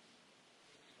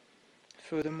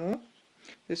 Furthermore,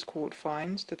 this court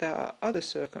finds that there are other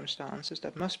circumstances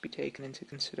that must be taken into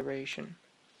consideration.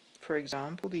 For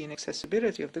example, the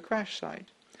inaccessibility of the crash site,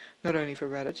 not only for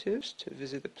relatives to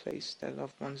visit the place their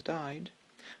loved ones died,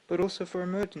 but also for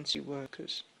emergency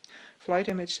workers. Flight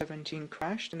MH17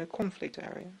 crashed in a conflict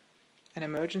area, and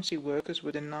emergency workers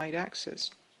were denied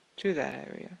access to that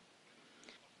area,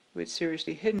 which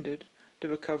seriously hindered the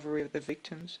recovery of the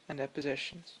victims and their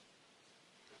possessions.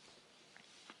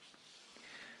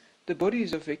 The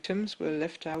bodies of victims were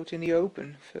left out in the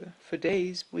open for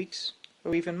days, weeks,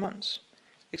 or even months,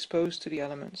 exposed to the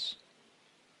elements.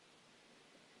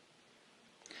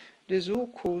 This all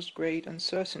caused great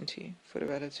uncertainty for the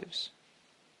relatives,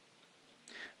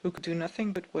 who could do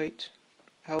nothing but wait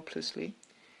helplessly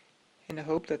in the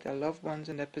hope that their loved ones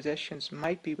and their possessions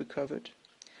might be recovered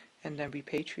and then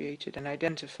repatriated and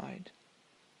identified.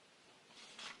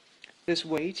 This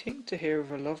waiting to hear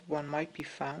if a loved one might be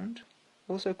found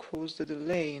also caused a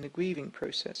delay in the grieving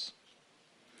process.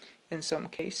 In some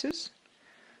cases,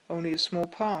 only a small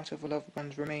part of a loved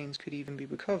one's remains could even be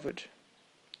recovered.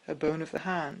 A bone of the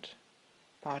hand,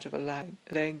 part of a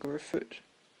leg or a foot.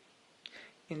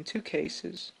 In 2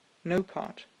 cases, no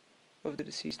part of the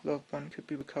deceased loved one could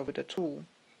be recovered at all.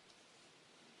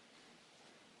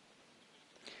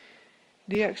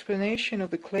 The explanation of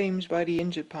the claims by the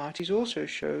injured parties also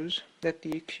shows that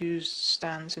the accused's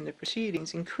stance in the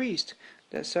proceedings increased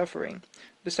their suffering,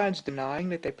 besides denying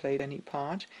that they played any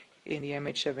part in the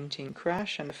MH17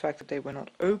 crash and the fact that they were not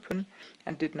open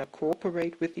and did not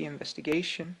cooperate with the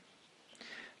investigation.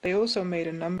 They also made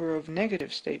a number of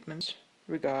negative statements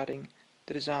regarding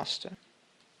the disaster.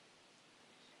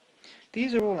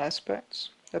 These are all aspects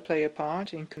that play a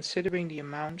part in considering the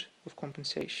amount of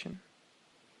compensation.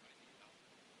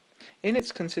 In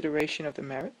its consideration of the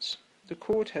merits, the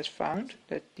court has found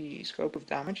that the scope of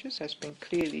damages has been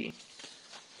clearly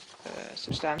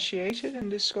substantiated,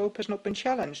 and this scope has not been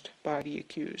challenged by the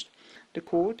accused. The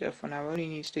court therefore now only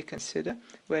needs to consider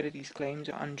whether these claims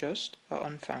are unjust or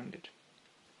unfounded.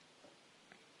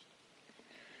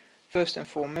 First and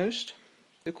foremost,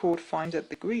 the court finds that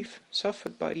the grief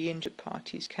suffered by the injured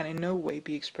parties can in no way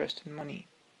be expressed in money.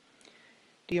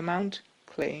 The amount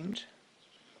claimed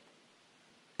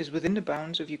is within the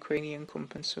bounds of Ukrainian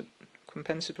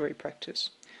compensatory practice.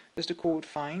 Thus the court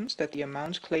finds that the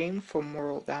amounts claimed for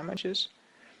moral damages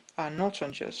are not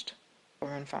unjust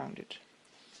or unfounded.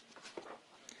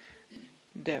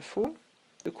 Therefore,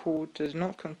 the court does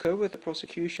not concur with the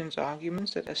prosecution's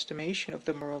arguments that estimation of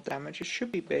the moral damages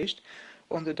should be based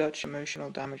on the Dutch Emotional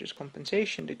Damages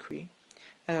Compensation Decree,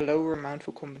 and a lower amount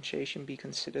for compensation be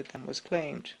considered than was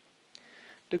claimed.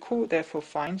 The court therefore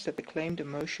finds that the claimed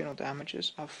emotional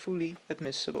damages are fully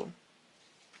admissible.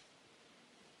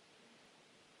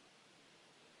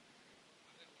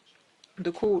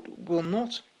 The court will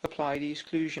not apply the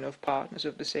exclusion of partners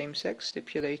of the same sex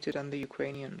stipulated under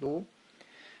Ukrainian law,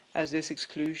 as this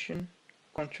exclusion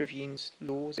contravenes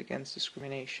laws against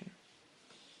discrimination.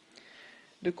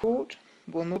 The court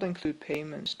will not include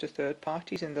payments to third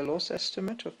parties in the loss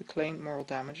estimate of the claimed moral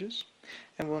damages,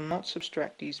 and will not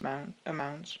subtract these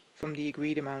amounts from the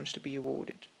agreed amounts to be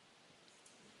awarded.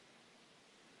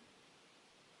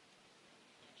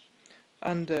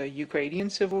 Under Ukrainian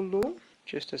civil law,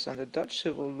 just as under Dutch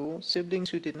civil law, siblings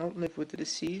who did not live with the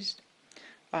deceased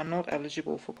are not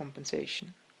eligible for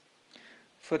compensation.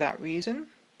 For that reason,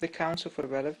 the Council for the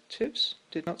Relatives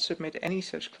did not submit any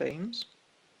such claims.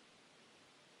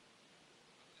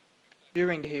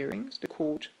 During the hearings, the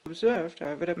court observed,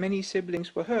 however, that many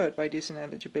siblings were hurt by this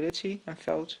ineligibility and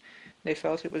they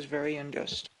felt it was very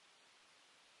unjust.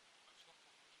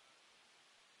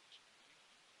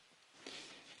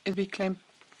 It became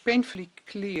painfully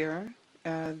clear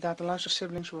that the lives of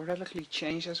siblings were radically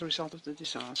changed as a result of the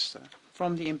disaster.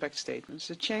 From the impact statements,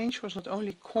 the change was not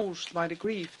only caused by the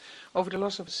grief over the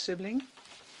loss of a sibling,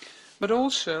 but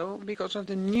also because of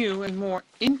the new and more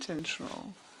intense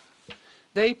role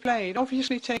they played,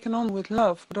 obviously taken on with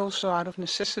love, but also out of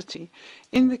necessity,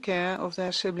 in the care of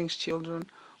their siblings' children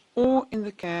or in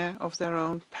the care of their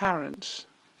own parents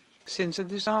since a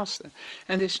disaster.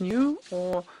 And this new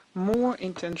or more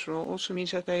intense role also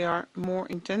means that they are more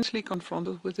intensely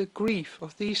confronted with the grief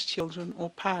of these children or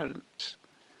parents.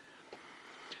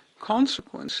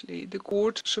 Consequently, the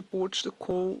court supports the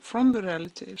call from the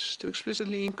relatives to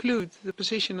explicitly include the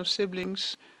position of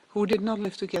siblings who did not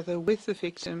live together with the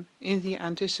victim in the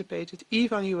anticipated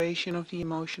evaluation of the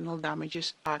Emotional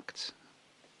Damages Act.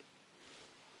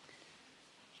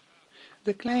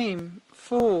 The claim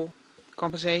for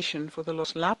compensation for the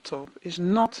lost laptop is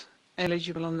not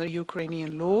eligible under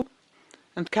Ukrainian law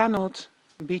and cannot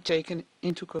be taken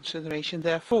into consideration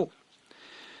therefore.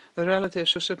 The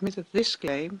relatives who submitted this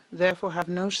claim therefore have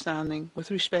no standing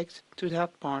with respect to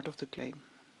that part of the claim.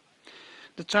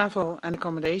 The travel and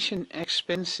accommodation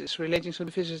expenses relating to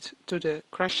the visit to the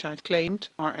crash site claimed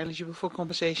are eligible for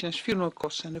compensation as funeral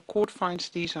costs, and the court finds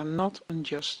these are not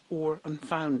unjust or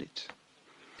unfounded.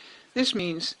 This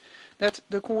means that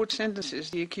the court sentences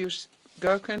the accused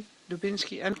Girkin,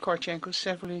 Dubinsky and Korchenko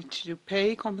severally to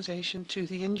pay compensation to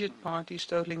the injured parties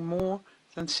totaling more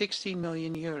than 16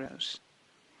 million euros.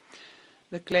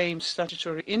 The claimed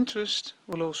statutory interest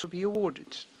will also be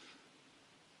awarded,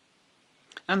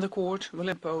 and the court will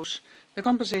impose the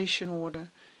compensation order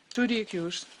to the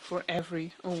accused for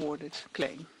every awarded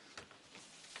claim.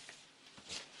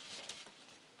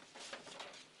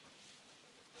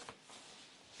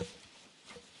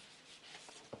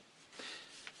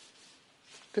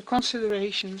 The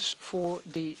considerations for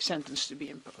the sentence to be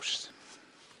imposed.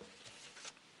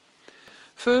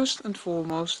 First and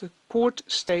foremost, the court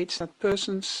states that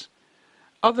persons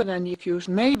other than the accused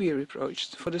may be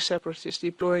reproached for the separatists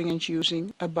deploying and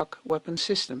using a BAC weapon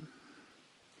system.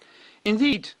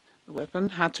 Indeed, the weapon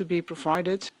had to be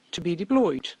provided to be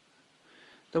deployed.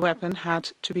 The weapon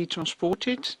had to be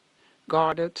transported,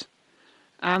 guarded,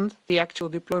 and the actual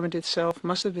deployment itself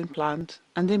must have been planned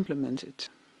and implemented.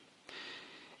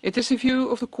 It is the view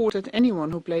of the court that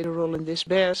anyone who played a role in this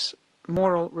bears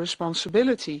moral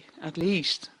responsibility, at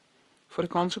least, for the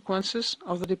consequences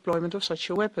of the deployment of such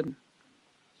a weapon.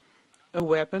 A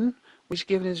weapon which,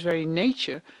 given its very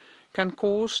nature, can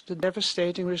cause the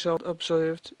devastating result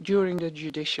observed during the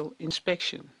judicial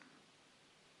inspection.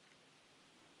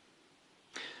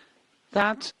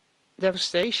 That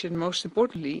devastation, most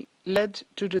importantly, led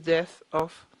to the death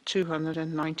of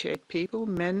 298 people,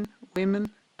 men,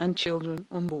 women and children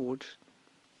on board.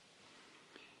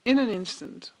 In an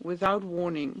instant, without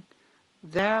warning,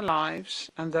 their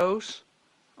lives and those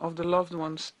of the loved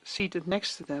ones seated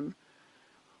next to them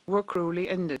were cruelly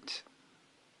ended.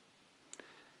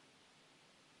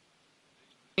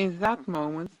 In that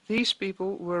moment, these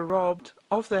people were robbed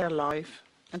of their life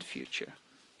and future.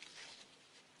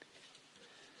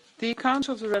 The accounts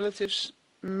of the relatives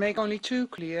make only too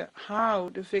clear how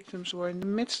the victims were in the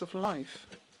midst of life.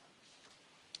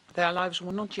 Their lives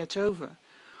were not yet over,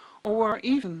 or were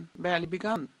even barely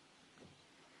begun,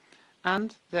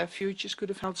 and their futures could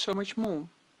have held so much more.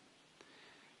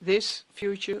 This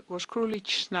future was cruelly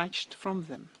snatched from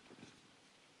them.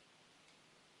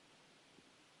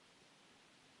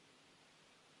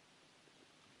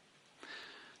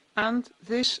 and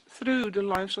this threw the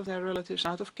lives of their relatives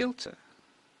out of kilter.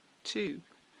 2.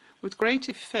 With great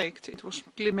effect, it was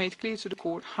made clear to the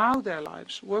court how their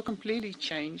lives were completely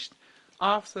changed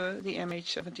after the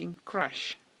MH17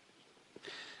 crash.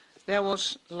 There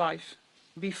was life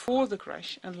before the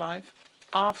crash and life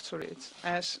after it,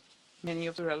 as many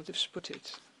of the relatives put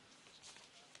it.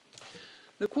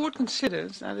 The court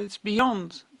considers that it's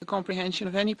beyond the comprehension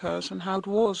of any person how it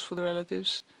was for the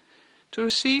relatives to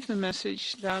receive the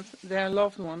message that their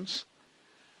loved ones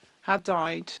had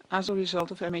died as a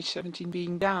result of MH17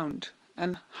 being downed,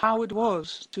 and how it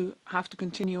was to have to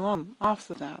continue on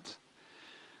after that.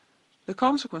 The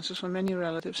consequences for many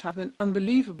relatives have been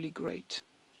unbelievably great.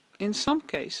 In some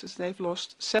cases, they've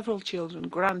lost several children,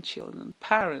 grandchildren,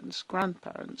 parents,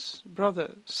 grandparents,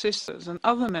 brothers, sisters, and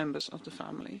other members of the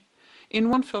family. In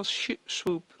one fell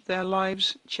swoop, their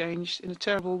lives changed in a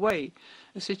terrible way,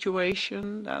 a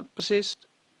situation that persists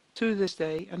to this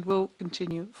day and will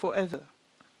continue forever.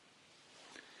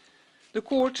 The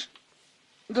court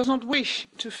does not wish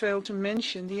to fail to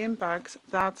mention the impact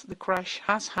that the crash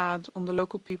has had on the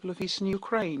local people of eastern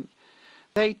Ukraine.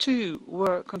 They too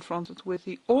were confronted with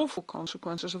the awful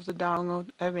consequences of the downing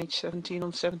of MH17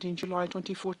 on 17 July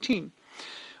 2014.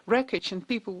 Wreckage and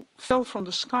people fell from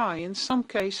the sky, in some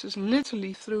cases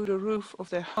literally through the roof of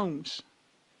their homes.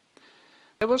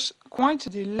 There was quite a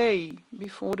delay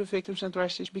before the victims and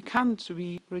rest began to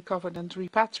be recovered and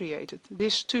repatriated.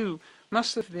 This too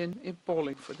must have been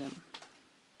appalling for them.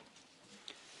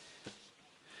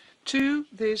 To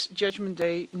this Judgment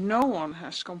Day, no one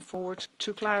has come forward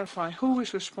to clarify who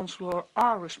is responsible or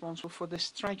are responsible for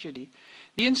this tragedy.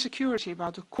 The insecurity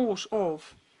about the cause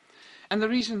of and the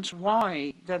reasons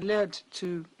why that led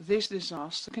to this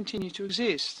disaster continue to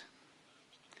exist.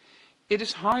 It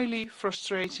is highly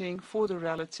frustrating for the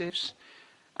relatives,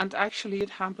 and actually it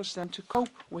hampers them to cope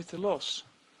with the loss.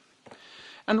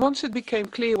 And once it became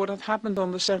clear what had happened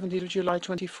on the 17th of July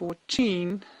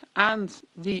 2014, and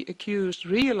the accused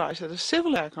realized that a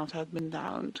civil aircraft had been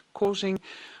downed, causing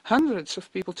hundreds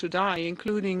of people to die,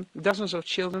 including dozens of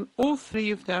children, all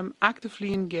three of them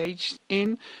actively engaged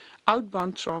in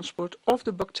outbound transport of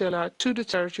the Buktela to the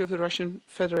territory of the Russian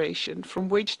Federation, from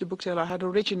which the Buktela had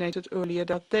originated earlier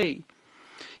that day.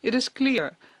 It is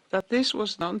clear that this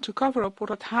was done to cover up what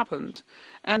had happened,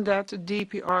 and that the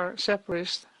DPR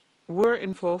separatists were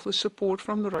involved with support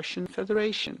from the Russian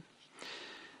Federation.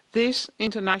 This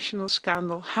international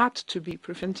scandal had to be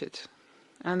prevented,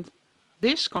 and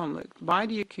this conduct by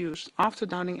the accused after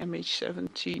downing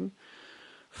MH17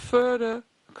 further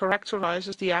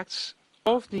characterizes the acts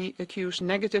of the accused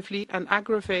negatively and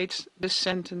aggravates the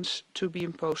sentence to be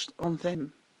imposed on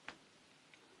them.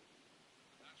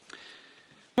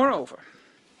 Moreover,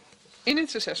 in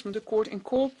its assessment, the court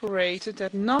incorporated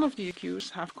that none of the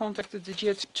accused have contacted the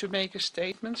JIT to make a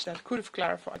statement that could have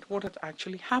clarified what had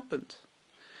actually happened.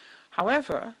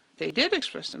 However, they did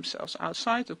express themselves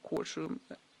outside the courtroom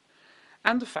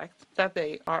and the fact that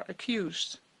they are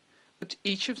accused, but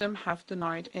each of them have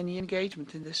denied any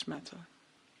engagement in this matter.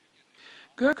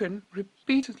 Gherkin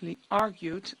repeatedly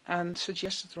argued and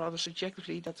suggested rather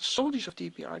subjectively that the soldiers of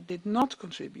DPR did not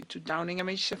contribute to downing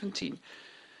MH17,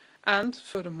 and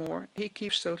furthermore he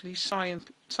keeps totally silent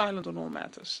on all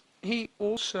matters. He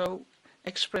also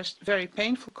expressed very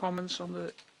painful comments on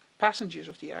the passengers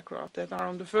of the aircraft that are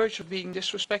on the verge of being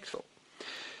disrespectful.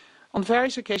 On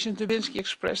various occasions, Dubinsky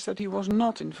expressed that he was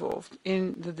not involved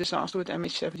in the disaster with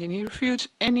MH17. He refutes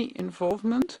any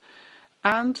involvement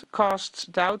and casts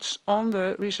doubts on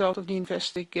the result of the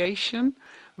investigation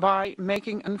by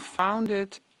making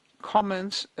unfounded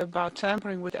comments about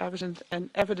tampering with evidence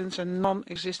and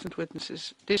non-existent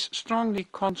witnesses. This strongly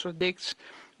contradicts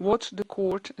what the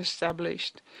court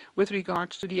established with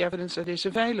regard to the evidence that is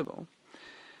available.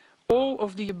 All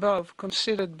of the above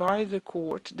considered by the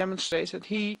court demonstrates that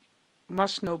he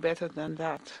must know better than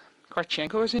that.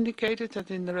 Karchenko has indicated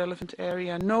that in the relevant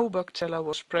area no Buktela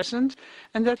was present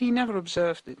and that he never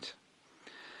observed it.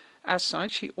 As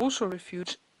such, he also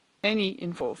refutes any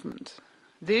involvement.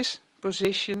 This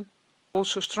position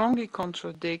also strongly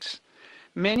contradicts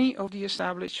many of the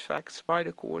established facts by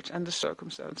the court and the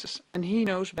circumstances, and he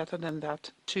knows better than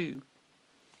that too.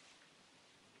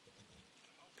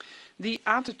 The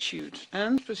attitude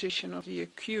and position of the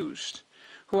accused,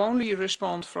 who only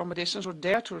respond from a distance or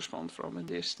dare to respond from a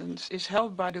distance, is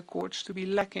held by the courts to be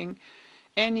lacking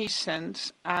any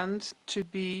sense and to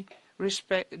be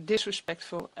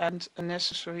disrespectful and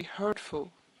unnecessarily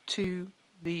hurtful to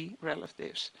the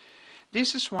relatives.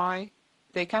 This is why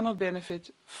they cannot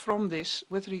benefit from this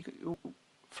with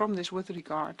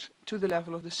regard to the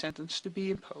level of the sentence to be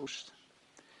imposed.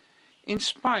 In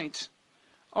spite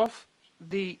of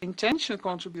the intentional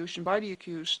contribution by the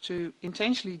accused to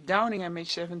intentionally downing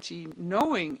MH17,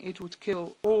 knowing it would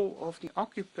kill all of the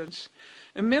occupants,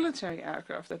 a military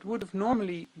aircraft that would have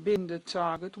normally been the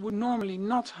target would normally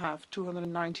not have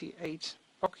 298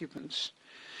 occupants.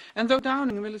 And though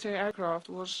downing a military aircraft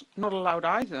was not allowed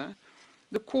either,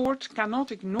 the court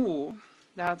cannot ignore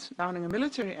that downing a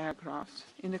military aircraft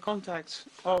in the context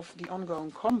of the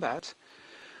ongoing combat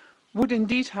would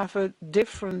indeed have a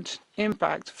different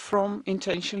impact from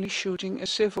intentionally shooting a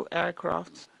civil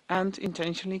aircraft and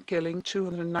intentionally killing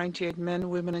 298 men,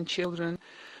 women and children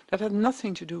that had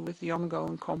nothing to do with the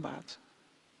ongoing combat.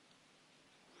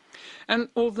 And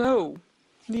although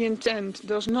the intent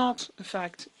does not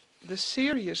affect the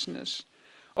seriousness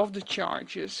of the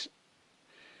charges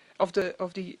of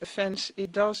the offence,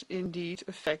 it does indeed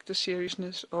affect the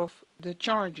seriousness of the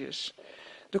charges.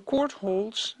 The court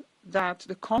holds that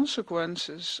the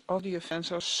consequences of the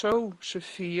offence are so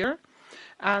severe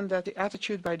and that the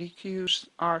attitude by the accused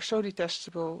are so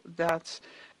detestable that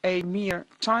a mere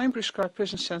time-prescribed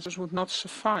prison sentence would not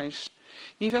suffice.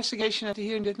 The investigation at the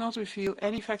hearing did not reveal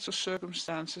any facts or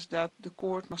circumstances that the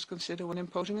court must consider when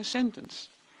imposing a sentence.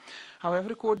 However,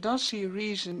 the court does see a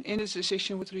reason in its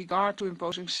decision with regard to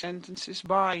imposing sentences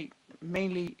by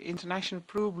mainly international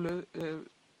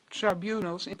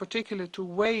tribunals, in particular to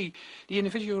weigh the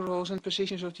individual roles and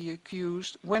positions of the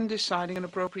accused when deciding an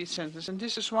appropriate sentence. And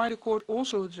this is why the court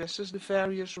also addresses the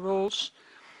various roles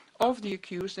of the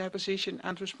accused, their position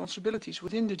and responsibilities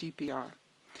within the DPR.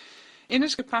 In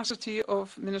his capacity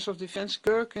of Minister of Defense,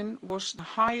 Gherkin was the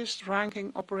highest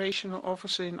ranking operational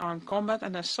officer in armed combat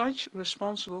and as such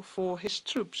responsible for his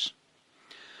troops.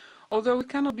 Although it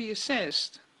cannot be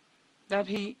assessed that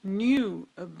he knew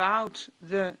about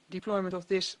the deployment of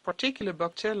this particular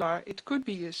Buk-Tela, it could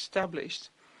be established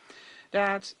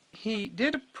that he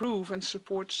did approve and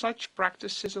support such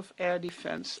practices of air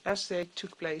defense as they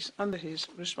took place under his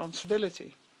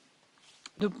responsibility.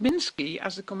 Dubinsky,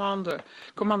 as the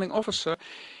commanding officer,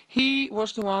 he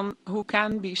was the one who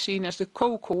can be seen as the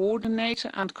co-coordinator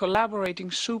and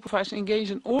collaborating supervisor engaged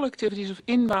in all activities of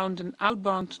inbound and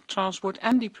outbound transport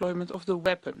and deployment of the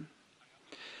weapon.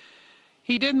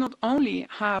 He did not only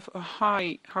have a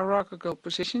high hierarchical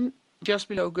position just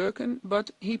below Gherkin,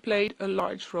 but he played a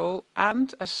large role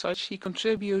and as such he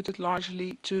contributed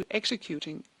largely to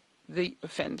executing the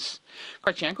offence.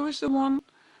 Karchenko is the one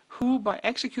who, by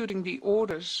executing the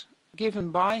orders given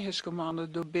by his commander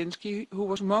Dubinsky, who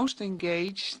was most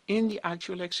engaged in the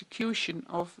actual execution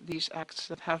of these acts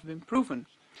that have been proven.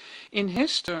 In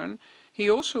his turn, he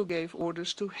also gave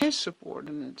orders to his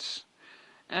subordinates,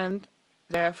 and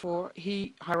therefore,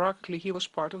 hierarchically, he was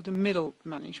part of the middle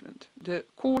management. The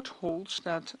court holds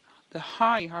that the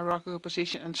high hierarchical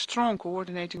position and strong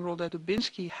coordinating role that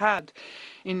Dubinsky had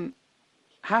in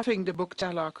having the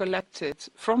Buk-Tela collected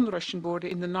from the Russian border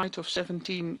in the night of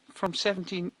 16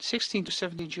 to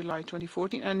 17 July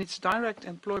 2014, and its direct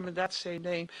employment that same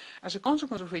day, as a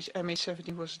consequence of which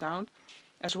MH17 was downed,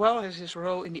 as well as his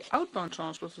role in the outbound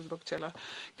transport of the Buk-Tela,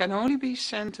 can only be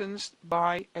sentenced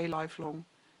by a lifelong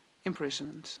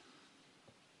imprisonment.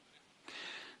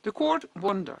 The court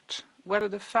wondered whether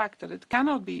the fact that it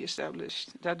cannot be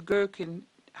established that Gherkin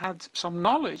had some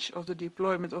knowledge of the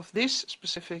deployment of this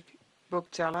specific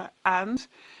Buk-Tela and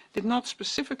did not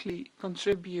specifically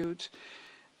contribute,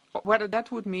 whether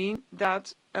that would mean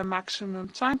that a maximum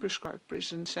time prescribed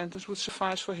prison sentence would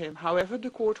suffice for him. However, the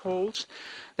court holds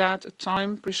that a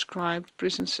time prescribed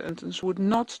prison sentence would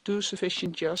not do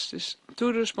sufficient justice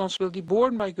to the responsibility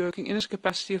borne by Gherkin in his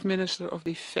capacity of Minister of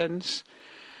Defense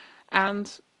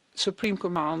and Supreme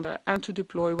Commander and to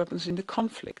deploy weapons in the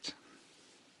conflict.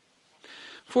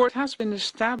 For it has been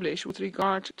established with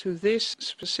regard to this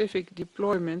specific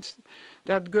deployment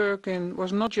that Gherkin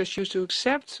was not just used to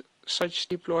accept such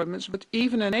deployments, but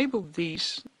even enabled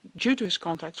these due to his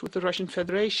contacts with the Russian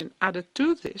Federation. Added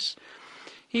to this,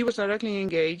 he was directly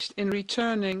engaged in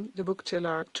returning the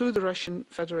Buk-Tela to the Russian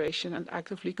Federation and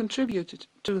actively contributed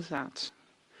to that.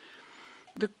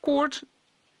 The court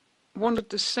wondered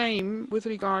the same with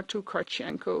regard to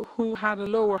Karchenko, who had a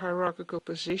lower hierarchical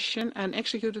position and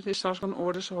executed his task on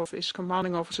orders of his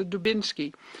commanding officer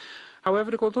Dubinsky.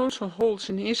 However, the court also holds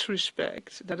in his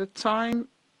respect that a time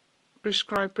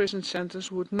prescribed prison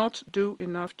sentence would not do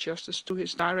enough justice to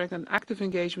his direct and active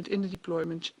engagement in the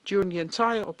deployment during the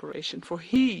entire operation, for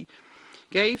he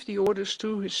gave the orders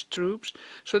to his troops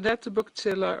so that the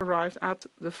Buk-Tela arrived at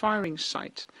the firing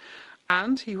site.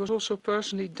 And he was also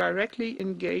personally directly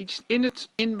engaged in its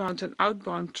inbound and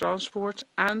outbound transport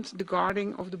and the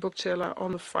guarding of the Buk-Tela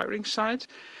on the firing site,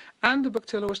 and the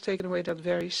Bactilla was taken away that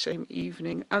very same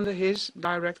evening under his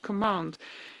direct command.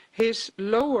 His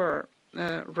lower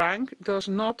rank does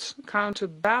not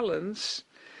counterbalance,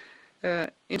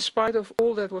 in spite of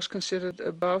all that was considered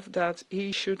above, that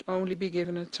he should only be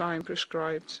given a time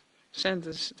prescribed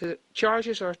sentence. The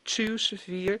charges are too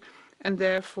severe, and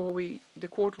therefore the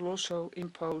court will also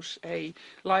impose a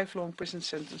lifelong prison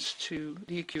sentence to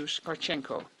the accused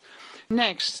Karchenko.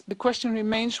 Next, the question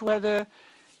remains whether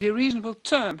the reasonable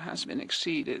term has been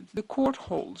exceeded. The court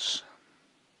holds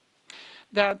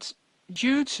that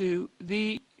due to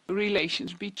the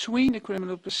relations between the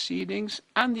criminal proceedings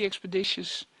and the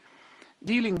expeditious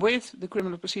dealing with the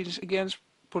criminal proceedings against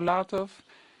Pulatov,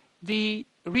 the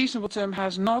reasonable term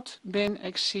has not been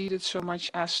exceeded so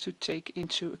much as to take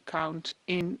into account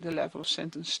in the level of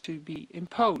sentence to be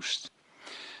imposed.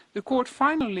 The court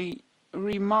finally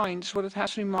reminds what it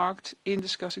has remarked in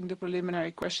discussing the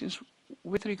preliminary questions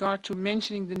with regard to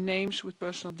mentioning the names with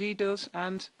personal details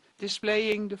and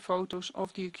displaying the photos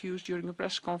of the accused during a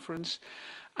press conference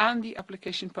and the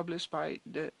application published by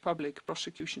the Public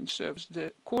Prosecution Service.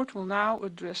 The court will now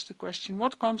address the question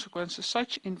what consequences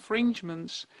such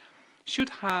infringements should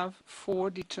have for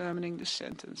determining the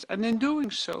sentence. And in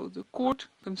doing so, the court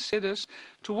considers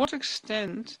to what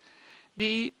extent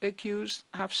the accused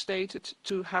have stated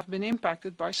to have been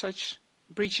impacted by such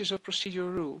breaches of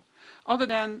procedural rule. Other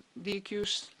than the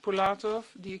accused Pulatov,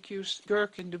 the accused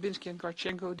Girkin, Dubinsky and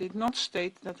Karchenko did not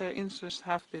state that their interests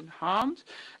have been harmed,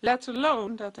 let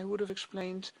alone that they would have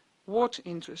explained what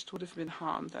interest would have been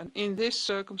harmed. And in this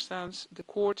circumstance, the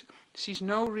court sees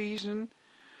no reason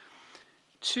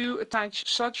to attach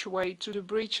such weight to the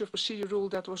breach of procedure rule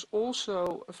that was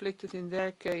also afflicted in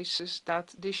their cases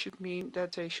that this should mean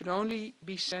that they should only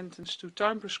be sentenced to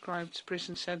time-prescribed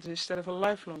prison sentence instead of a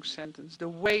lifelong sentence. The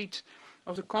weight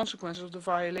of the consequences of the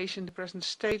violation in the present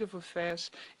state of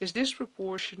affairs is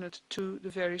disproportionate to the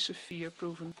very severe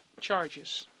proven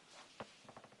charges.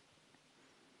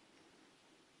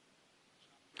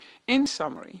 In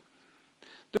summary,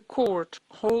 the court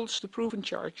holds the proven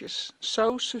charges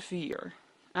so severe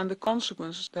and the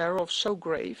consequences thereof so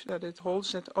grave that it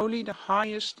holds that only the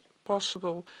highest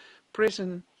possible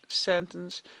prison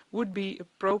sentence would be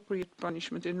appropriate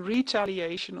punishment in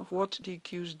retaliation of what the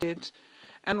accused did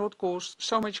and what caused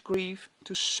so much grief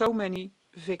to so many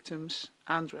victims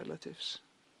and relatives.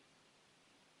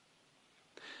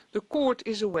 The court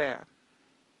is aware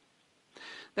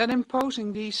that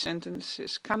imposing these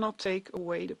sentences cannot take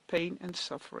away the pain and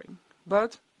suffering,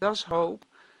 but does hope,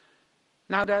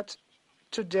 now that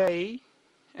today,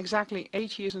 exactly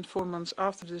 8 years and 4 months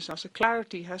after the disaster,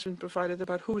 clarity has been provided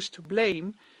about who is to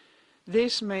blame,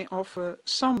 this may offer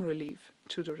some relief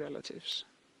to the relatives.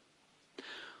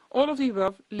 All of the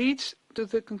above leads to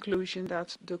the conclusion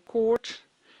that the court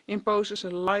imposes a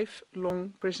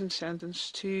lifelong prison sentence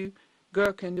to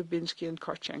Girkin, Dubinsky and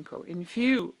Karchenko. In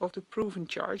view of the proven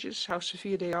charges, how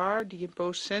severe they are, the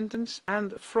imposed sentence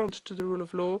and affront to the rule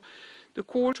of law, the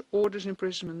court orders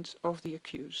imprisonment of the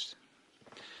accused.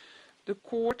 The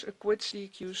court acquits the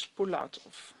accused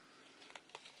Pulatov.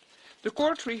 The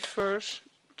court refers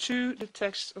to the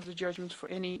text of the judgment for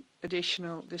any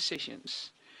additional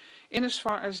decisions. In as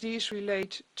far as these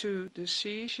relate to the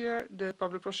seizure, the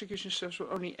Public Prosecution Service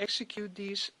will only execute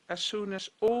these as soon as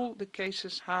all the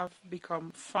cases have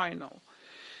become final.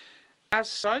 As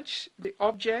such, the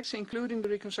objects, including the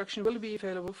reconstruction, will be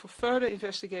available for further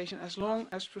investigation as long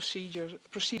as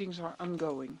proceedings are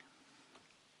ongoing.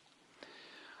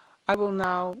 I will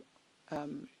now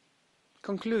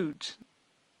conclude.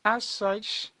 As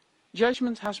such,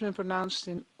 judgment has been pronounced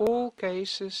in all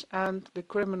cases and the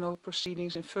criminal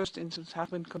proceedings in first instance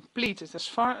have been completed. As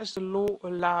far as the law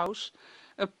allows,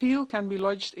 appeal can be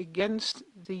lodged against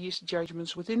these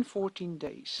judgments within 14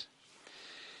 days.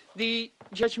 The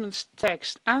judgment's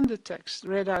text and the text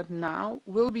read out now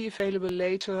will be available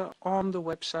later on the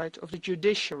website of the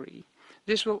judiciary.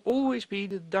 This will always be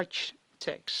the Dutch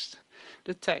text.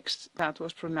 The text that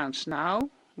was pronounced now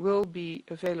will be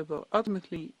available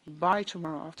ultimately by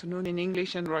tomorrow afternoon in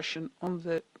English and Russian on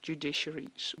the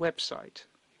judiciary's website.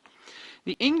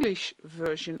 The English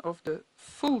version of the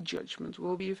full judgment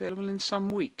will be available in some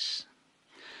weeks,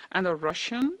 and a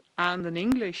Russian and an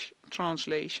English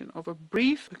translation of a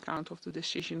brief account of the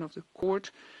decision of the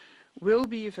court will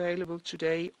be available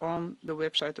today on the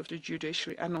website of the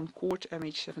judiciary and on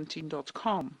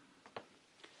courtmh17.com.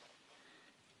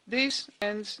 This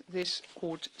ends this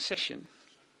court session.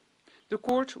 The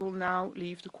court will now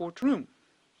leave the courtroom.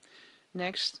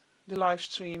 Next, the live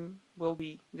stream will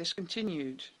be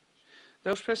discontinued.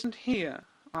 Those present here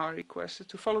are requested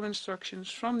to follow instructions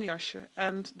from the usher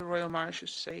and the Royal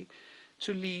Maréchaussée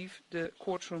to leave the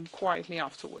courtroom quietly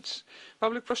afterwards.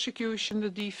 Public prosecution, the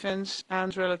defense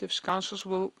and relatives counsels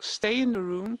will stay in the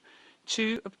room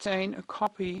to obtain a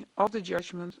copy of the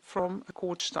judgment from a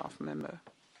court staff member.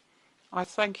 I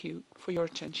thank you for your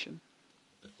attention.